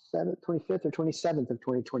or 27th of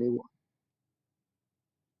 2021.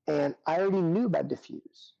 And I already knew about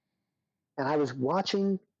DEFUSE. And I was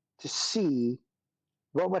watching to see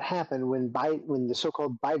what would happen when the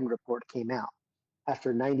so-called Biden report came out.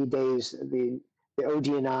 After 90 days, the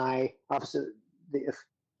ODNI, Office of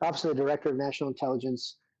the Director of National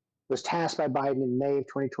Intelligence, was tasked by Biden in May of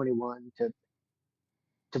 2021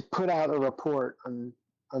 to put out a report on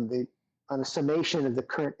a summation of the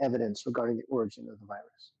current evidence regarding the origin of the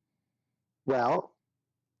virus. Well,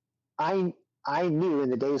 I knew in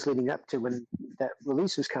the days leading up to when that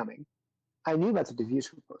release was coming, I knew about the DEFUSE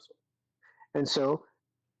proposal. And so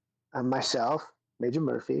myself, Major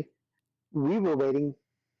Murphy, we were waiting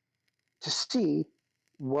to see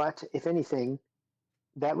what, if anything,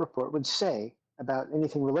 that report would say about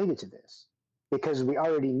anything related to this, because we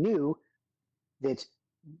already knew that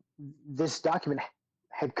this document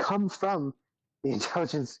had come from the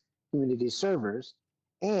intelligence community servers,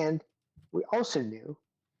 and we also knew,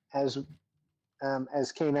 as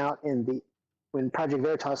came out when Project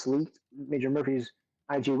Veritas leaked Major Murphy's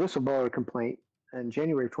IG whistleblower complaint in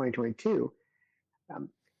January of 2022,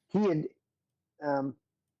 he had,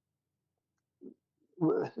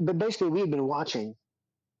 but basically we had been watching,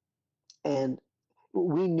 and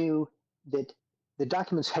we knew that the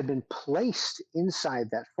documents had been placed inside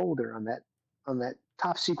that folder on that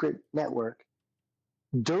top secret network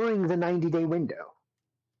during the 90-day window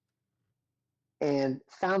and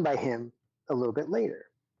found by him a little bit later.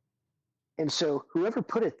 And so whoever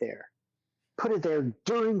put it there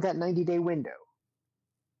during that 90-day window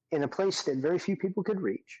in a place that very few people could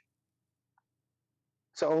reach.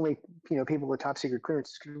 So only people with top secret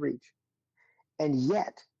clearances could reach. And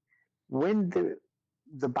yet, when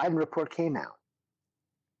the Biden report came out,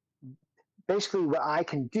 basically what I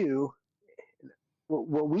can do,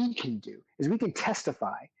 what we can do, is we can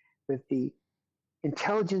testify that the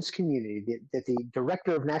intelligence community, that the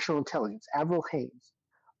Director of National Intelligence, Avril Haines,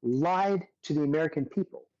 lied to the American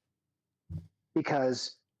people,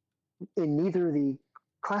 because in neither the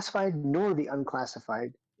classified nor the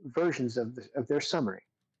unclassified versions of their summary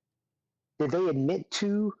did they admit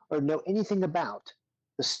to or know anything about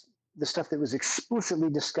the stuff that was explicitly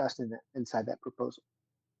discussed inside that proposal.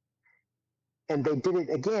 And they did it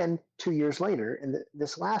again 2 years later, in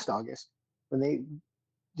this last August, when they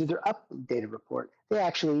did their updated report. They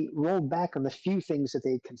actually rolled back on the few things that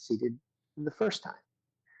they had conceded the first time.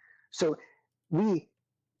 So we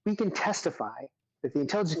can testify that the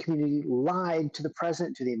intelligence community lied to the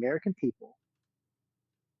president, to the American people,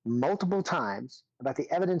 multiple times about the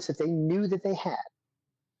evidence that they knew that they had,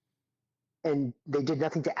 and they did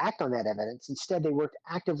nothing to act on that evidence. Instead, they worked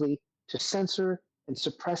actively to censor and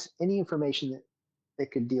suppress any information that they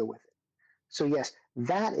could deal with it. So yes,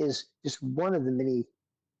 that is just one of the many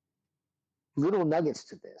little nuggets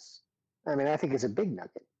to this. I mean, I think it's a big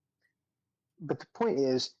nugget. But the point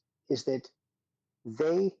is that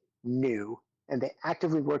they knew and they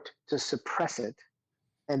actively worked to suppress it,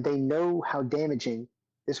 and they know how damaging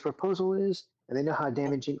this proposal is, and they know how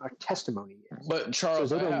damaging our testimony is. But Charles,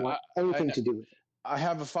 so they don't want anything to do with it. I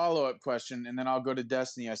have a follow-up question, and then I'll go to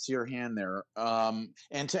Destiny. I see her hand there.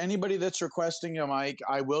 And to anybody that's requesting a mic,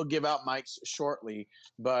 I will give out mics shortly,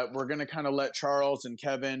 but we're going to kind of let Charles and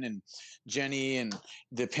Kevin and Jenny and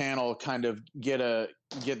the panel kind of get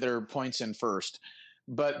their points in first.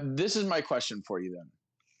 But this is my question for you then.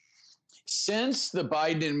 Since the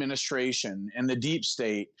Biden administration and the deep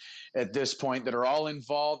state at this point that are all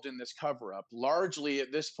involved in this cover-up largely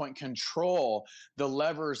at this point control the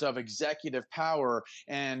levers of executive power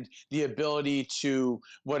and the ability to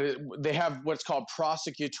they have what's called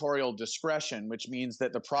prosecutorial discretion, which means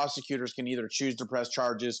that the prosecutors can either choose to press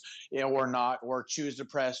charges or not, or choose to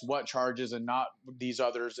press what charges and not these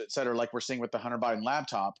others, et cetera, like we're seeing with the Hunter Biden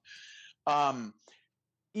laptop.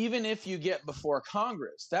 Even if you get before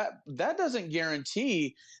Congress, that doesn't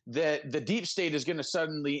guarantee that the deep state is going to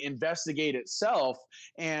suddenly investigate itself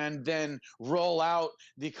and then roll out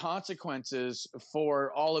the consequences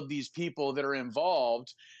for all of these people that are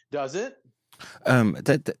involved, does it?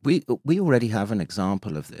 We already have an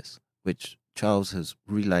example of this, which Charles has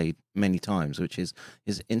relayed many times, which is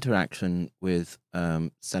his interaction with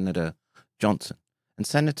Senator Johnson. And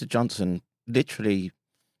Senator Johnson literally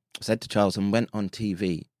said to Charles and went on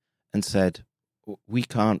TV and said, we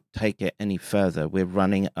can't take it any further. We're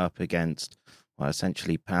running up against, well,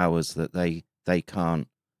 essentially powers that they can't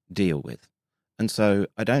deal with. And so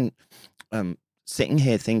I don't, sitting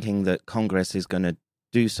here thinking that Congress is going to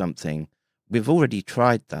do something, we've already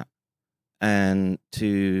tried that. And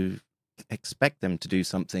to expect them to do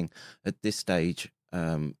something at this stage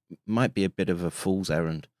might be a bit of a fool's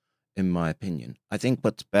errand, in my opinion. I think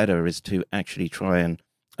what's better is to actually try and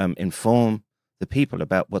inform the people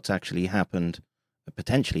about what's actually happened,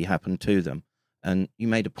 potentially happened to them. And you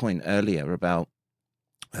made a point earlier about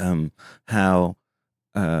how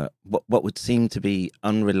what would seem to be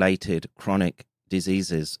unrelated chronic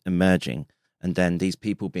diseases emerging, and then these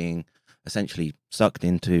people being essentially sucked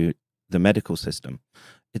into the medical system.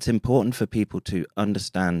 It's important for people to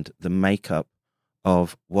understand the makeup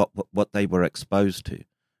of what they were exposed to,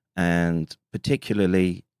 and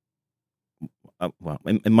particularly, well,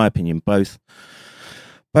 in my opinion, both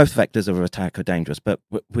vectors of attack are dangerous, but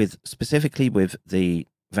specifically with the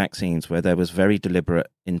vaccines, where there was very deliberate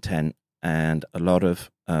intent and a lot of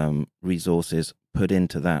resources put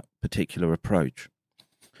into that particular approach.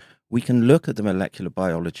 We can look at the molecular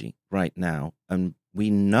biology right now, and we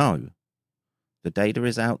know the data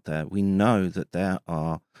is out there. We know that there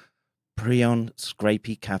are prion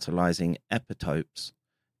scrapie catalyzing epitopes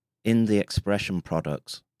in the expression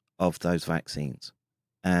products of those vaccines.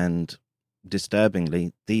 And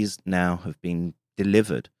disturbingly, these now have been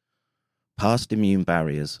delivered past immune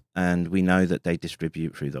barriers, and we know that they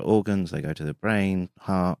distribute through the organs. They go to the brain,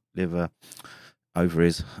 heart, liver,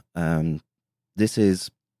 ovaries. This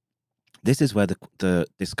is where the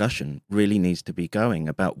discussion really needs to be going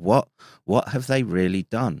about what have they really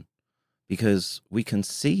done, because we can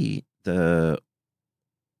see the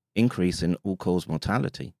increase in all-cause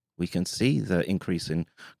mortality. We can see the increase in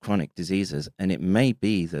chronic diseases, and it may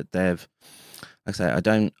be that they've, like I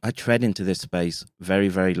say, I tread into this space very,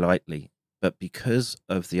 very lightly, but because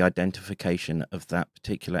of the identification of that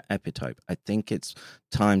particular epitope, I think it's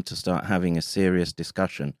time to start having a serious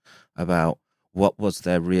discussion about what was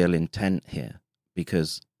their real intent here,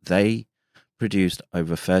 because they produced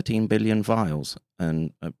over 13 billion vials,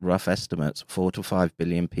 and rough estimates, 4 to 5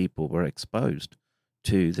 billion people were exposed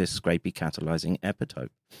to this scrapie catalyzing epitope.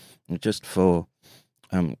 And just for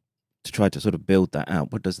to try to sort of build that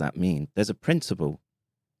out, what does that mean? There's a principle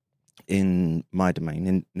in my domain,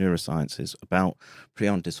 in neurosciences, about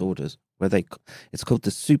prion disorders, where it's called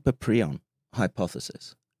the super prion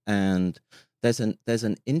hypothesis. And there's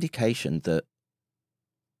an indication that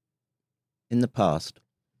in the past,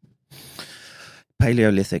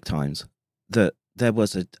 Paleolithic times, that there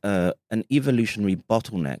was an evolutionary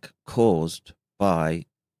bottleneck caused by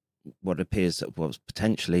what appears that was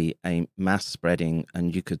potentially a mass spreading,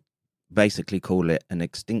 and you could basically call it an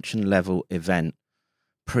extinction level event,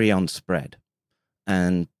 prion spread.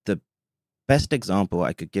 And the best example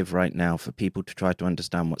I could give right now for people to try to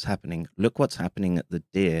understand what's happening, look what's happening at the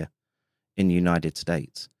deer in the United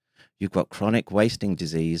States. You've got chronic wasting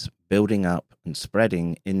disease building up and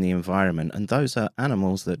spreading in the environment. And those are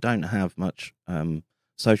animals that don't have much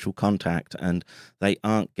social contact, and they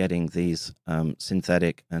aren't getting these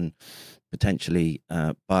synthetic and potentially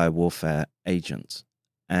biowarfare agents.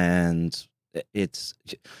 And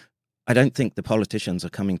I don't think the politicians are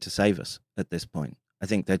coming to save us at this point. I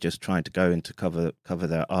think they're just trying to go into cover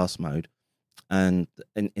their arse mode. And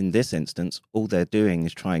in this instance, all they're doing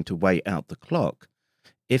is trying to wait out the clock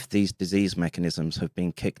if these disease mechanisms have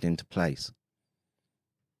been kicked into place.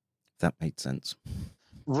 That made sense.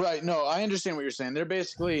 Right. No, I understand what you're saying.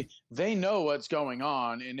 They know what's going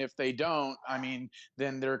on. And if they don't, I mean,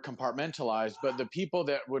 then they're compartmentalized. But the people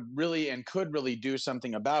that would really and could really do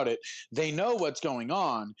something about it, they know what's going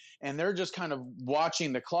on. And they're just kind of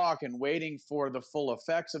watching the clock and waiting for the full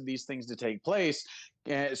effects of these things to take place,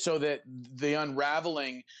 so that the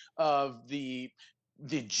unraveling of the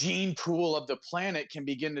gene pool of the planet can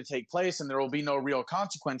begin to take place, and there will be no real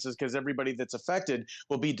consequences because everybody that's affected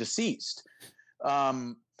will be deceased.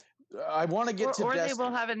 I want to get to or they will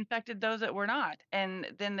have infected those that were not, and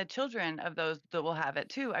then the children of those that will have it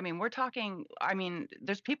too. I mean, we're talking. I mean,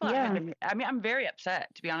 there's people. Yeah. I mean, I'm very upset,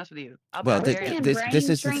 to be honest with you. Well, this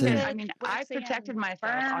is the thing. I mean, I protected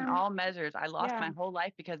myself on all measures. I lost my whole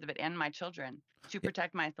life because of it, and my children, to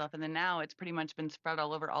protect myself, and then now it's pretty much been spread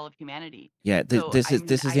all over all of humanity. Yeah, this is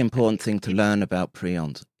the important thing to learn about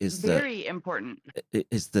prions. Very important.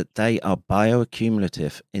 Is that they are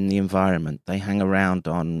bioaccumulative in the environment. They hang around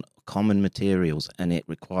on common materials, and it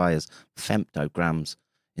requires femtograms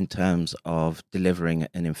in terms of delivering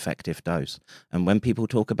an effective dose. And when people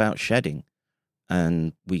talk about shedding,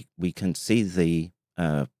 and we can see the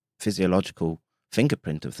physiological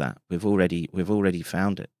fingerprint of that, we've already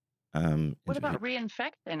found it. What about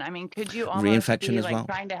reinfection? I mean, could you almost reinfection be as like well?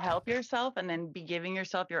 Trying to help yourself and then be giving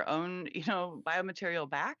yourself your own, biomaterial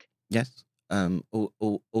back? Yes, all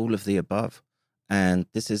of the above. And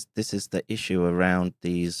this is the issue around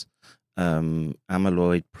these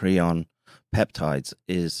amyloid prion peptides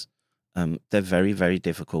is they're very, very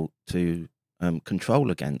difficult to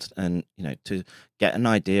control against, and to get an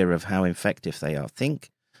idea of how effective they are. Think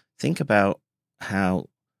about how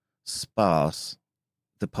sparse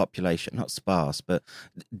the population, not sparse, but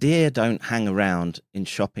deer don't hang around in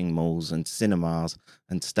shopping malls and cinemas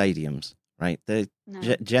and stadiums. Right, they're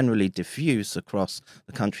generally diffuse across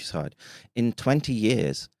the countryside. In 20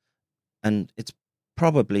 years, and it's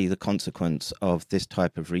probably the consequence of this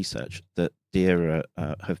type of research that deer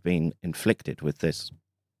have been inflicted with this.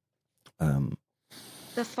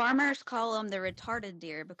 The farmers call them the retarded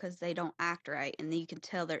deer because they don't act right, and you can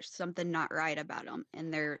tell there's something not right about them,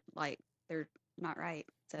 and they're not right.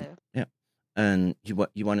 So yeah, and you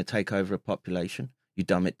want to take over a population, you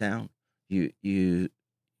dumb it down, you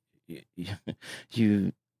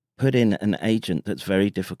put in an agent that's very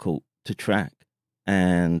difficult to track,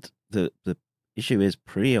 and the issue is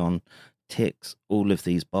prion ticks all of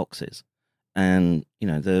these boxes. And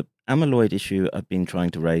the amyloid issue I've been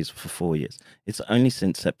trying to raise for 4 years. It's only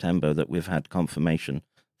since September that we've had confirmation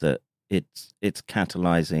that it's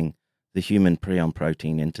catalyzing the human prion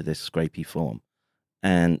protein into this scrapey form,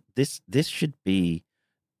 and this should be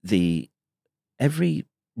every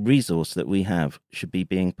resource that we have should be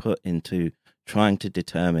being put into trying to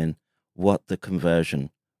determine what the conversion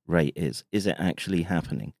rate is. Is it actually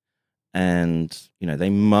happening? And they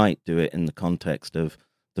might do it in the context of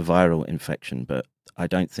the viral infection, but I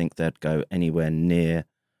don't think they'd go anywhere near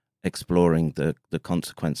exploring the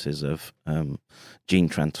consequences of gene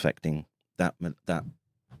transfecting that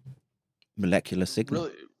molecular signal.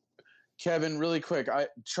 Really, Kevin, really quick,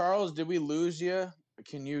 Charles, did we lose you?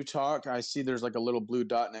 Can you talk? I see there's like a little blue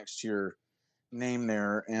dot next to your name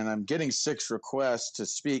there, and I'm getting 6 requests to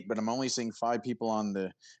speak, but I'm only seeing 5 people on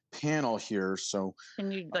the panel here. So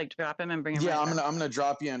can you drop him and bring him? Yeah, I'm gonna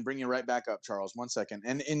drop you and bring you right back up, Charles. 1 second.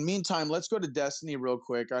 And in meantime, let's go to Destiny real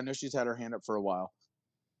quick. I know she's had her hand up for a while.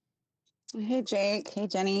 Hey Jake, hey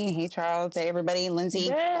Jenny, hey Charles, hey everybody, Lindsay.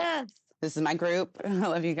 Yes. This is my group. I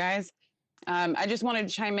love you guys. I just wanted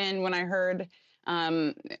to chime in when I heard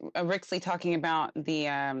Rixey talking about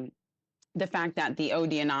the fact that the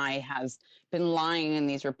ODNI has been lying in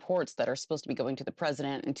these reports that are supposed to be going to the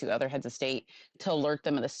president and to other heads of state to alert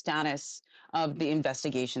them of the status of the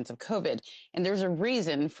investigations of COVID. And there's a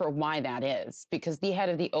reason for why that is, because the head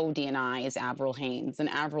of the ODNI is Avril Haines, and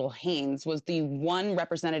Avril Haines was the one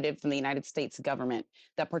representative from the United States government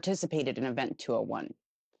that participated in Event 201.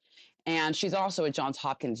 And she's also a Johns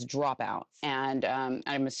Hopkins dropout. And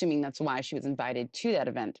I'm assuming that's why she was invited to that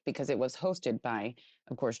event, because it was hosted by,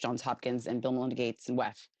 of course, Johns Hopkins and Bill Melinda Gates and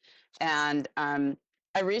WEF. And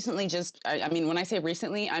I recently I mean, when I say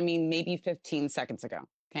recently, I mean maybe 15 seconds ago,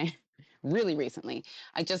 okay? Really recently.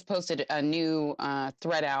 I just posted a new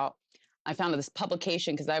thread out. I found this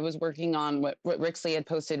publication because I was working on what Rixey had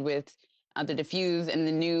posted with the DEFUSE and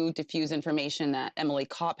the new DEFUSE information that Emily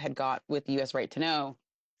Kopp had got with the U.S. Right to Know.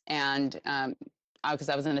 And because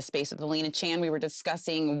I was in a space with Helena Chan, we were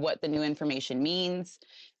discussing what the new information means.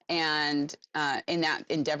 And in that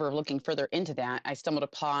endeavor of looking further into that, I stumbled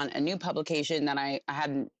upon a new publication that I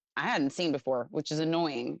hadn't seen before, which is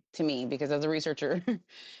annoying to me because as a researcher,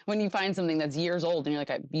 when you find something that's years old and you're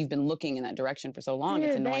like, you've been looking in that direction for so long,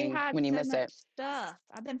 it's Dude, they annoying had when you so miss much it. stuff.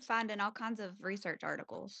 I've been finding all kinds of research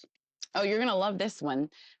articles. Oh, you're going to love this one.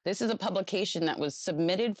 This is a publication that was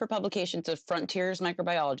submitted for publication to Frontiers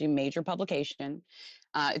Microbiology, major publication.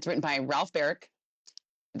 It's written by Ralph Barrick.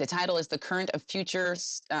 The title is the current and future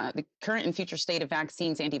state of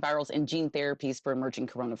vaccines, antivirals, and gene therapies for emerging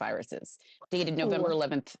coronaviruses, dated November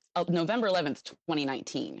 11th,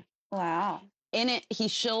 2019. Wow. In it, he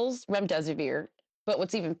shills remdesivir, but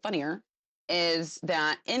what's even funnier is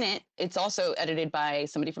that in it, it's also edited by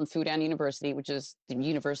somebody from Fudan University, which is the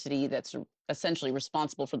university that's essentially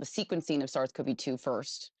responsible for the sequencing of SARS-CoV-2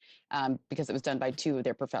 first, because it was done by two of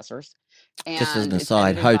their professors. And just as an it's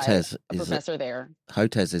aside, edited by Hotez a professor there.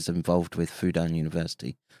 Hotez is involved with Fudan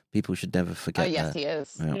University. People should never forget Oh, yes, that. he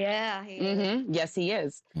is. Yeah, he is. Yes, he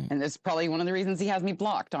is. And that's probably one of the reasons he has me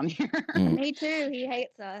blocked on here. Me too. He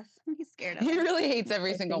hates us. He's scared of us. He really hates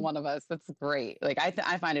every single one of us. That's great. Like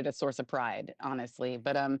I find it a source of pride, honestly.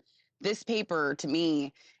 But this paper to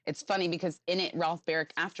me, it's funny because in it, Ralph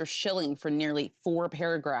Barrick, after shilling for nearly 4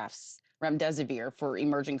 paragraphs remdesivir for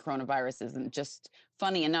emerging coronaviruses, and just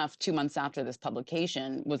funny enough, 2 months after this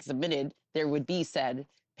publication was submitted, there would be said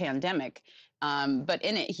pandemic. But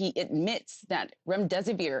in it, he admits that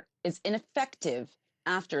remdesivir is ineffective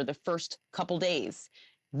after the first couple days,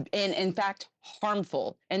 and in fact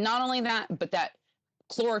harmful. And not only that, but that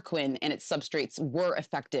chloroquine and its substrates were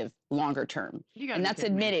effective longer term. And that's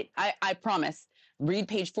admitted. I promise. Read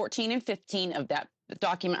page 14 and 15 of that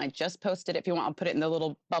document. I just posted it. If you want, I'll put it in the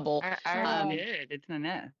little bubble. I already did. It's in the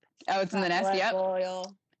nest. Oh, it's in the nest. Yep.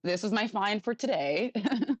 Boil. This was my find for today.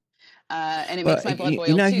 And it makes my blood boil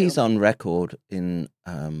you know, too. he's on record in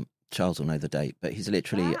Charles will know the date, but he's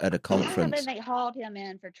literally at a conference. Why haven't they hauled him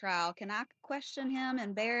in for trial? Can I question him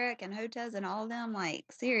and Barrick and Hotez and all of them? Like,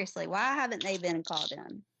 seriously, why haven't they been called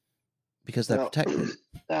in? Because they're protected.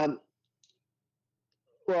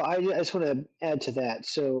 Well, I just want to add to that.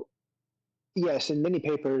 So, yes, in many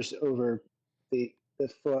papers over the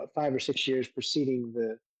 5 or 6 years preceding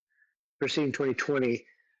 2020,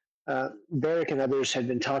 Barrick and others had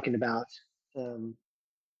been talking about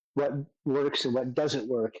what works and what doesn't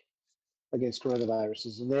work against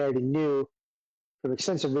coronaviruses, and they already knew from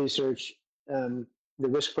extensive research the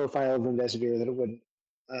risk profile of remdesivir that it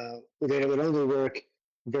would only work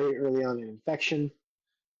very early on in infection.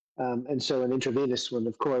 And so an intravenous one,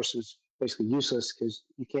 of course, was basically useless because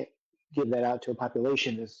you can't give that out to a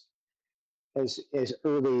population as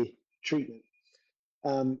early treatment.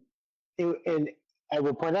 And I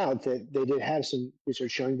will point out that they did have some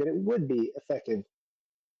research showing that it would be effective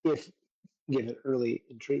if given early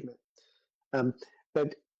in treatment.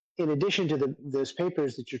 But in addition to those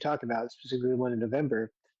papers that you're talking about, specifically the one in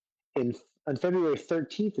November, on February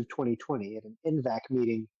 13th of 2020 at an NVAC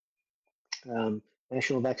meeting,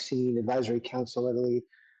 National Vaccine Advisory Council, I believe.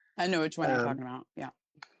 I know which one you're talking about. Yeah.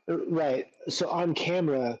 Right. So on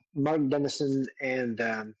camera, Martin Dennison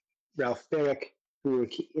and Ralph Barrick, who were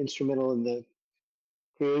instrumental in the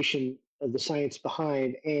creation of the science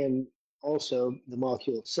behind and also the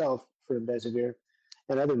molecule itself for remdesivir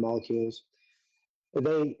and other molecules,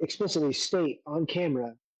 they explicitly state on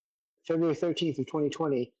camera, February 13th of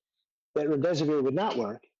 2020, that remdesivir would not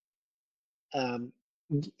work in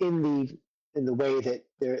the way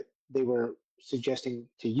that they were suggesting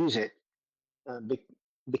to use it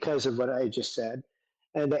because of what I just said.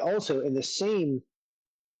 And they also, in the same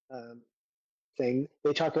thing,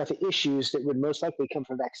 they talk about the issues that would most likely come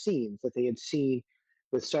from vaccines that they had seen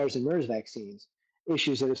with SARS and MERS vaccines,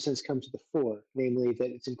 issues that have since come to the fore, namely that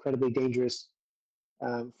it's incredibly dangerous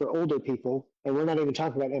for older people. And we're not even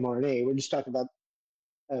talking about mRNA, we're just talking about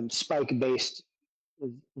spike-based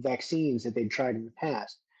vaccines that they'd tried in the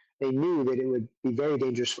past. They knew that it would be very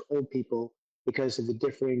dangerous for old people because of the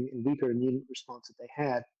differing and weaker immune response that they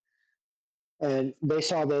had. And they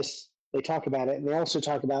saw this, they talk about it, and they also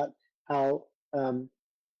talk about how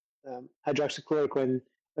hydroxychloroquine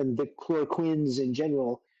and the chloroquines in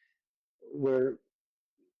general were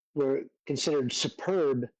considered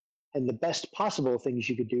superb and the best possible things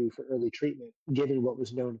you could do for early treatment, given what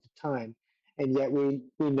was known at the time. And yet we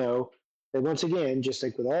know that once again, just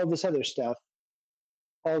like with all this other stuff,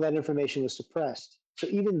 all that information was suppressed. So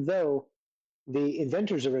even though the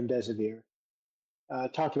inventors of remdesivir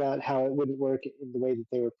talked about how it wouldn't work in the way that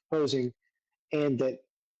they were proposing, and that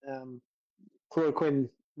chloroquine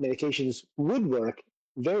medications would work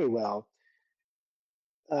very well,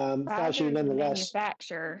 Fauci Pfizer's the nonetheless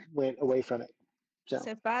manufacturer. went away from it.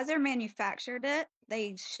 So Pfizer manufactured it.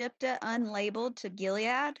 They shipped it unlabeled to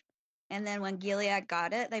Gilead. And then when Gilead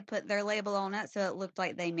got it, they put their label on it so it looked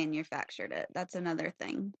like they manufactured it. That's another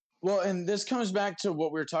thing. Well, and this comes back to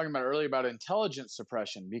what we were talking about earlier about intelligence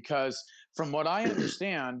suppression, because from what I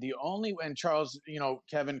understand, the only, and Charles,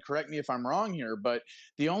 Kevin, correct me if I'm wrong here, but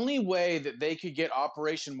the only way that they could get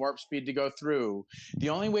Operation Warp Speed to go through, the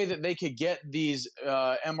only way that they could get these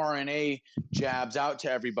mRNA jabs out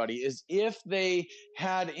to everybody is if they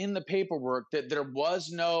had in the paperwork that there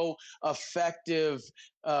was no effective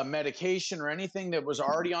medication or anything that was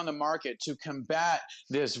already on the market to combat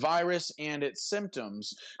this virus and its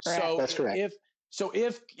symptoms. Correct. That's correct.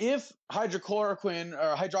 If hydrochloroquine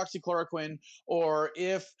or hydroxychloroquine, or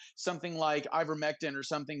if something like ivermectin or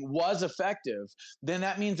something was effective, then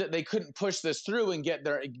that means that they couldn't push this through and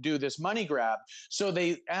do this money grab. So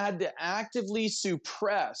they had to actively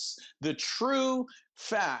suppress the true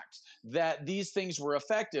fact that these things were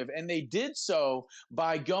effective. And they did so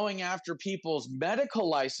by going after people's medical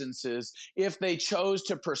licenses if they chose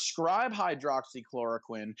to prescribe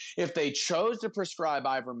hydroxychloroquine, if they chose to prescribe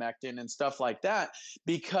ivermectin and stuff like that,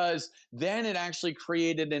 because then it actually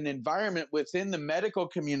created an environment within the medical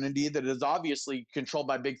community that is obviously controlled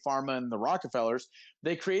by Big Pharma and the Rockefellers.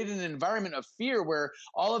 They created an environment of fear where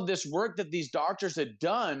all of this work that these doctors had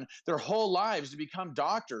done their whole lives to become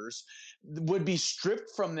doctors would be stripped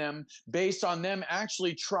from them based on them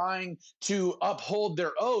actually trying to uphold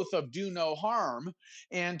their oath of do no harm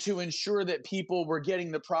and to ensure that people were getting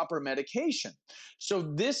the proper medication. So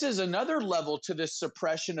this is another level to this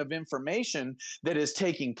suppression of information that is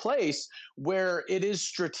taking place, where it is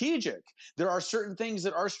strategic. There are certain things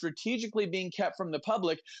that are strategically being kept from the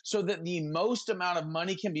public so that the most amount of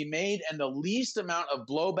money can be made and the least amount of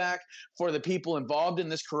blowback for the people involved in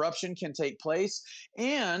this corruption can take place.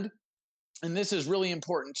 And this is really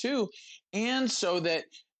important too, and so that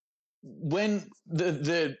when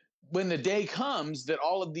the day comes that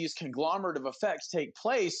all of these conglomerative effects take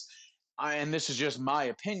place, and this is just my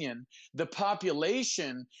opinion, the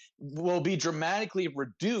population will be dramatically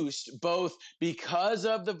reduced, both because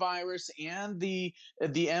of the virus and the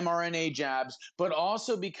mRNA jabs, but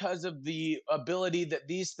also because of the ability that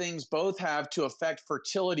these things both have to affect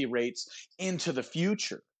fertility rates into the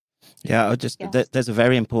future. Yeah, there's a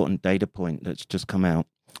very important data point that's just come out.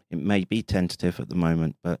 It may be tentative at the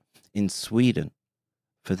moment, but in Sweden,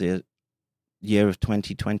 for the year of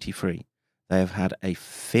 2023, they have had a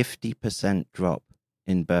 50% drop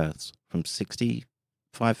in births from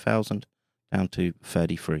 65,000 down to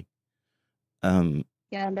 33.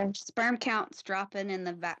 Yeah, their sperm count's dropping in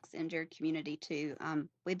the vax injured community too.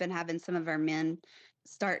 We've been having some of our men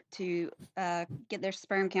start to get their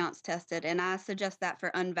sperm counts tested, and I suggest that for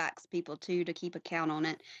unvaxxed people too, to keep a count on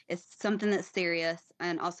it. It's something that's serious,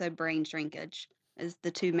 and also brain shrinkage is the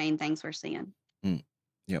two main things we're seeing.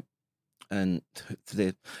 Yep. And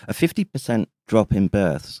a 50% drop in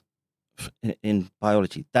births in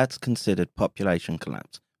biology, that's considered population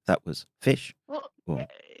collapse. That was fish. Well,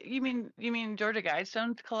 you mean Georgia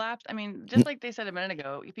Guidestone's collapse? I mean, just like they said a minute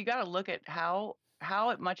ago, if you got to look at how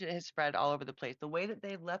much it has spread all over the place, the way that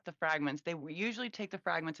they've left the fragments, they usually take the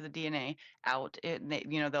fragments of the DNA out.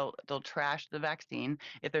 They'll trash the vaccine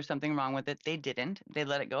if there's something wrong with it. They didn't. They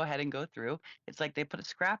let it go ahead and go through. It's like they put a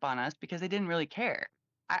scrap on us because they didn't really care.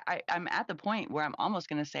 I'm at the point where I'm almost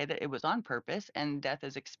going to say that it was on purpose and death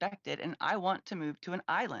is expected, and I want to move to an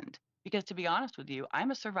island because, to be honest with you,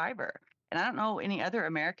 I'm a survivor. And I don't know any other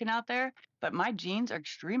American out there, but my genes are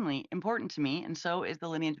extremely important to me, and so is the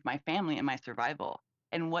lineage of my family and my survival.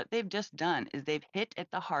 And what they've just done is they've hit at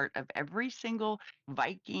the heart of every single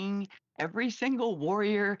Viking, every single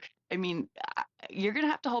warrior. I mean, you're going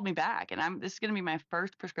to have to hold me back. And this is going to be my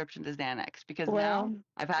first prescription to Xanax because now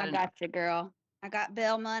I've had enough. I got you, girl. I got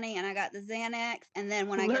bail money and I got the Xanax. And then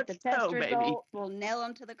when I get the test results, we'll nail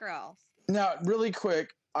them to the cross. Now, really quick,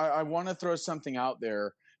 I want to throw something out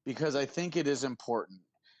there because I think it is important.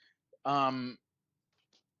 I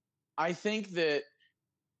think that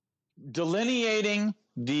delineating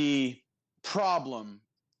the problem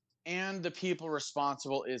and the people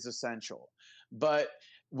responsible is essential. But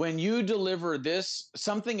when you deliver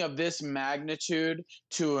something of this magnitude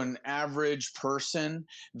to an average person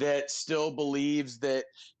that still believes that,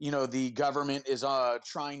 the government is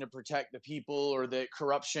trying to protect the people, or that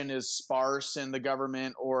corruption is sparse in the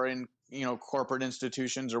government or in, corporate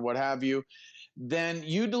institutions or what have you, then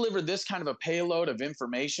you deliver this kind of a payload of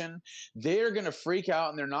information, they're going to freak out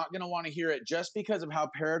and they're not going to want to hear it, just because of how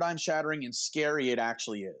paradigm shattering and scary it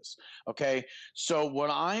actually is. Okay. So what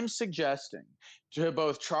I'm suggesting to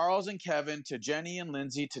both Charles and Kevin, to Jenny and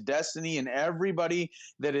Lindsay, to Destiny and everybody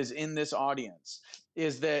that is in this audience,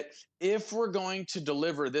 is that if we're going to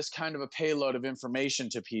deliver this kind of a payload of information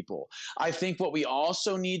to people, I think what we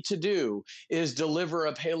also need to do is deliver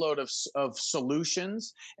a payload of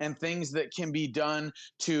solutions and things that can be done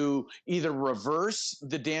to either reverse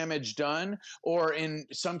the damage done, or in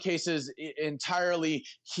some cases entirely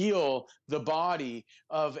heal the body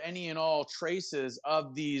of any and all traces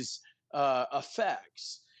of these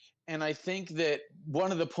effects. And I think that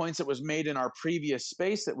one of the points that was made in our previous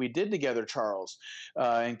space that we did together, Charles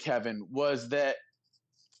and Kevin, was that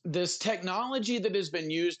this technology that has been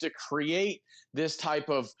used to create this type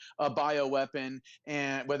of bioweapon,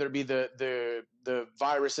 and whether it be the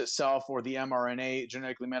virus itself or the mRNA,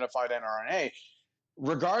 genetically modified mRNA,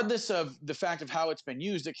 regardless of the fact of how it's been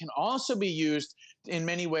used, it can also be used in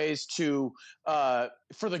many ways for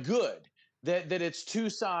the good. That it's two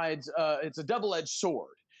sides. It's a double-edged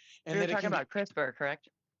sword. And we were talking about CRISPR, correct?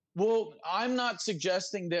 Well, I'm not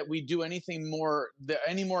suggesting that we do any more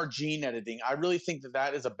gene editing. I really think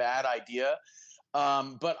that is a bad idea.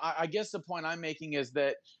 But I guess the point I'm making is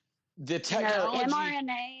that the technology,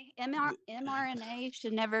 mRNA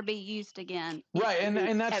should never be used again. Right,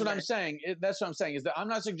 and that's what I'm saying. That's what I'm saying, is that I'm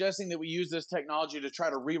not suggesting that we use this technology to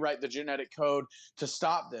try to rewrite the genetic code to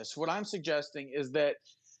stop this. What I'm suggesting is that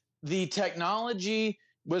the technology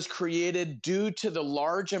was created due to the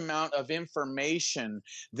large amount of information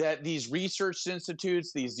that these research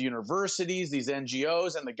institutes, these universities, these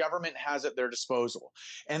NGOs, and the government has at their disposal.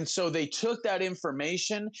 And so they took that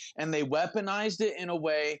information and they weaponized it in a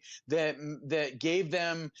way that gave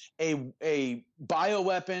them a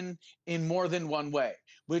bioweapon in more than one way,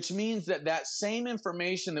 which means that same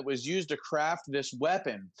information that was used to craft this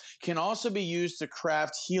weapon can also be used to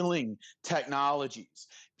craft healing technologies,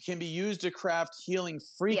 can be used to craft healing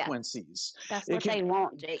frequencies. Yeah, that's what they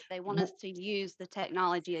want, Jake. They want us to use the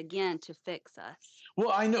technology again to fix us.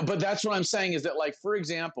 Well, I know, but that's what I'm saying, is that, like, for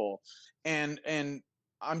example, and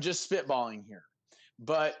I'm just spitballing here,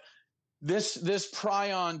 but this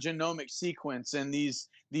prion genomic sequence and these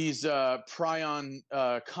prion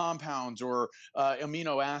compounds or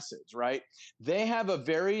amino acids, right? They have a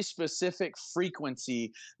very specific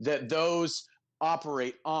frequency that those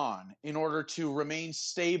operate on in order to remain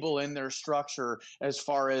stable in their structure as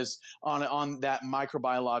far as on that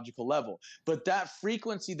microbiological level. But that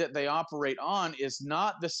frequency that they operate on is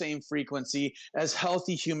not the same frequency as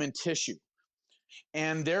healthy human tissue.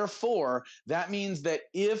 And therefore, that means that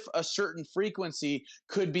if a certain frequency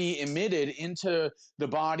could be emitted into the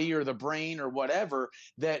body or the brain or whatever,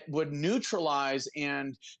 that would neutralize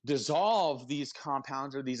and dissolve these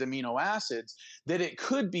compounds or these amino acids, that it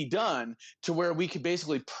could be done to where we could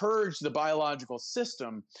basically purge the biological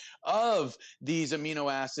system of these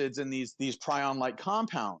amino acids and these prion-like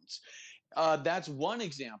compounds. That's one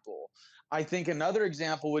example. I think another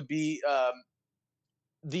example would be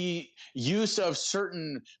the use of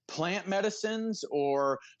certain plant medicines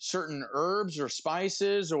or certain herbs or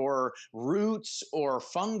spices or roots or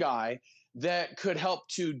fungi that could help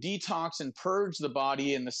to detox and purge the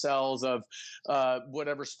body and the cells of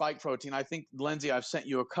whatever spike protein. I think, Lindsay, I've sent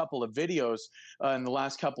you a couple of videos in the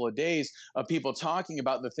last couple of days of people talking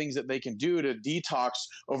about the things that they can do to detox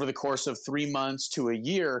over the course of 3 months to a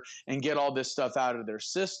year and get all this stuff out of their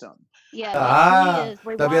system. Ah,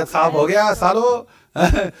 तबीयत खराब हो गया सालो.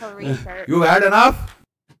 You had enough?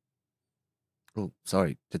 Oh,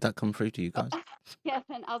 sorry. Did that come through to you guys? Yeah,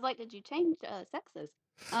 and I was like, did you change sexes?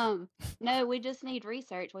 No, we just need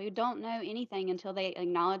research. We don't know anything until they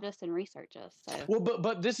acknowledge us and research us. So, well,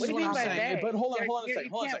 but this is what I'm saying. But hold on a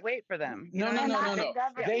second. You can't wait for them. No.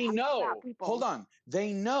 They know. Hold on.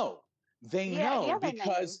 They know. They know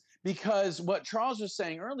because what Charles was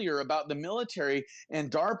saying earlier about the military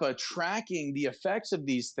and DARPA tracking the effects of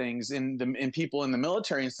these things in people in the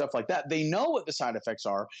military and stuff like that. They know what the side effects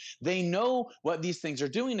are. They know what these things are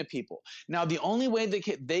doing to people. Now, the only way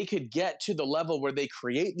they could get to the level where they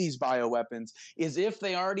create these bioweapons is if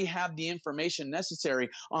they already have the information necessary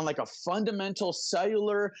on like a fundamental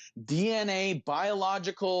cellular DNA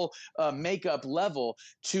biological makeup level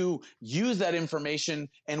to use that information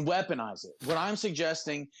and weaponize it. What I'm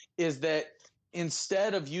suggesting is that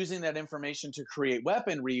instead of using that information to create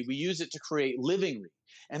weaponry, we use it to create livingry.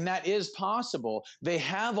 And that is possible. They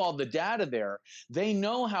have all the data there. They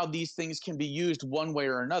know how these things can be used one way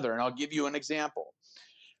or another. And I'll give you an example.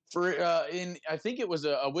 I think it was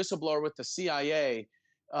a whistleblower with the CIA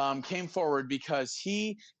came forward because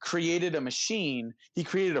he created a machine, he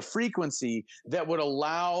created a frequency that would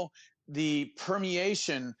allow the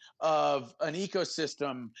permeation of an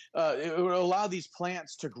ecosystem. It would allow these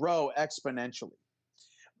plants to grow exponentially.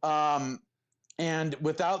 And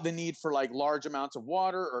without the need for like large amounts of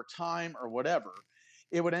water or time or whatever,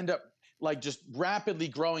 it would end up like just rapidly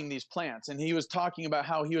growing these plants. And he was talking about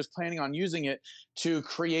how he was planning on using it to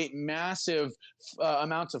create massive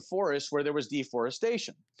amounts of forest where there was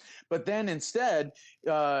deforestation. But then instead,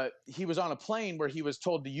 he was on a plane where he was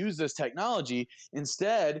told to use this technology.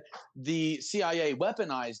 Instead, the CIA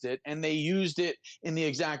weaponized it, and they used it in the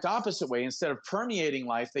exact opposite way. Instead of permeating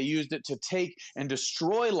life, they used it to take and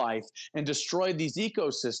destroy life and destroy these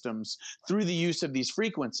ecosystems through the use of these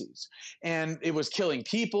frequencies. And it was killing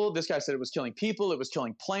people. This guy said it was killing people, it was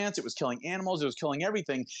killing plants, it was killing animals, it was killing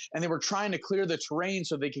everything. And they were trying to clear the terrain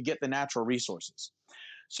so they could get the natural resources.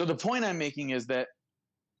 So the point I'm making is that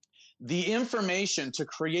the information to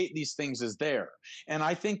create these things is there. And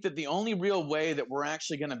I think that the only real way that we're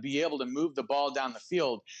actually going to be able to move the ball down the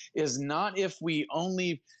field is not if we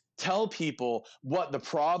only tell people what the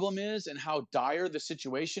problem is and how dire the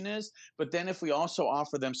situation is, but then if we also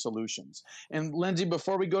offer them solutions. And Lindsay,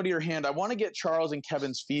 before we go to your hand, I want to get Charles and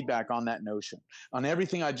Kevin's feedback on that notion, on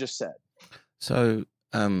everything I just said. So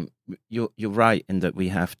you're right in that we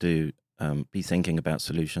have to be thinking about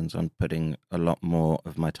solutions. I'm putting a lot more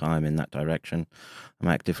of my time in that direction. I'm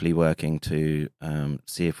actively working to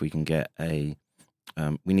see if we can get we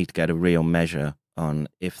need to get a real measure on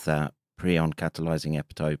if that prion catalyzing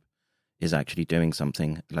epitope is actually doing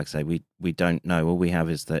something. Like I say, we don't know. All we have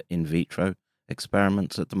is the in vitro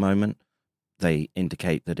experiments at the moment. They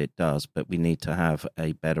indicate that it does, but we need to have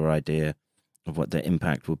a better idea of what the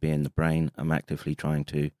impact will be in the brain. I'm actively trying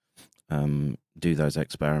to do those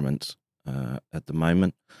experiments at the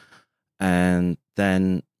moment. And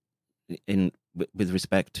then with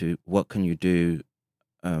respect to what can you do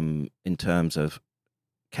in terms of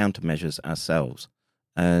countermeasures ourselves,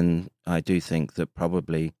 and I do think that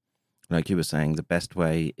probably, like you were saying, the best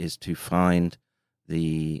way is to find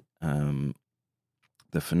the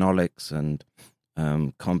phenolics and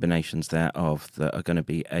combinations thereof that are going to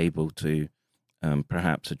be able to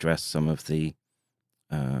perhaps address some of the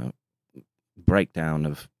breakdown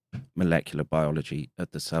of molecular biology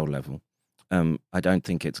at the cell level. I don't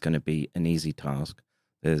think it's going to be an easy task.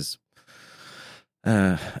 There's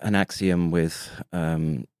an axiom with,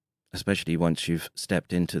 especially once you've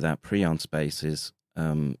stepped into that prion space, is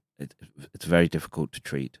it's very difficult to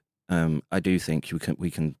treat. I do think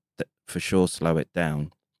we can for sure slow it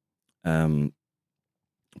down.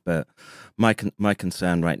 But my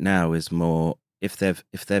concern right now is more if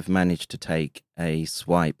they've managed to take a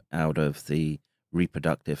swipe out of the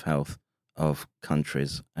reproductive health of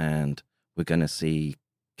countries, and we're going to see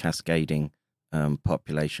cascading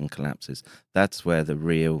population collapses. That's where the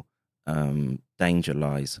real danger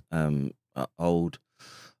lies. Old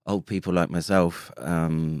people like myself,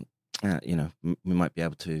 we might be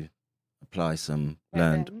able to apply some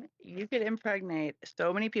learned. You could impregnate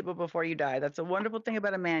so many people before you die. That's a wonderful thing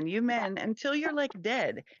about a man. You men, until you're like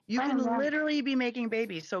dead, you can literally be making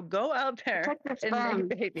babies. So go out there and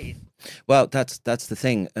make babies. Well, that's the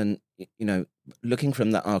thing. And, looking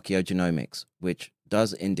from the archaeogenomics, which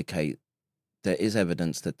does indicate there is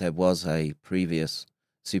evidence that there was a previous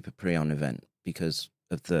superprion event because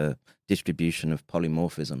of the distribution of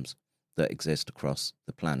polymorphisms that exist across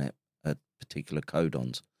the planet at particular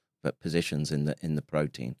codons, but positions in the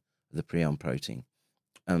protein, the prion protein.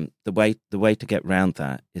 The way to get around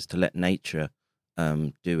that is to let nature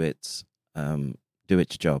do its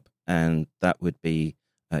job, and that would be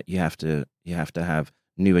you have to have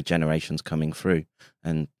newer generations coming through,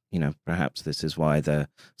 and perhaps this is why they're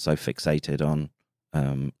so fixated on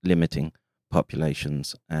limiting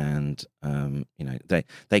populations, and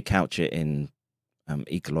they couch it in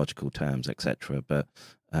ecological terms, etc., but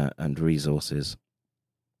and resources.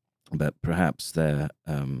 But perhaps they're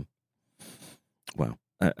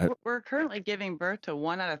we're currently giving birth to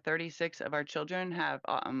 1 out of 36 of our children have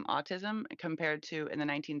autism, compared to in the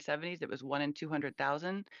 1970s it was 1 in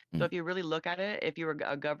 200,000. So if you really look at it, if you were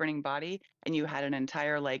a governing body and you had an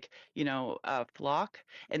entire flock,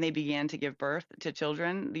 and they began to give birth to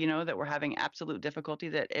children that were having absolute difficulty,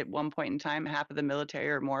 that at one point in time half of the military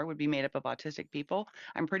or more would be made up of autistic people,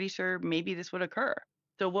 I'm pretty sure maybe this would occur.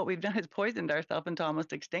 So what we've done is poisoned ourselves into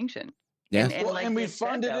almost extinction. Yeah. And we Jake said,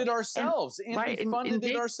 funded though, it ourselves.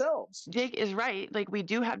 Jake is right. Like, we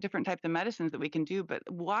do have different types of medicines that we can do, but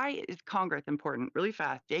why is Congress important? Really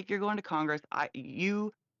fast, Jake, you're going to Congress.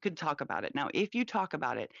 You could talk about it. Now, if you talk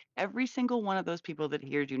about it, every single one of those people that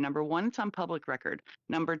hears you, number one, it's on public record.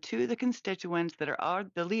 Number two, the constituents that are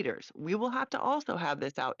the leaders. We will have to also have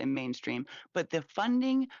this out in mainstream, but the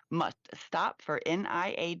funding must stop for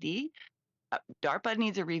NIAID. DARPA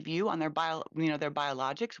needs a review on their their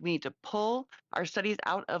biologics. We need to pull our studies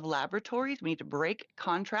out of laboratories. We need to break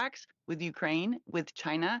contracts with Ukraine, with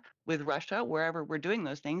China, with Russia, wherever we're doing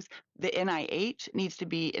those things. The NIH needs to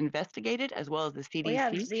be investigated, as well as the CDC. We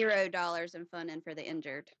have $0 in funding for the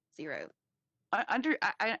injured. Zero.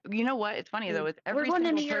 You know what? It's funny though. It's every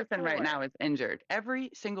single person right now is injured. Every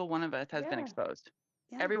single one of us has been exposed.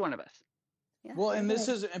 Every one of us. Yeah, well, and this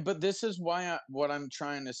is why what I'm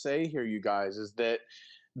trying to say here, you guys, is that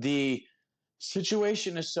the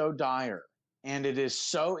situation is so dire and it is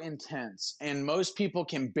so intense, and most people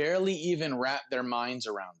can barely even wrap their minds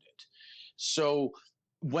around it. So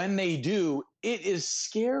when they do, it is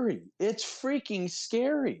scary. It's freaking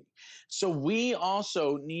scary. So we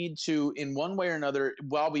also need to, in one way or another,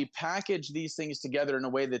 while we package these things together in a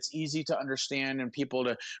way that's easy to understand and people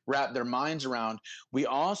to wrap their minds around, we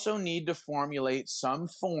also need to formulate some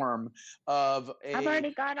form of I've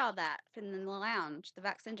already got all that from the lounge, the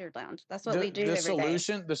Vax Injured Lounge. That's what we do the every day.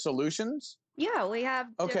 The solutions? Yeah, we have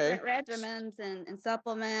different regimens and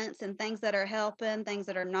supplements and things that are helping, things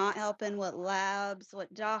that are not helping, what labs,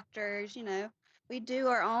 what doctors, we do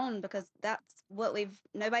our own because that's what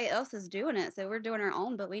nobody else is doing it. So we're doing our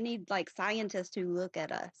own, but we need like scientists to look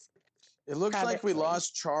at us. It looks like we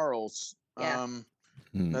lost Charles. Yeah.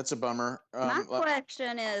 That's a bummer. My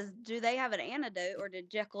question is, do they have an antidote, or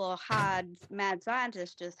did Jekyll Hyde's mad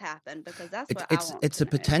scientist just happen? Because that's what I want. It's a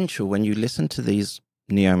potential when you listen to these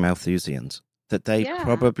neo-Malthusians that they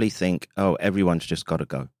probably think, oh, everyone's just got to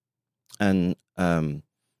go, and they're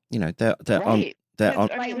on. They're on.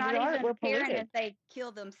 Like not even caring if they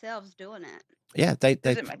kill themselves doing it. Yeah,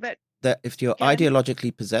 that if you're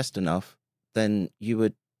ideologically possessed enough, then you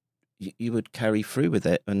would carry through with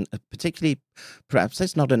it, and particularly, perhaps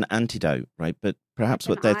it's not an antidote, right? But perhaps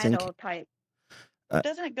what they're thinking.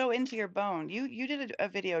 Doesn't it go into your bone? You did a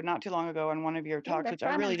video not too long ago on one of your talks, which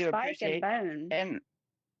I really do appreciate. And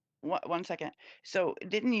one second. So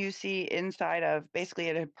didn't you see inside of, basically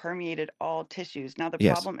it had permeated all tissues. Now the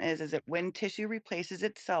problem is that when tissue replaces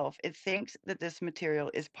itself, it thinks that this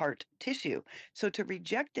material is part tissue. So to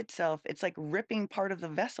reject itself, it's like ripping part of the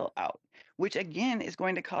vessel out, which again is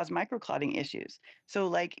going to cause microclotting issues. So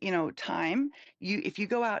like, if you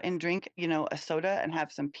go out and drink, a soda and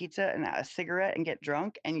have some pizza and a cigarette and get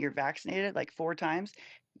drunk and you're vaccinated like 4 times,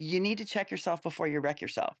 you need to check yourself before you wreck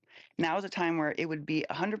yourself. Now is a time where it would be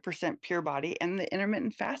 100% pure body, and the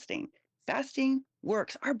intermittent fasting. Fasting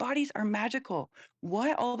works. Our bodies are magical.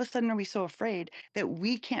 Why all of a sudden are we so afraid that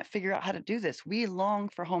we can't figure out how to do this? We long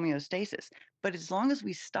for homeostasis, but as long as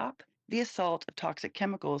we stop the assault of toxic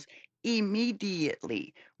chemicals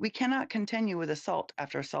immediately, we cannot continue with assault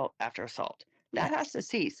after assault after assault. That has to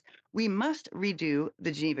cease. We must redo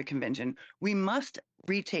the Geneva Convention. We must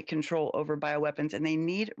retake control over bioweapons, and they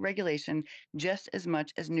need regulation just as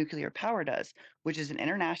much as nuclear power does, which is an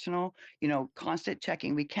international, constant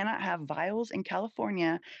checking. We cannot have vials in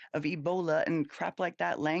California of Ebola and crap like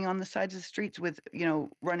that laying on the sides of the streets with,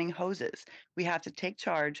 running hoses. We have to take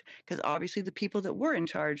charge, because obviously the people that were in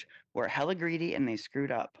charge were hella greedy and they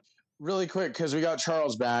screwed up. Really quick, because we got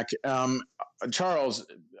Charles back. Charles,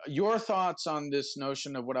 your thoughts on this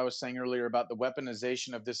notion of what I was saying earlier about the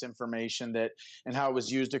weaponization of this information and how it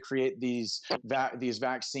was used to create these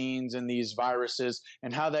vaccines and these viruses,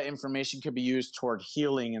 and how that information could be used toward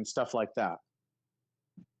healing and stuff like that.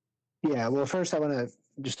 Yeah, well, first I want to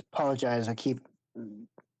just apologize.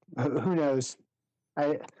 Who knows?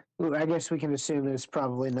 I guess we can assume it's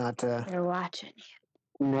probably not. They're watching you.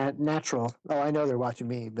 Natural. Oh, I know they're watching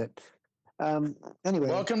me, but anyway.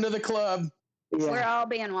 Welcome to the club. Yeah. We're all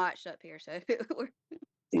being watched up here, so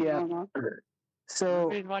yeah. So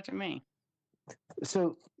who's watching me?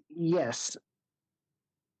 So yes,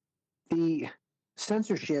 the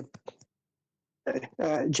censorship.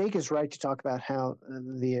 Jake is right to talk about how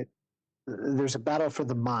there's a battle for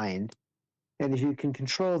the mind, and if you can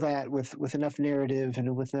control that with enough narrative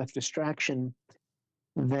and with enough distraction,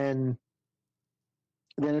 then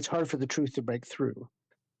it's hard for the truth to break through.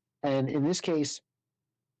 And in this case,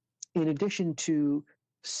 in addition to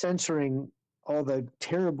censoring all the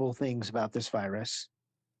terrible things about this virus,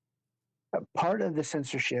 part of the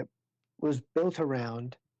censorship was built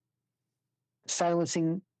around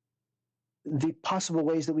silencing the possible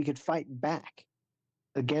ways that we could fight back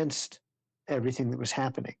against everything that was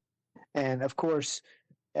happening. And of course,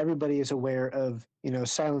 everybody is aware of,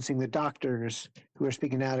 silencing the doctors who are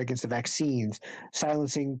speaking out against the vaccines,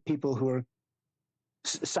 silencing people who are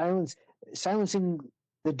silencing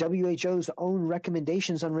the WHO's own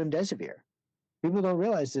recommendations on remdesivir. People don't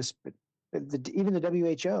realize this, but even the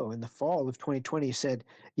WHO in the fall of 2020 said,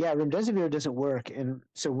 yeah, remdesivir doesn't work, and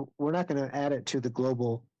so we're not going to add it to the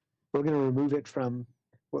global, we're going to remove it from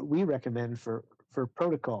what we recommend for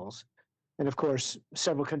protocols. And of course,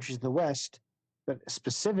 several countries in the West, but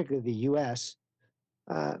specifically the US,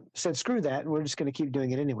 said, screw that, and we're just going to keep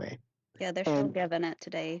doing it anyway. Yeah, they're still giving it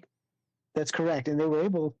today. That's correct. And they were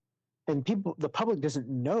able, and the public doesn't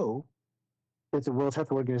know that the World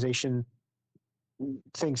Health Organization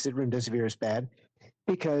thinks that remdesivir is bad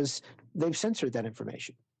because they've censored that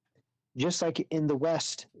information. Just like in the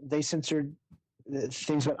West, they censored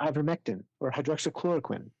things about ivermectin or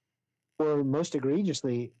hydroxychloroquine, or most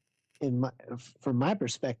egregiously, from my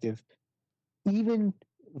perspective, even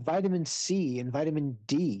vitamin C and vitamin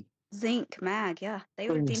D. Zinc, mag, yeah. They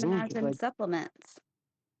were demonized in supplements.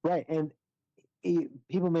 Right. And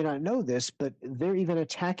people may not know this, but they're even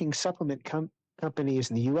attacking supplement companies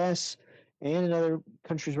in the U.S. and in other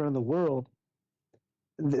countries around the world.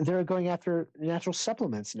 They're going after natural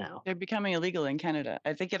supplements now. They're becoming illegal in Canada.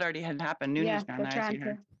 I think it already had happened. They're trying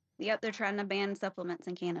to. Yep, they're trying to ban supplements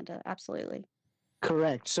in Canada. Absolutely.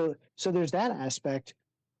 Correct. So there's that aspect.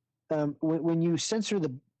 When you censor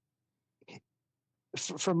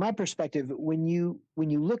from my perspective, when you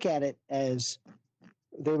look at it as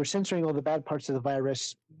they were censoring all the bad parts of the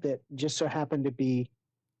virus that just so happened to be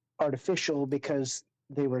artificial because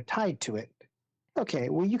they were tied to it. Okay,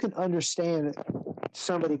 well, you can understand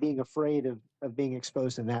somebody being afraid of being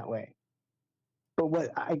exposed in that way. But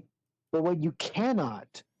what you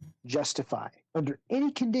cannot justify under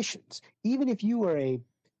any conditions, even if you're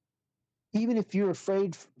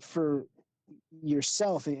afraid for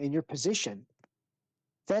yourself and your position,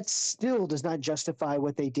 that still does not justify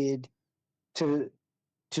what they did to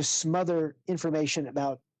smother information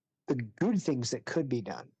about the good things that could be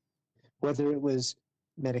done, whether it was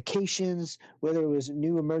medications, whether it was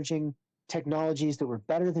new emerging technologies that were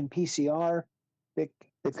better than PCR that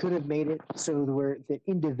could have made it so that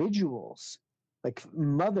individuals, like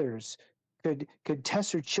mothers, could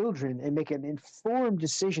test their children and make an informed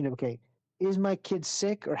decision of, okay, is my kid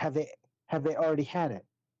sick or have they already had it?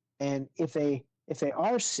 And if they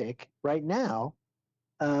are sick right now,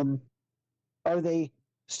 are they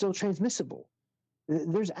still transmissible?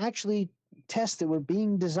 There's actually tests that were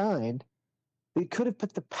being designed that could have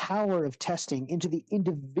put the power of testing into the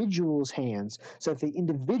individual's hands so that the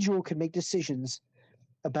individual could make decisions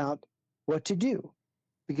about what to do.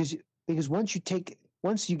 Because once you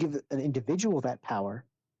give an individual that power,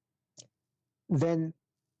 then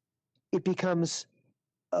it becomes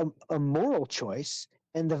a moral choice,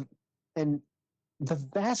 and the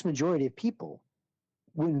vast majority of people,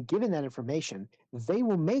 when given that information, they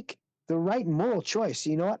will make the right moral choice.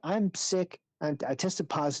 You know what? I'm sick. I tested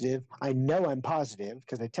positive. I know I'm positive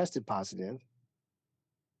because I tested positive,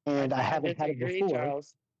 and I haven't had it before.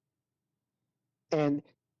 Charles. And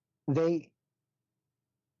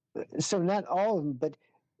so not all of them, but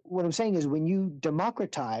what I'm saying is when you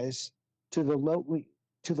democratize to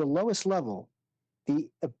the lowest level the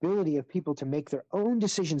ability of people to make their own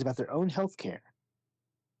decisions about their own health care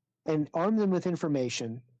and arm them with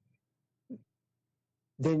information,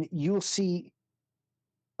 then you'll see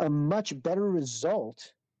a much better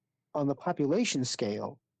result on the population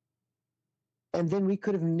scale. And then we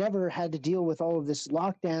could have never had to deal with all of this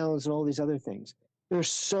lockdowns and all these other things. There's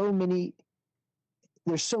so many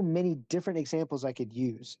different examples I could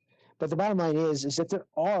use. But the bottom line is that there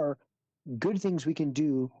are good things we can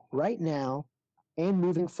do right now and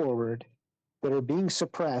moving forward that are being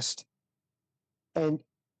suppressed. And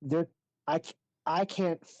I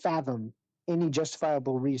can't fathom any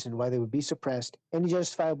justifiable reason why they would be suppressed, any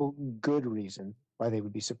justifiable good reason why they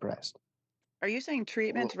would be suppressed. Are you saying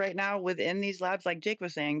treatments right now within these labs, like Jake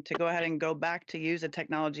was saying, to go ahead and go back to use a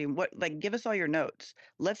technology? Give us all your notes.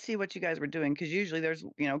 Let's see what you guys were doing, because usually there's,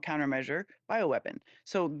 countermeasure, bioweapon.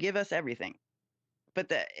 So give us everything. But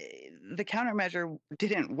the countermeasure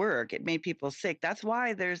didn't work. It made people sick. That's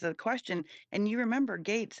why there's a question. And you remember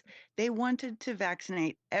Gates, they wanted to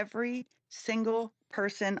vaccinate every single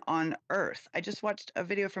person on Earth. I just watched a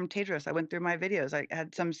video from Tedros. I went through my videos. I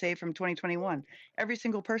had some saved from 2021. Every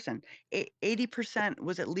single person. 80%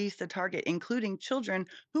 was at least the target, including children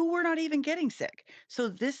who were not even getting sick. So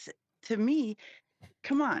this, to me,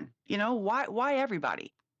 come on, why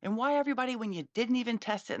everybody? And why everybody when you didn't even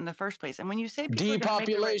test it in the first place? And when you say people are going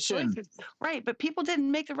to make the right Depopulation. choices, right? But people didn't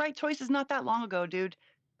make the right choices not that long ago, dude.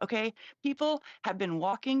 Okay, people have been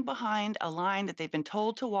walking behind a line that they've been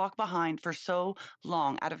told to walk behind for so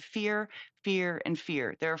long out of fear, fear, and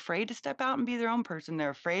fear. They're afraid to step out and be their own person. They're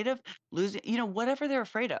afraid of losing, whatever they're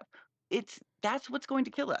afraid of. That's what's going to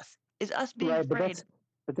kill us is us being Right, afraid.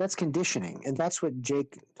 but that's conditioning, and that's what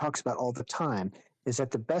Jake talks about all the time. Is that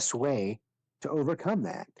the best way to overcome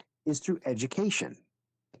that is through education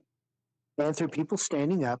and through people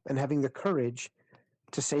standing up and having the courage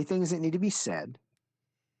to say things that need to be said,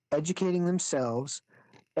 educating themselves,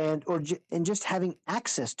 and just having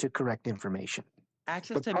access to correct information.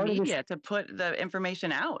 Access But to part of this, media to put the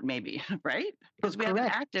information out, maybe, right? Because we have an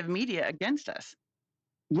correct. active media against us.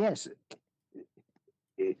 Yes.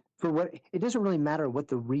 For what it doesn't really matter what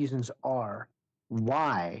the reasons are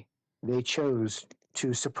why they chose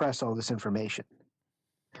to suppress all this information,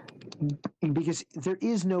 because there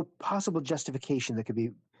is no possible justification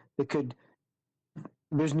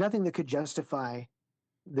there's nothing that could justify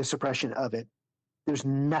the suppression of it. There's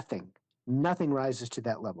nothing rises to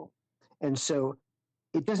that level. And so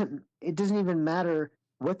it doesn't even matter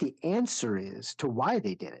what the answer is to why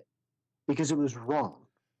they did it, because it was wrong.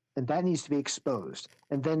 And that needs to be exposed.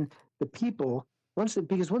 And then the people, once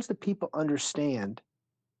the people understand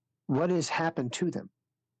what has happened to them,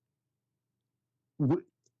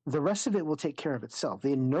 the rest of it will take care of itself.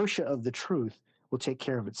 The inertia of the truth will take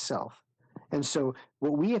care of itself. And so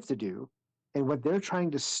what we have to do, and what they're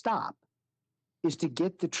trying to stop, is to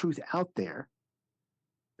get the truth out there,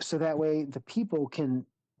 so that way the people can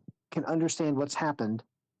understand what's happened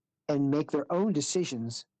and make their own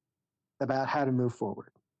decisions about how to move forward.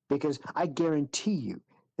 Because I guarantee you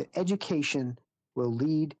that education will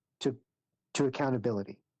lead to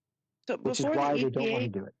accountability, So which is before why the they don't want to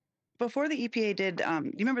EPA, do it. before the EPA did,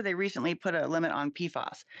 you remember they recently put a limit on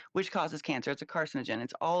PFAS, which causes cancer. It's a carcinogen.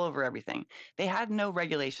 It's all over everything. They had no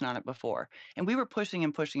regulation on it before. And we were pushing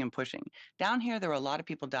and pushing and pushing. Down here, there were a lot of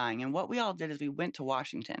people dying. And what we all did is we went to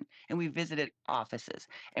Washington and we visited offices.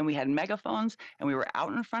 And we had megaphones and we were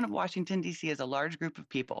out in front of Washington, D.C. as a large group of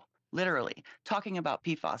people, literally, talking about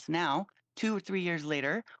PFAS. Now, 2 or 3 years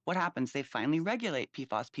later, what happens? They finally regulate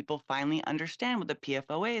PFAS. People finally understand what the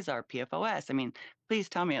PFOAs are, PFOS. I mean, please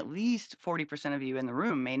tell me at least 40% of you in the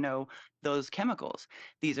room may know those chemicals.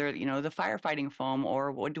 These are, the firefighting foam,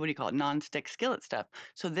 or what do you call it, non-stick skillet stuff.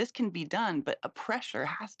 So this can be done, but a pressure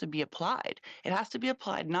has to be applied. It has to be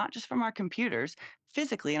applied not just from our computers,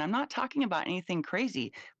 physically, and I'm not talking about anything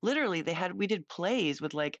crazy. Literally, we did plays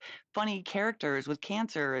with like funny characters with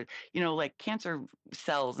cancer, like cancer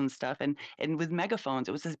cells and stuff, and with megaphones.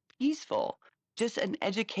 It was this peaceful, just an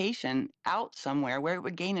education out somewhere where it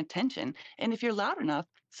would gain attention. And if you're loud enough,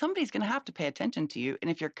 somebody's going to have to pay attention to you. And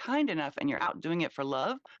if you're kind enough and you're out doing it for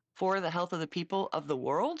love, for the health of the people of the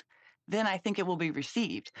world, then I think it will be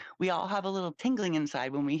received. We all have a little tingling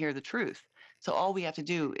inside when we hear the truth. So all we have to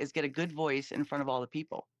do is get a good voice in front of all the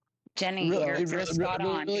people. Jenny, you're spot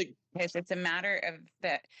on, because it's a matter of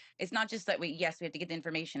that. It's not just that we have to get the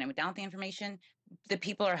information, and without the information, the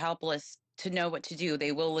people are helpless to know what to do.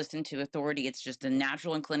 They will listen to authority. It's just a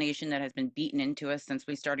natural inclination that has been beaten into us since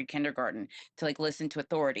we started kindergarten to listen to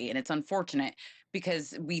authority. And it's unfortunate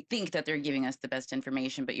because we think that they're giving us the best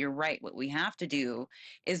information, but you're right. What we have to do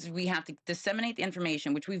is we have to disseminate the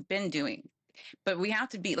information, which we've been doing. But we have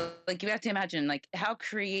to be you have to imagine how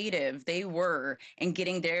creative they were in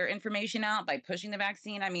getting their information out by pushing the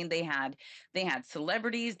vaccine. I mean, they had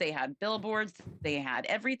celebrities, they had billboards, they had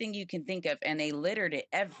everything you can think of, and they littered it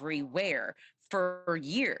everywhere for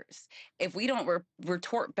years. If we don't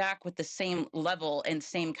retort back with the same level and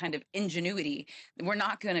same kind of ingenuity, we're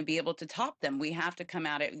not going to be able to top them. We have to come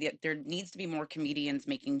at it. There needs to be more comedians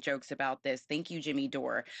making jokes about this. Thank you, Jimmy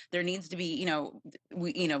Dore. There needs to be,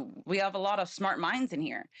 we have a lot of smart minds in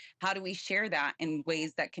here. How do we share that in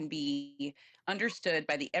ways that can be understood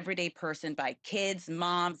by the everyday person, by kids,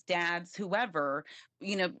 moms, dads, whoever,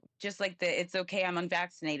 just like the It's Okay, I'm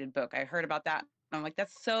Unvaccinated book. I heard about that. I'm like,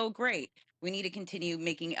 that's so great. We need to continue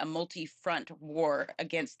making a multi-front war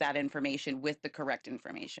against that information with the correct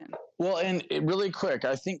information. Well, and really quick,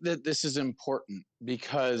 I think that this is important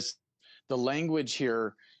because the language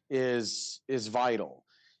here is vital.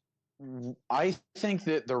 I think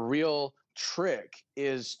that the real trick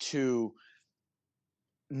is to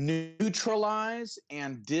neutralize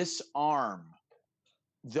and disarm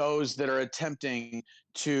those that are attempting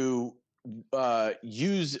to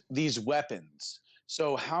use these weapons.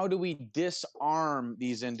 So how do we disarm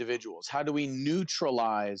these individuals? How do we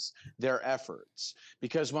neutralize their efforts?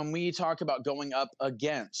 Because when we talk about going up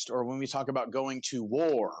against, or when we talk about going to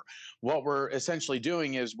war, what we're essentially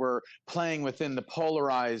doing is we're playing within the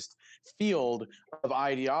polarized field of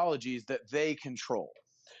ideologies that they control.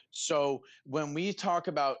 So when we talk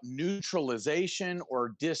about neutralization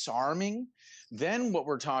or disarming, then what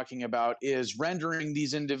we're talking about is rendering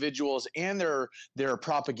these individuals and their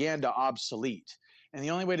propaganda obsolete. And the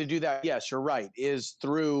only way to do that, yes, you're right, is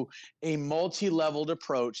through a multi-leveled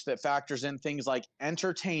approach that factors in things like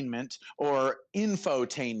entertainment or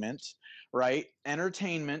infotainment, right?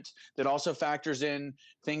 Entertainment that also factors in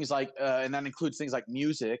things like, and that includes things like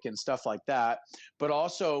music and stuff like that, but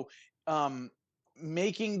also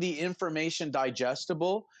making the information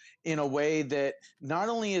digestible in a way that not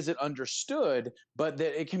only is it understood, but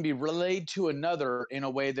that it can be relayed to another in a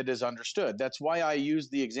way that is understood. That's why I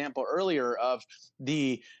used the example earlier of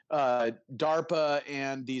the DARPA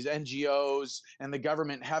and these NGOs and the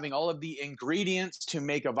government having all of the ingredients to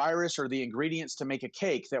make a virus or the ingredients to make a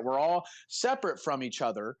cake that were all separate from each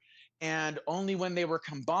other. And only when they were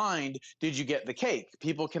combined did you get the cake.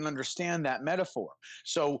 People can understand that metaphor.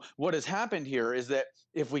 So what has happened here is that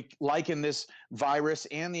if we liken this virus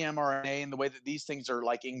and the mRNA and the way that these things are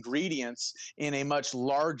like ingredients in a much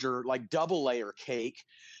larger, like double layer cake,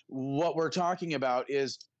 what we're talking about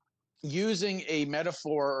is using a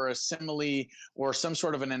metaphor or a simile or some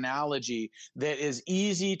sort of an analogy that is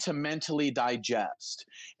easy to mentally digest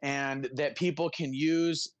and that people can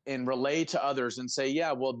use and relate to others and say,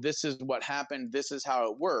 yeah, well, this is what happened, this is how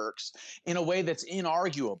it works, in a way that's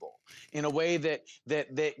inarguable, in a way that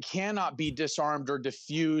cannot be disarmed or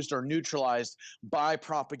diffused or neutralized by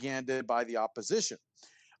propaganda by the opposition.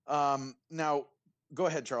 Now, go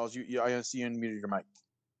ahead, Charles. I see you unmuted your mic.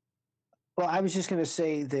 Well, I was just going to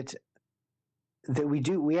say that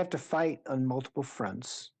we have to fight on multiple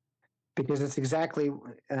fronts, because it's exactly,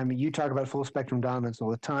 I mean, you talk about full spectrum dominance all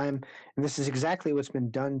the time, and this is exactly what's been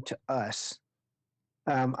done to us.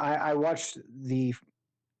 I watched the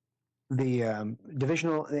NFL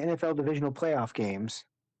divisional playoff games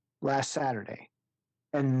last Saturday,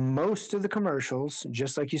 and most of the commercials,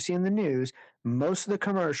 just like you see in the news, most of the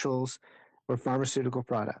commercials were pharmaceutical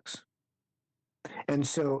products. And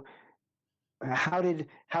so how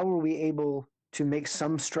were we able to make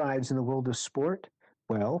some strides in the world of sport?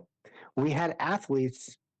 Well, we had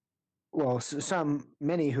athletes,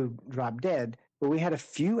 many who dropped dead, but we had a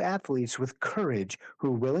few athletes with courage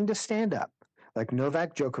who were willing to stand up, like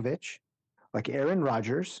Novak Djokovic, like Aaron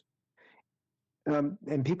Rodgers, and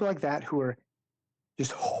people like that who are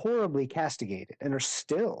just horribly castigated and are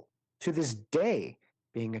still, to this day,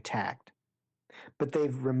 being attacked. But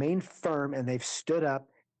they've remained firm and they've stood up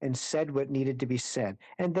and said what needed to be said.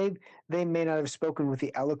 And they may not have spoken with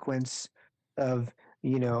the eloquence of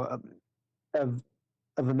a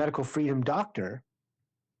medical freedom doctor,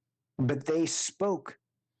 but they spoke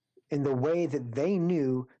in the way that they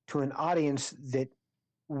knew to an audience that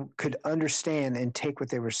could understand and take what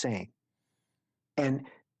they were saying. And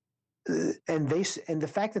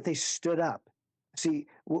the fact that they stood up,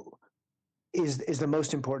 is the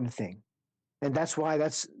most important thing. And that's why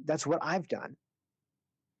that's what I've done.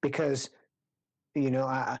 Because,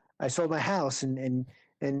 I sold my house and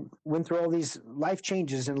went through all these life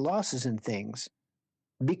changes and losses and things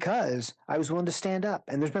because I was willing to stand up.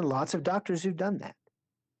 And there's been lots of doctors who've done that.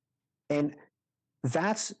 And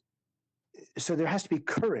so there has to be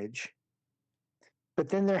courage, but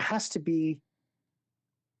then there has to be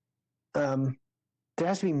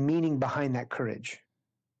meaning behind that courage.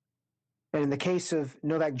 And in the case of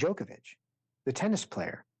Novak Djokovic, the tennis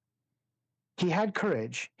player, he had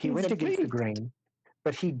courage. He went against the grain,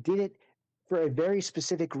 but he did it for a very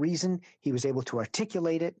specific reason. He was able to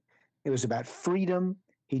articulate it. It was about freedom.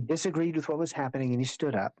 He disagreed with what was happening, and he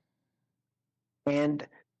stood up. And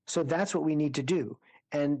so that's what we need to do.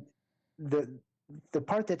 And the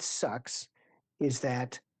part that sucks is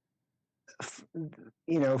that,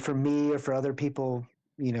 for me or for other people,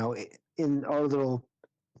 in our little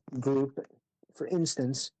group, for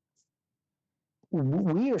instance,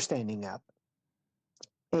 we are standing up.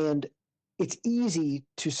 And it's easy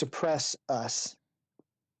to suppress us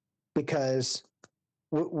because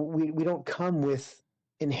we don't come with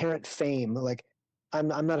inherent fame. Like I'm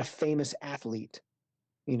not a famous athlete,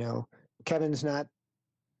 Kevin's not,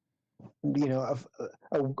 a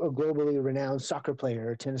globally renowned soccer player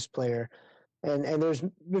or tennis player, and there's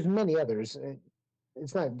many others.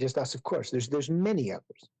 It's not just us, of course. There's many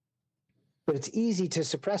others, but it's easy to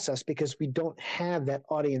suppress us because we don't have that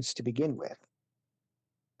audience to begin with.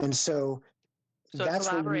 And so So a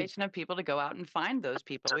collaboration of people to go out and find those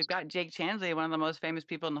people. We've got Jake Chansley, one of the most famous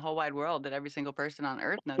people in the whole wide world that every single person on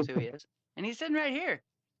earth knows who he is. And he's sitting right here.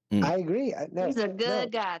 I agree. He's a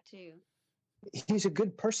good guy too. He's a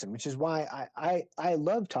good person, which is why I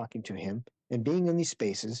love talking to him and being in these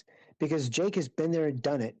spaces, because Jake has been there and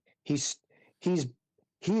done it. He's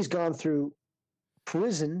gone through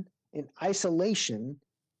prison in isolation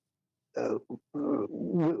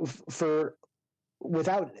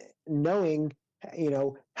without knowing,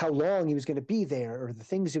 how long he was going to be there or the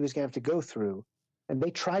things he was going to have to go through. And they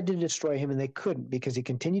tried to destroy him and they couldn't, because he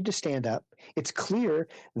continued to stand up. It's clear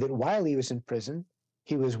that while he was in prison,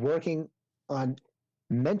 he was working on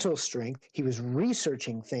mental strength. He was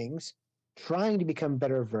researching things, trying to become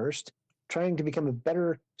better versed, trying to become a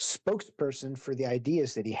better spokesperson for the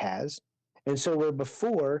ideas that he has. And so where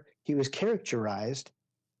before he was characterized,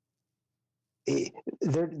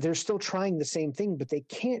 they're still trying the same thing, but they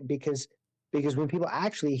can't, because when people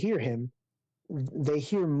actually hear him, they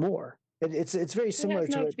hear more. It's very similar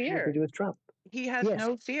to what they do with Trump. He has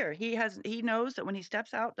no fear. He knows that when he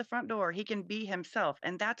steps out the front door, he can be himself,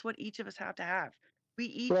 and that's what each of us have to have. We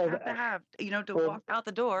each have to have, to walk out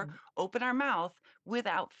the door, open our mouth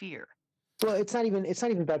without fear. Well, it's not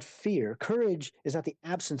even about fear. Courage is not the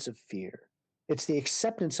absence of fear. It's the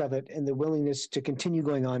acceptance of it and the willingness to continue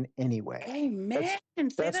going on anyway. Amen.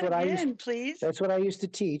 Say that again, please. That's what I used to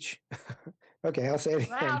teach. Okay, I'll say it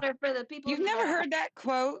again. Louder for the people. You've never heard that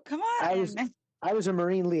quote. Come on. I was a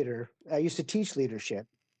Marine leader. I used to teach leadership.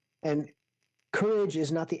 And courage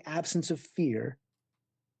is not the absence of fear.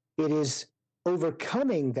 It is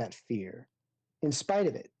overcoming that fear in spite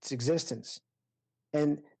of its existence.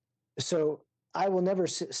 And so I will never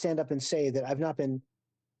stand up and say that I've not been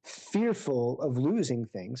fearful of losing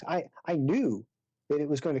things. I knew that it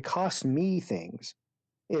was going to cost me things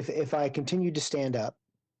if I continued to stand up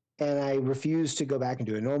and I refused to go back and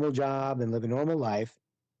do a normal job and live a normal life.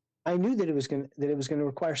 I knew that it was going to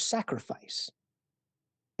require sacrifice.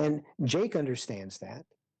 And Jake understands that.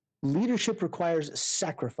 Leadership requires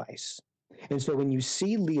sacrifice. And so when you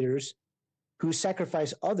see leaders who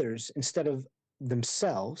sacrifice others instead of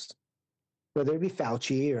themselves, whether it be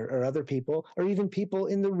Fauci or other people, or even people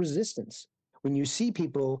in the resistance, when you see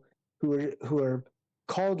people who are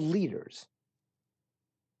called leaders,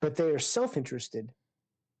 but they are self-interested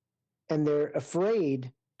and they're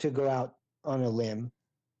afraid to go out on a limb,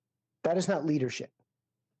 that is not leadership.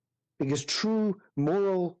 Because true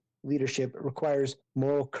moral leadership requires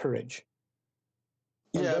moral courage.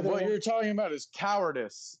 And what you're talking about is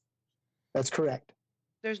cowardice. That's correct.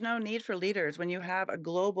 There's no need for leaders when you have a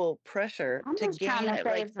global pressure to gain it,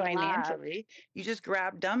 like financially. You just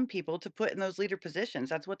grab dumb people to put in those leader positions.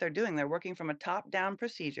 That's what they're doing. They're working from a top-down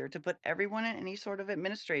procedure to put everyone in any sort of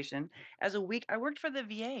administration as a weak. I worked for the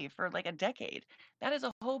VA for like a decade. That is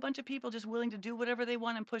a whole bunch of people just willing to do whatever they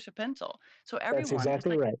want and push a pencil. So everyone. That's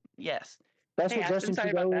exactly right. Yes. That's what Justin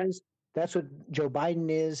Trudeau is. That's what Joe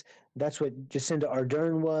Biden is. That's what Jacinda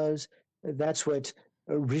Ardern was. That's what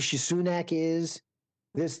Rishi Sunak is.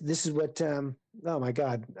 This is what oh my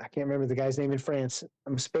God, I can't remember the guy's name in France.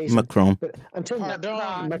 I'm spacing. Macron. But I'm telling you,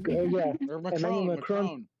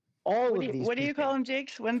 Macron. All of these. What do you call them, Jake?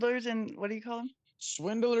 Swindlers and what do you call them?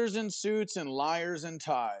 Swindlers in suits and liars in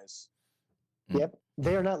ties. Yep,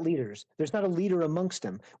 they are not leaders. There's not a leader amongst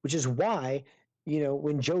them, which is why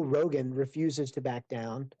when Joe Rogan refuses to back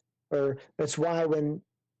down, or that's why when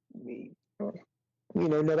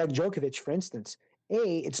Novak Djokovic, for instance.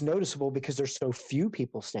 It's noticeable because there's so few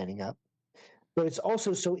people standing up, but it's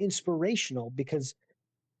also so inspirational because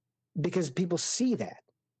people see that,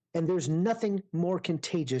 and there's nothing more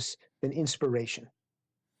contagious than inspiration,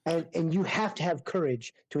 and you have to have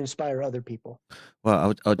courage to inspire other people.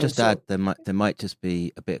 Well, I'll just add there might just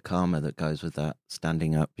be a bit of karma that goes with that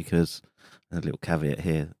standing up, because a little caveat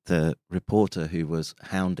here: the reporter who was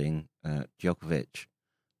hounding Djokovic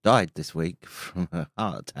died this week from a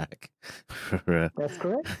heart attack. That's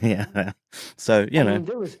correct. Yeah. So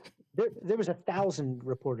there was 1,000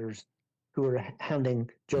 reporters who were hounding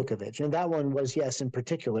Djokovic, and that one was in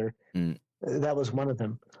particular. That was one of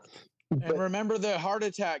them. And remember the heart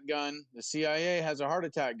attack gun. The CIA has a heart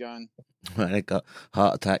attack gun. Well, they got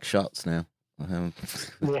heart attack shots now.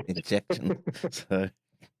 Injection. So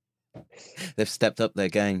they've stepped up their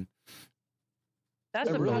game. That's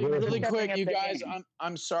really quick, you guys.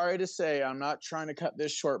 I'm sorry to say, I'm not trying to cut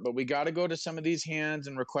this short, but we got to go to some of these hands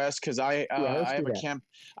and requests, because I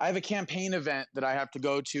have a campaign event that I have to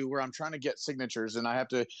go to where I'm trying to get signatures, and I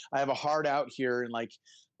have a hard out here in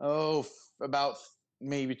about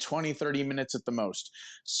maybe 20-30 minutes at the most.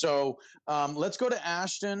 So let's go to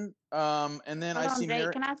Ashton, and then I see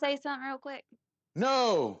Jake, can I say something real quick?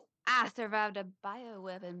 No. I survived a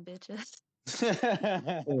bioweapon, bitches.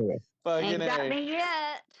 Fucking Ain't got A. me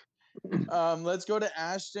yet. Let's go to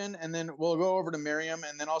Ashton, and then we'll go over to Miriam,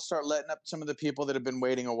 and then I'll start letting up some of the people that have been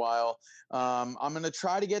waiting a while. I'm going to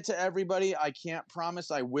try to get to everybody. I can't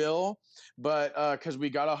promise I will, but because we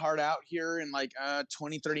got a hard out here in like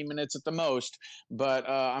 20, 30 minutes at the most. But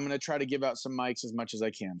I'm going to try to give out some mics as much as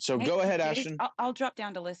I can. So Hey, go ahead, Jake, Ashton. I'll drop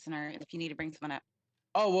down to listener if you need to bring someone up.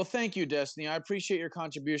 Oh, well, thank you, Destiny. I appreciate your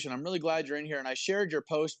contribution. I'm really glad you're in here. And I shared your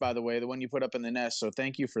post, by the way, the one you put up in the nest. So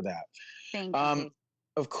thank you for that. Thank you.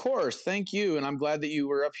 Of course. Thank you. And I'm glad that you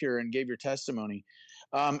were up here and gave your testimony.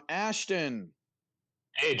 Ashton.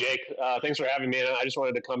 Hey, Jake. Thanks for having me. And I just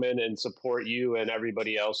wanted to come in and support you and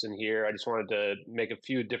everybody else in here. I just wanted to make a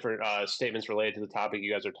few different statements related to the topic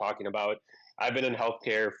you guys are talking about. I've been in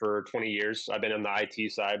healthcare for 20 years. I've been on the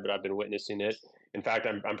IT side, but I've been witnessing it. In fact,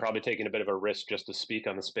 I'm probably taking a bit of a risk just to speak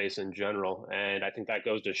on the space in general. And I think that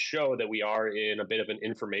goes to show that we are in a bit of an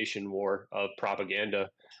information war of propaganda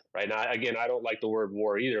right now. Again, I don't like the word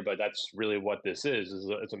war either, but that's really what this is.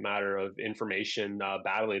 It's a matter of information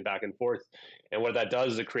battling back and forth. And what that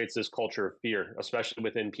does is it creates this culture of fear, especially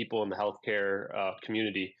within people in the healthcare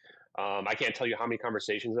community. I can't tell you how many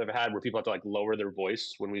conversations I've had where people have to like lower their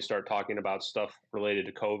voice when we start talking about stuff related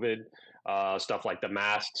to COVID, stuff like the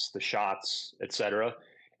masks, the shots, etc.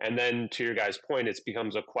 And then to your guys' point, it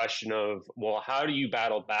becomes a question of, well, how do you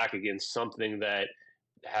battle back against something that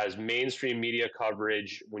has mainstream media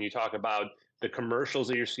coverage when you talk about the commercials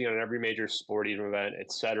that you're seeing on every major sporting event,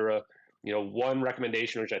 etc. You know, one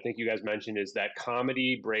recommendation, which I think you guys mentioned, is that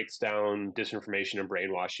comedy breaks down disinformation and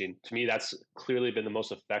brainwashing. To me, that's clearly been the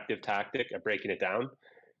most effective tactic at breaking it down.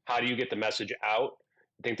 How do you get the message out?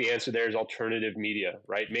 I think the answer there is alternative media,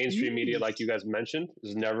 right? Mainstream media, like you guys mentioned,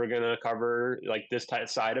 is never going to cover like this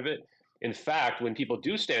side of it. In fact, when people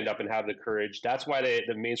do stand up and have the courage, that's why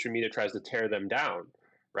the mainstream media tries to tear them down,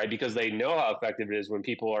 right? Because they know how effective it is when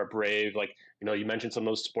people are brave. Like, you know, you mentioned some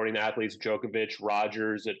of those sporting athletes, Djokovic,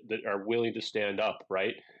 Rogers, that are willing to stand up,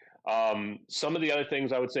 right? Some of the other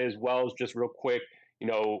things I would say as well is just real quick, you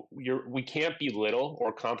know, we can't belittle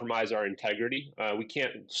or compromise our integrity. We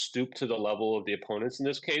can't stoop to the level of the opponents in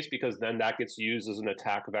this case, because then that gets used as an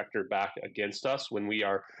attack vector back against us when we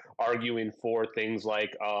are arguing for things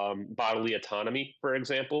like bodily autonomy, for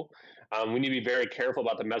example. We need to be very careful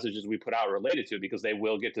about the messages we put out related to it, because they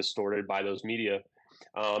will get distorted by those media.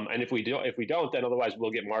 And if we don't, then otherwise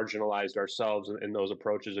we'll get marginalized ourselves in those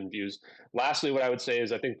approaches and views. Lastly, what I would say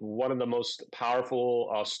is I think one of the most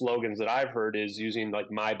powerful slogans that I've heard is using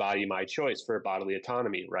like "my body, my choice" for bodily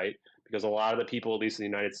autonomy, right? Because a lot of the people, at least in the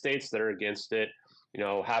United States, that are against it, you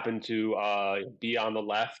know, happen to be on the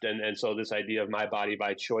left, and so this idea of "my body,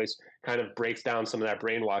 my choice" kind of breaks down some of that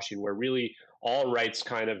brainwashing, where really all rights,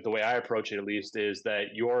 kind of the way I approach it at least, is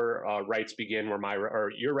that your rights begin where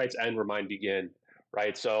or your rights end where mine begin,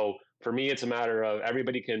 right? So for me, it's a matter of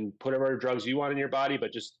everybody can put whatever drugs you want in your body,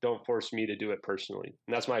 but just don't force me to do it personally.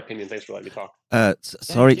 And that's my opinion. Thanks for letting me talk.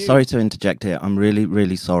 Sorry to interject here. I'm really,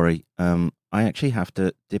 really sorry. I actually have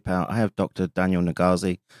to dip out. I have Dr. Daniel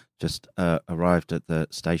Nagazi just arrived at the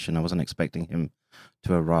station. I wasn't expecting him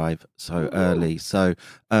to arrive so early. So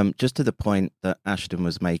just to the point that Ashton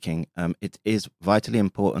was making, it is vitally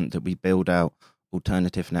important that we build out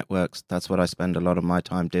alternative networks. That's what I spend a lot of my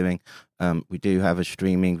time doing. We do have a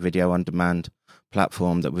streaming video on demand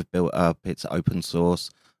platform that we've built up. It's open source.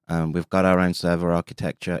 We've got our own server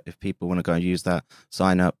architecture. If people want to go and use that,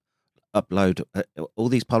 sign up, upload. All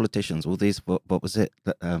these politicians, all these, what was it?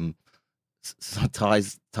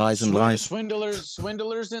 Ties and lies.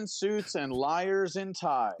 Swindlers in suits and liars in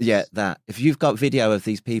ties. Yeah, that. If you've got video of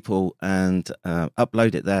these people, and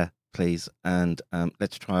upload it there, please. And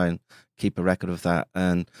let's try and keep a record of that.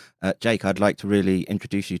 And Jake, I'd like to really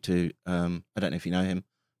introduce you to, I don't know if you know him,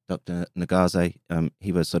 Dr. Nagaze.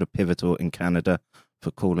 He was sort of pivotal in Canada for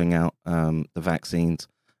calling out the vaccines.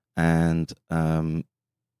 And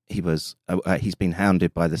he's been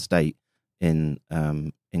hounded by the state in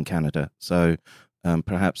Canada. So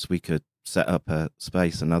perhaps we could set up a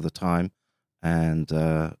space another time, and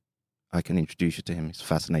I can introduce you to him. He's a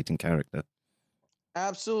fascinating character.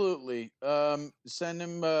 Absolutely. Send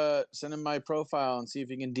him my profile and see if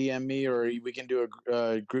he can DM me, or we can do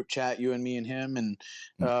a group chat, you and me and him, and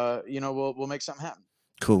we'll make something happen.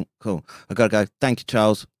 Cool. I gotta go. Thank you,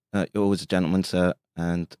 Charles. You're always a gentleman, sir.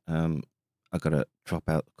 And I gotta drop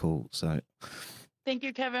out the call. So. Thank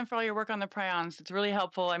you, Kevin, for all your work on the prions. It's really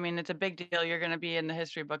helpful. I mean, it's a big deal. You're going to be in the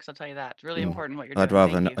history books. I'll tell you that. It's really important what you're doing. I'd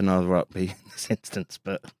rather another up be in this instance,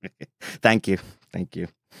 but thank you. Thank you,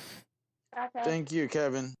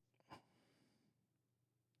 Kevin.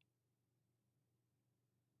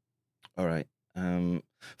 All right.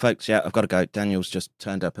 Folks, yeah, I've got to go. Daniel's just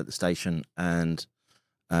turned up at the station, and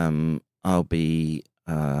I'll be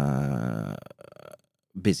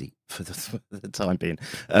busy for the time being.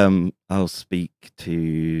 I'll speak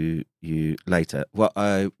to you later. What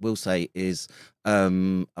I will say is I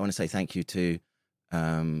want to say thank you to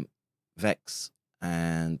Vex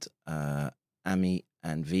and Ami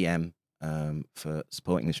and VM for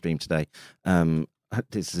supporting the stream today.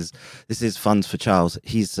 This is funds for Charles.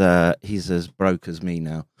 He's as broke as me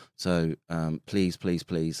now. So please,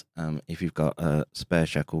 if you've got a spare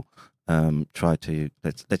shekel,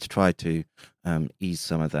 let's try to ease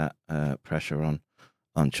some of that pressure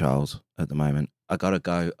on Charles at the moment. I gotta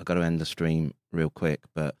go. I gotta end the stream real quick.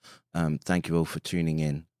 But thank you all for tuning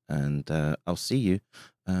in, and I'll see you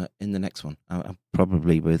in the next one.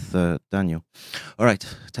 Probably with Daniel. All right,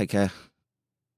 take care.